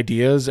fucking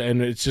ideas,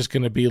 and it's just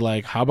gonna be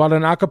like, how about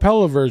an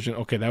acapella version?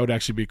 Okay, that would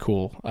actually be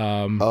cool.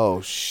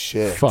 Oh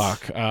shit.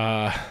 Fuck.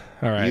 All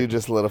right. You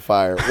just lit a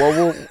fire.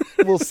 Well,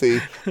 we'll see.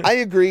 I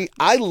agree.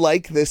 I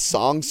like this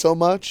song so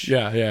much.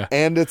 Yeah.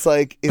 And it's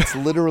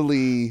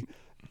literally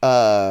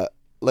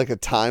like a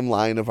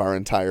timeline of our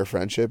entire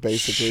friendship,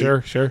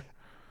 basically. Sure.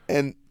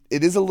 And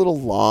it is a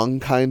little long,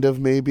 kind of,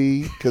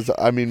 maybe, because,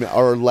 I mean,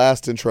 our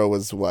last intro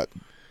was,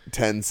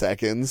 10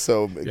 seconds,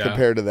 so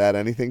compared to that,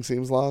 anything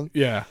seems long.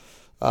 Yeah.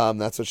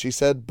 That's what she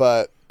said,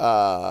 but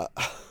yeah,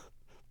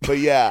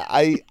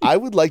 I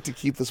would like to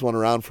keep this one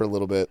around for a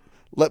little bit.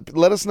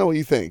 Let us know what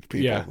you think,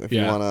 people, if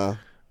you want to.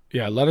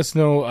 Yeah, let us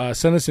know.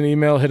 Send us an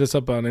email. Hit us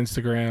up on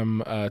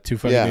Instagram, Two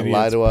Fucking Idiots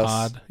lie to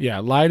Pod. us. Yeah,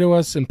 lie to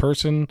us in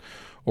person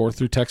or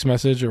through text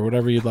message or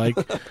whatever you'd like.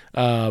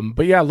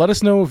 But yeah, let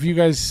us know if you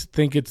guys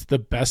think it's the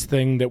best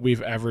thing that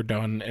we've ever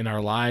done in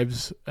our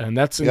lives. And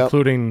that's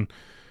including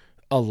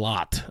a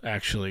lot,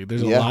 actually.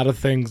 There's a lot of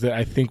things that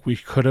I think we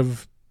could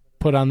have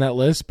put on that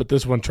list, but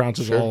this one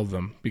trounces all of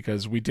them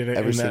because we did it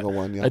every in single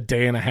one, a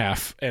day and a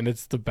half, and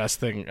it's the best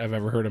thing I've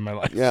ever heard in my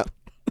life. Yeah.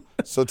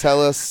 So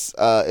tell us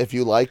if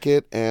you like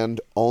it, and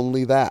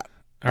only that.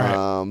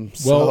 All right.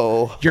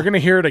 Well, you're going to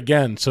hear it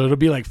again, so it'll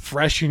be like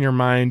fresh in your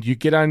mind. You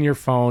get on your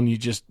phone, you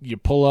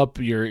pull up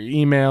your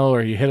email,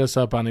 or you hit us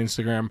up on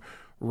Instagram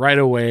right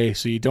away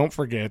so you don't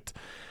forget.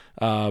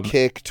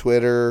 Kick,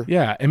 Twitter.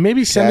 Yeah, and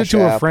maybe send it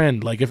to a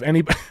friend. Like if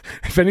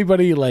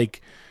anybody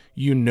like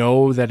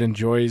that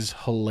enjoys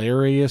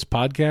hilarious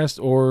podcasts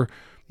or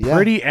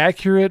pretty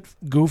accurate,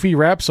 goofy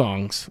rap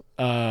songs,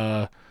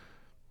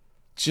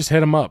 just hit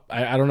them up.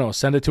 I don't know.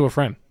 Send it to a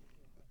friend.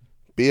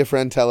 Be a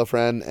friend, tell a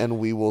friend, and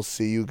we will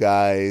see you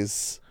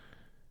guys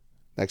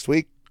next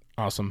week.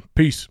 Awesome.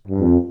 Peace.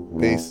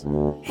 Peace.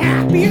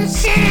 Happy and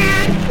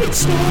sad,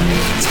 it's time.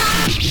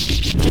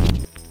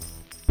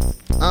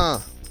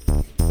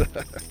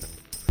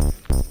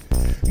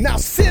 Now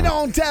sit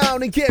on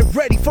down and get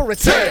ready for a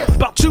tale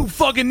about two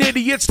fucking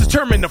idiots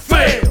determined to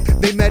fail.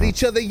 They met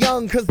each other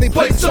young cause they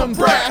played some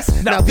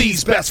brass. Now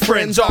these best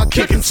friends are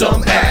kicking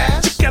some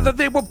ass. Together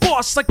they were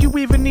boss like you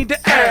even need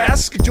to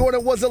ask.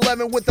 Jordan was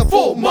 11 with a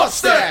full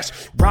mustache.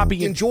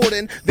 Robbie and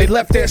Jordan, they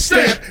left their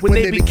stamp when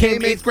they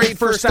became 8th grade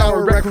first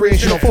hour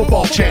recreational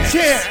football champs.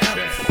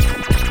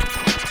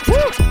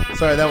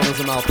 Sorry, that one was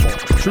a mouthful.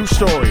 True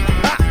story.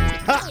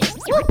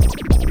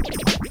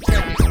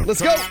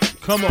 Let's go.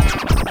 Come on.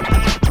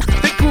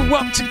 They grew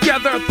up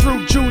together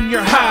through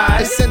junior high.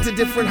 They sent to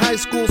different high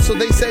schools, so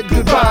they said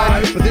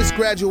goodbye. But this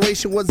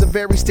graduation was a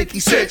very sticky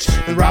sitch.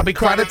 And Robbie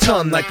cried a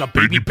ton like a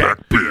baby back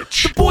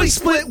bitch. The boys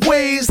split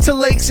ways to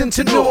Lakes and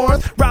to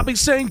North. Robbie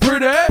sang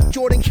pretty,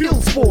 Jordan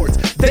killed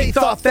sports. They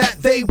thought that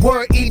they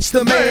were each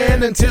the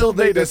man until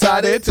they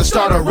decided to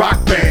start a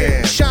rock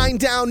band. Shine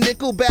Down,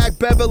 Nickelback,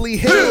 Beverly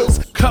Hills.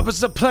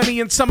 Covers aplenty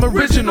and some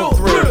original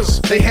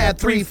thrills. They had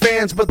 3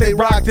 fans, but they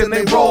rocked and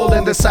they rolled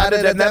and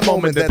decided at that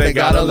moment that they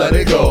gotta let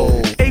it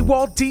go.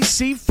 AWOL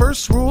DC,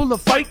 first rule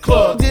of Fight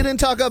Club. Didn't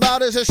talk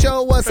about us or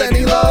show us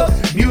any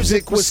love.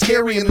 Music was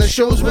scary and the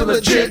shows were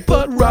legit,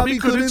 but Robbie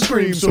couldn't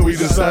scream, so he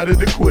decided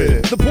to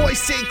quit. The boys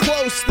stayed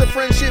close, the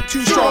friendship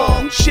too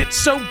strong. Shit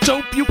so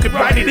dope you could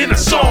write it in a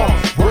song.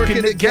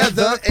 Working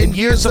together and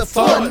years of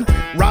fun.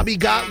 Robbie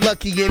got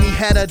lucky and he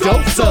had a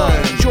dope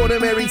son.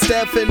 Jordan married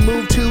Steph and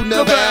moved to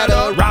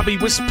Nevada. Robbie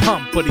was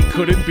pumped, but he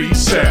couldn't be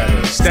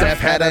sad. Steph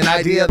had an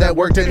idea that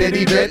worked an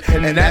itty bit,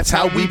 and that's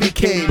how we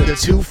became the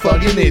Two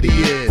Fucking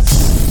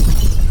Idiots.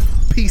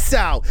 Peace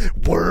out.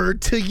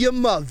 Word to your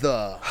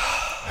mother.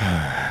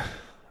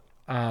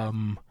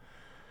 I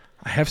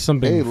have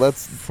something. Hey,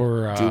 let's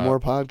do more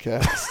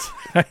podcasts.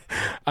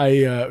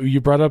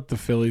 You brought up the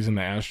Phillies and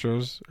the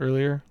Astros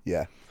earlier.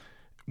 Yeah.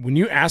 When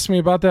you asked me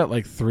about that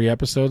like 3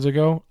 episodes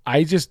ago,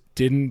 I just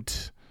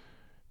didn't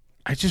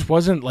I just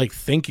wasn't like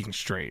thinking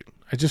straight.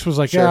 I just was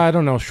like, Sure. yeah, I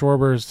don't know,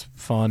 Schwarber's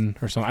fun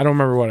or something. I don't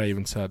remember what I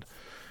even said.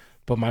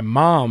 But my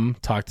mom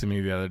talked to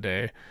me the other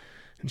day,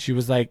 and she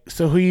was like,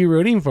 so who are you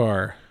rooting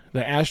for?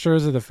 The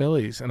Astros or the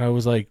Phillies? And I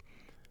was like,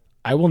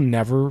 I will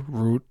never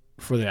root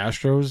for the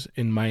Astros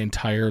in my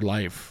entire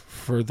life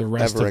for the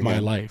rest Ever of my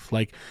again. life.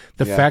 Like,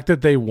 the fact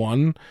that they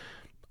won,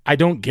 I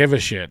don't give a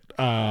shit.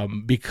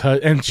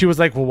 Because, and she was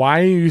like, well,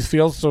 why do you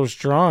feel so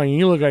strong?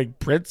 You look like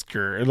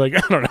Pritzker. And like,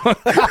 I don't know.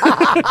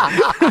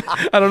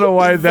 I don't know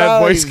why that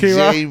voice came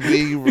out.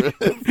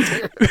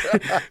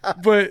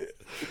 But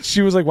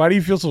she was like, why do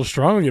you feel so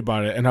strongly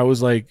about it? And I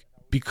was like,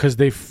 because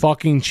they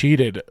fucking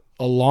cheated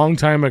a long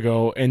time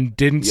ago and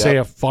didn't say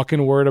a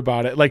fucking word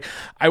about it. Like,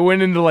 I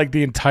went into like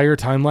the entire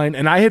timeline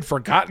and I had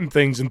forgotten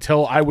things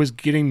until I was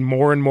getting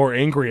more and more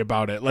angry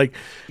about it. Like,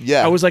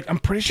 I was like, I'm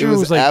pretty sure it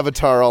was like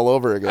Avatar all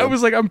over again. I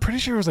was like, I'm pretty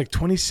sure it was like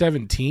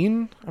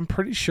 2017. I'm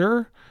pretty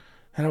sure.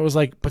 And I was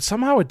like, but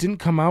somehow it didn't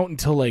come out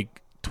until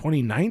like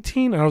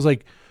 2019. And I was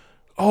like,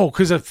 oh,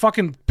 because a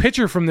fucking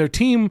pitcher from their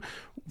team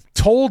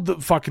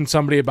told fucking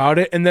somebody about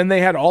it, and then they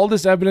had all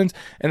this evidence,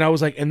 and I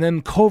was like, and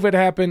then COVID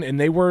happened, and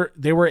they were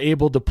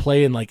able to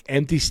play in like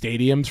empty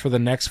stadiums for the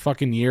next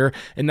fucking year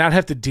and not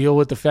have to deal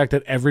with the fact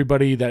that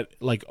everybody that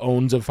like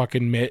owns a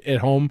fucking mitt at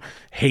home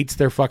hates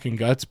their fucking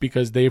guts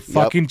because they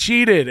fucking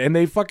cheated, and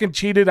they fucking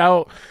cheated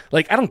out.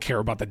 Like, I don't care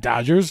about the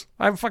Dodgers.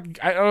 I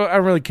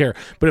don't really care.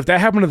 But if that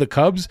happened to the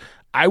Cubs,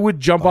 I would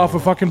jump off a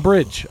fucking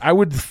bridge. I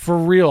would, for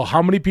real.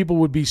 How many people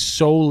would be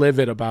so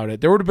livid about it?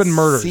 There would have been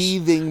murders.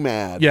 Seething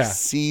mad. Yeah.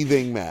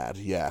 Seething mad.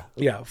 Yeah.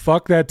 Yeah.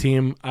 Fuck that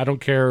team. I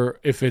don't care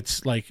if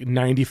it's like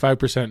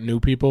 95% new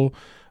people.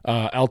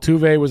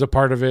 Altuve was a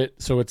part of it,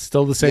 so it's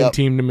still the same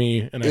team to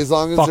me. And as I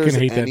long as fucking there's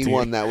hate that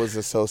anyone team. that was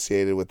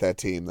associated with that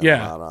team, then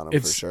I'm out on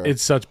them for sure.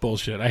 It's such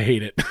bullshit. I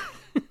hate it.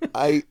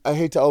 I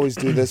hate to always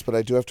do this, but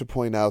I do have to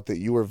point out that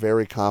you were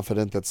very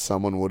confident that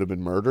someone would have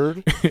been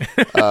murdered.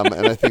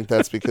 And I think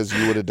that's because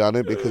you would have done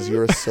it because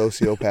you're a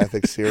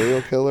sociopathic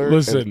serial killer.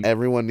 Listen, and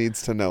everyone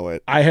needs to know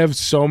it. I have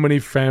so many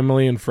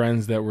family and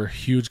friends that were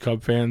huge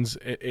Cub fans,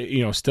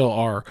 still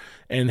are,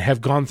 and have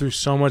gone through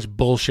so much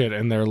bullshit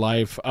in their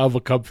life of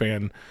a Cub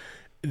fan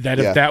that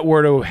if that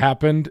were to have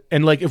happened,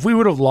 and like if we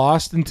would have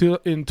lost in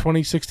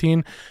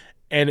 2016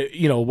 and,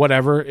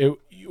 whatever, it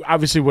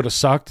obviously would have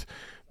sucked.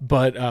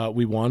 But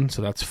we won,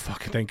 so that's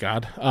fucking thank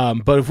God.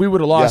 But if we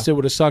would have lost, it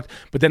would have sucked.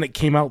 But then it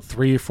came out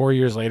 3 or 4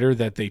 years later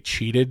that they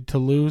cheated to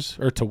lose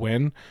or to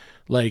win.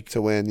 Like,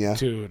 to win, yeah.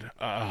 Dude,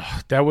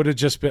 that would have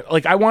just been...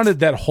 Like, I wanted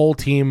that whole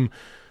team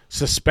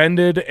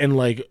suspended and,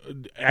 like,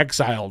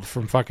 exiled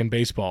from fucking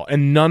baseball.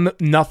 And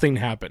nothing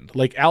happened.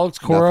 Like, Alex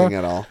Cora... Nothing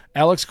at all.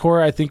 Alex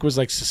Cora, I think, was,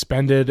 like,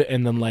 suspended.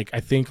 And then, like,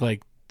 I think,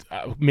 like,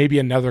 maybe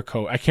another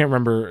coach. I can't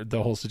remember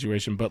the whole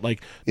situation, but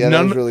like that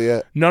was really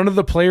it. None of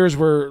the players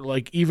were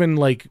like even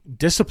like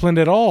disciplined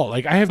at all.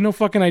 Like, I have no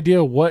fucking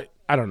idea what.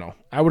 I don't know.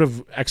 I would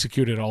have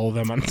executed all of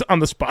them on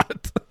the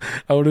spot.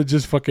 I would have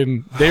just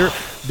fucking.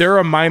 They're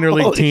a minor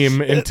league team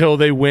shit. until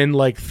they win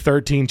like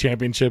 13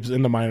 championships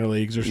in the minor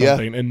leagues or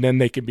something, and then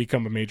they can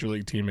become a major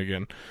league team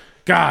again.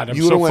 God,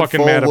 I'm so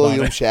fucking mad about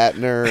William it.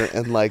 Shatner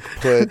and like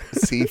put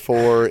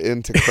C4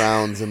 into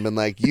crowns and been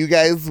like, "You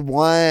guys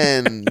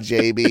won,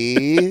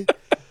 JB."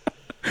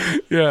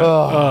 Yeah.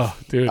 Oh,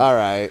 dude. All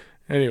right.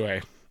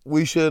 Anyway,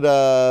 we should.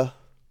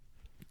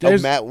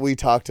 Matt, we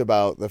talked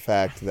about the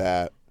fact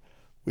that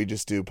we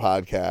just do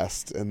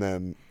podcast and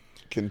then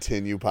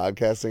continue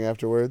podcasting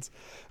afterwards,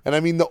 and I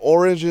mean the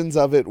origins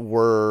of it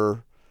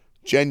were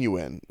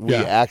genuine. We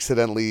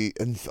accidentally,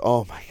 and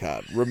oh my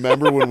God,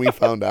 remember when we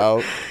found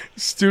out?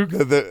 Stuke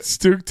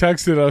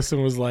texted us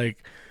and was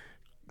like,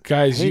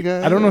 guys, Hey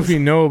guys. I don't know if you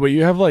know, but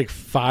you have like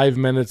 5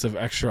 minutes of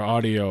extra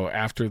audio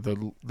after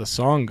the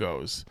song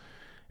goes,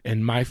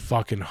 and my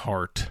fucking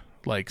heart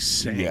like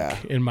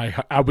sank in my.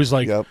 I was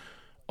like,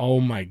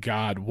 oh my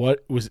God,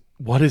 what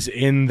is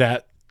in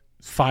that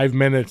 5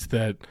 minutes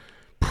that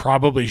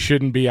probably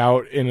shouldn't be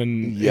out in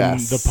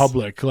the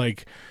public?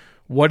 Like,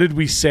 what did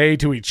we say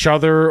to each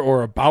other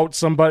or about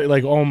somebody?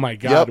 Like, oh my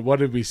God, what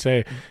did we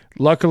say?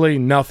 Luckily,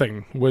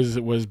 nothing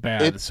was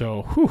bad.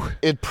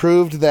 It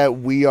proved that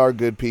we are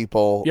good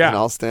people, and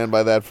I'll stand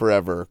by that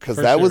forever. Because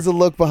that was a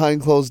look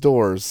behind closed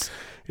doors,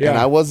 and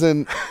I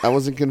wasn't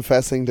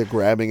confessing to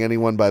grabbing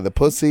anyone by the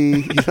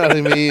pussy, you know what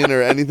I mean,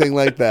 or anything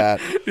like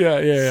that.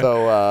 Yeah.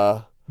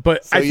 So,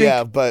 but I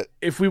think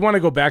if we want to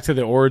go back to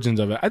the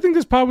origins of it, I think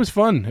this pod was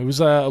fun. It was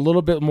a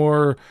little bit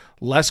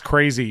less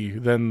crazy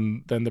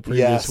than the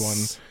previous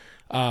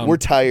one. We're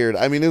tired.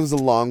 I mean, it was a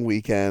long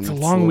weekend. It's a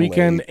long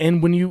weekend, late.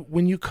 And when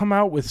you come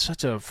out with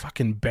such a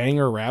fucking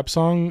banger rap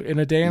song in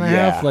a day and a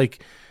half,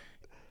 like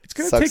it's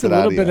gonna take a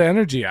little bit of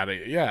energy out of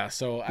you. Yeah.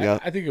 So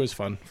I think it was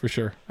fun for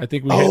sure. I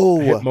think we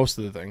hit most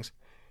of the things.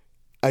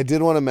 I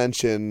did want to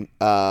mention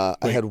I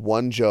had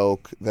one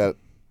joke that.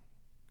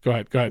 Go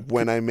ahead.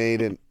 When I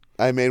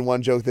made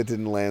one joke that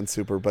didn't land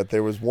super, but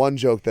there was one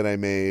joke that I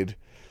made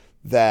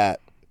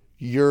that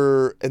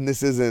and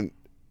this isn't,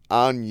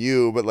 on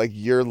you, but like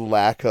your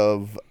lack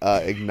of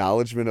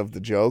acknowledgement of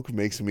the joke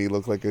makes me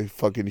look like a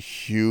fucking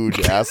huge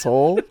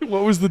asshole.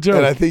 What was the joke?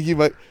 And I think you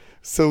might.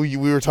 So we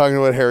were talking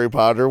about Harry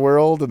Potter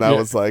World, and I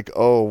was like,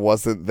 "Oh,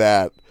 wasn't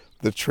that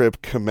the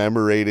trip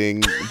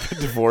commemorating the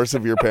divorce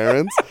of your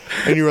parents?"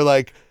 And you were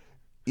like,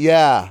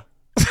 "Yeah."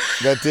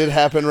 That did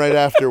happen right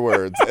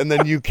afterwards. And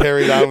then you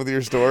carried on with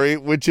your story,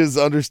 which is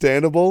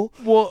understandable.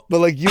 Well, but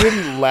like you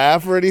didn't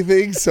laugh or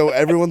anything, so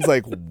everyone's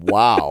like,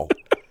 wow.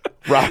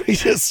 Robbie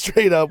just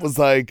straight up was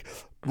like,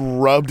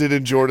 rubbed it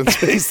in Jordan's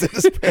face that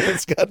his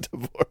parents got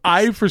divorced.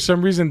 I, for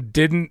some reason,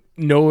 didn't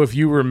know if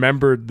you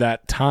remembered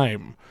that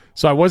time.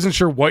 So I wasn't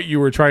sure what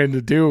you were trying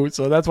to do.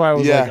 So that's why I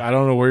was like, I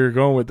don't know where you're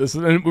going with this.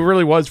 And it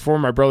really was for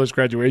my brother's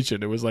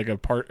graduation. It was like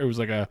it was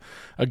like a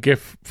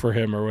gift for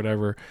him or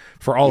whatever,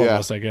 for all of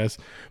us, I guess.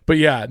 But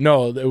yeah,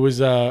 no, it was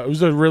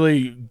a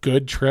really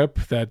good trip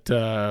that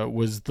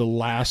was the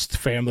last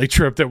family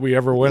trip that we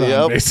ever went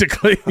on,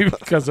 basically,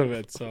 because of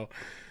it. So,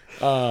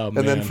 and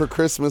then for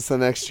Christmas the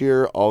next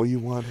year, all you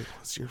wanted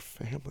was your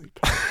family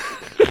back.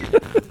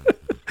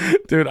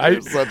 Dude,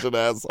 I'm such an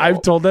asshole.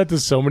 I've told that to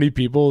so many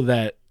people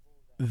that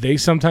they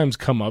sometimes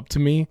come up to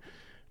me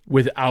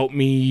without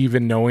me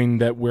even knowing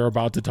that we're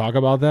about to talk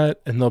about that,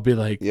 and they'll be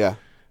like,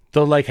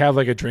 they'll like have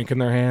like a drink in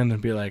their hand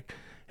and be like,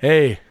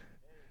 "Hey,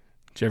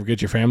 did you ever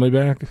get your family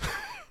back?"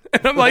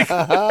 And I'm like,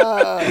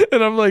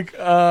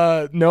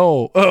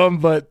 no,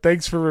 but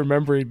thanks for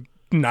remembering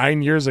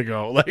 9 years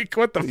ago. Like,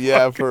 what the fuck?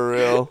 Yeah, for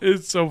real.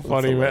 It's so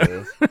funny,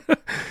 man.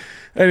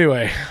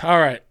 Anyway, all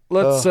right,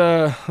 let's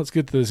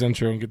get to this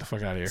intro and get the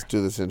fuck out of here. Let's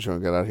do this intro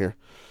and get out of here.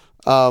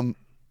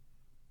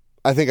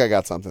 I think I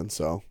got something,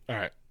 so. All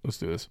right, let's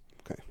do this.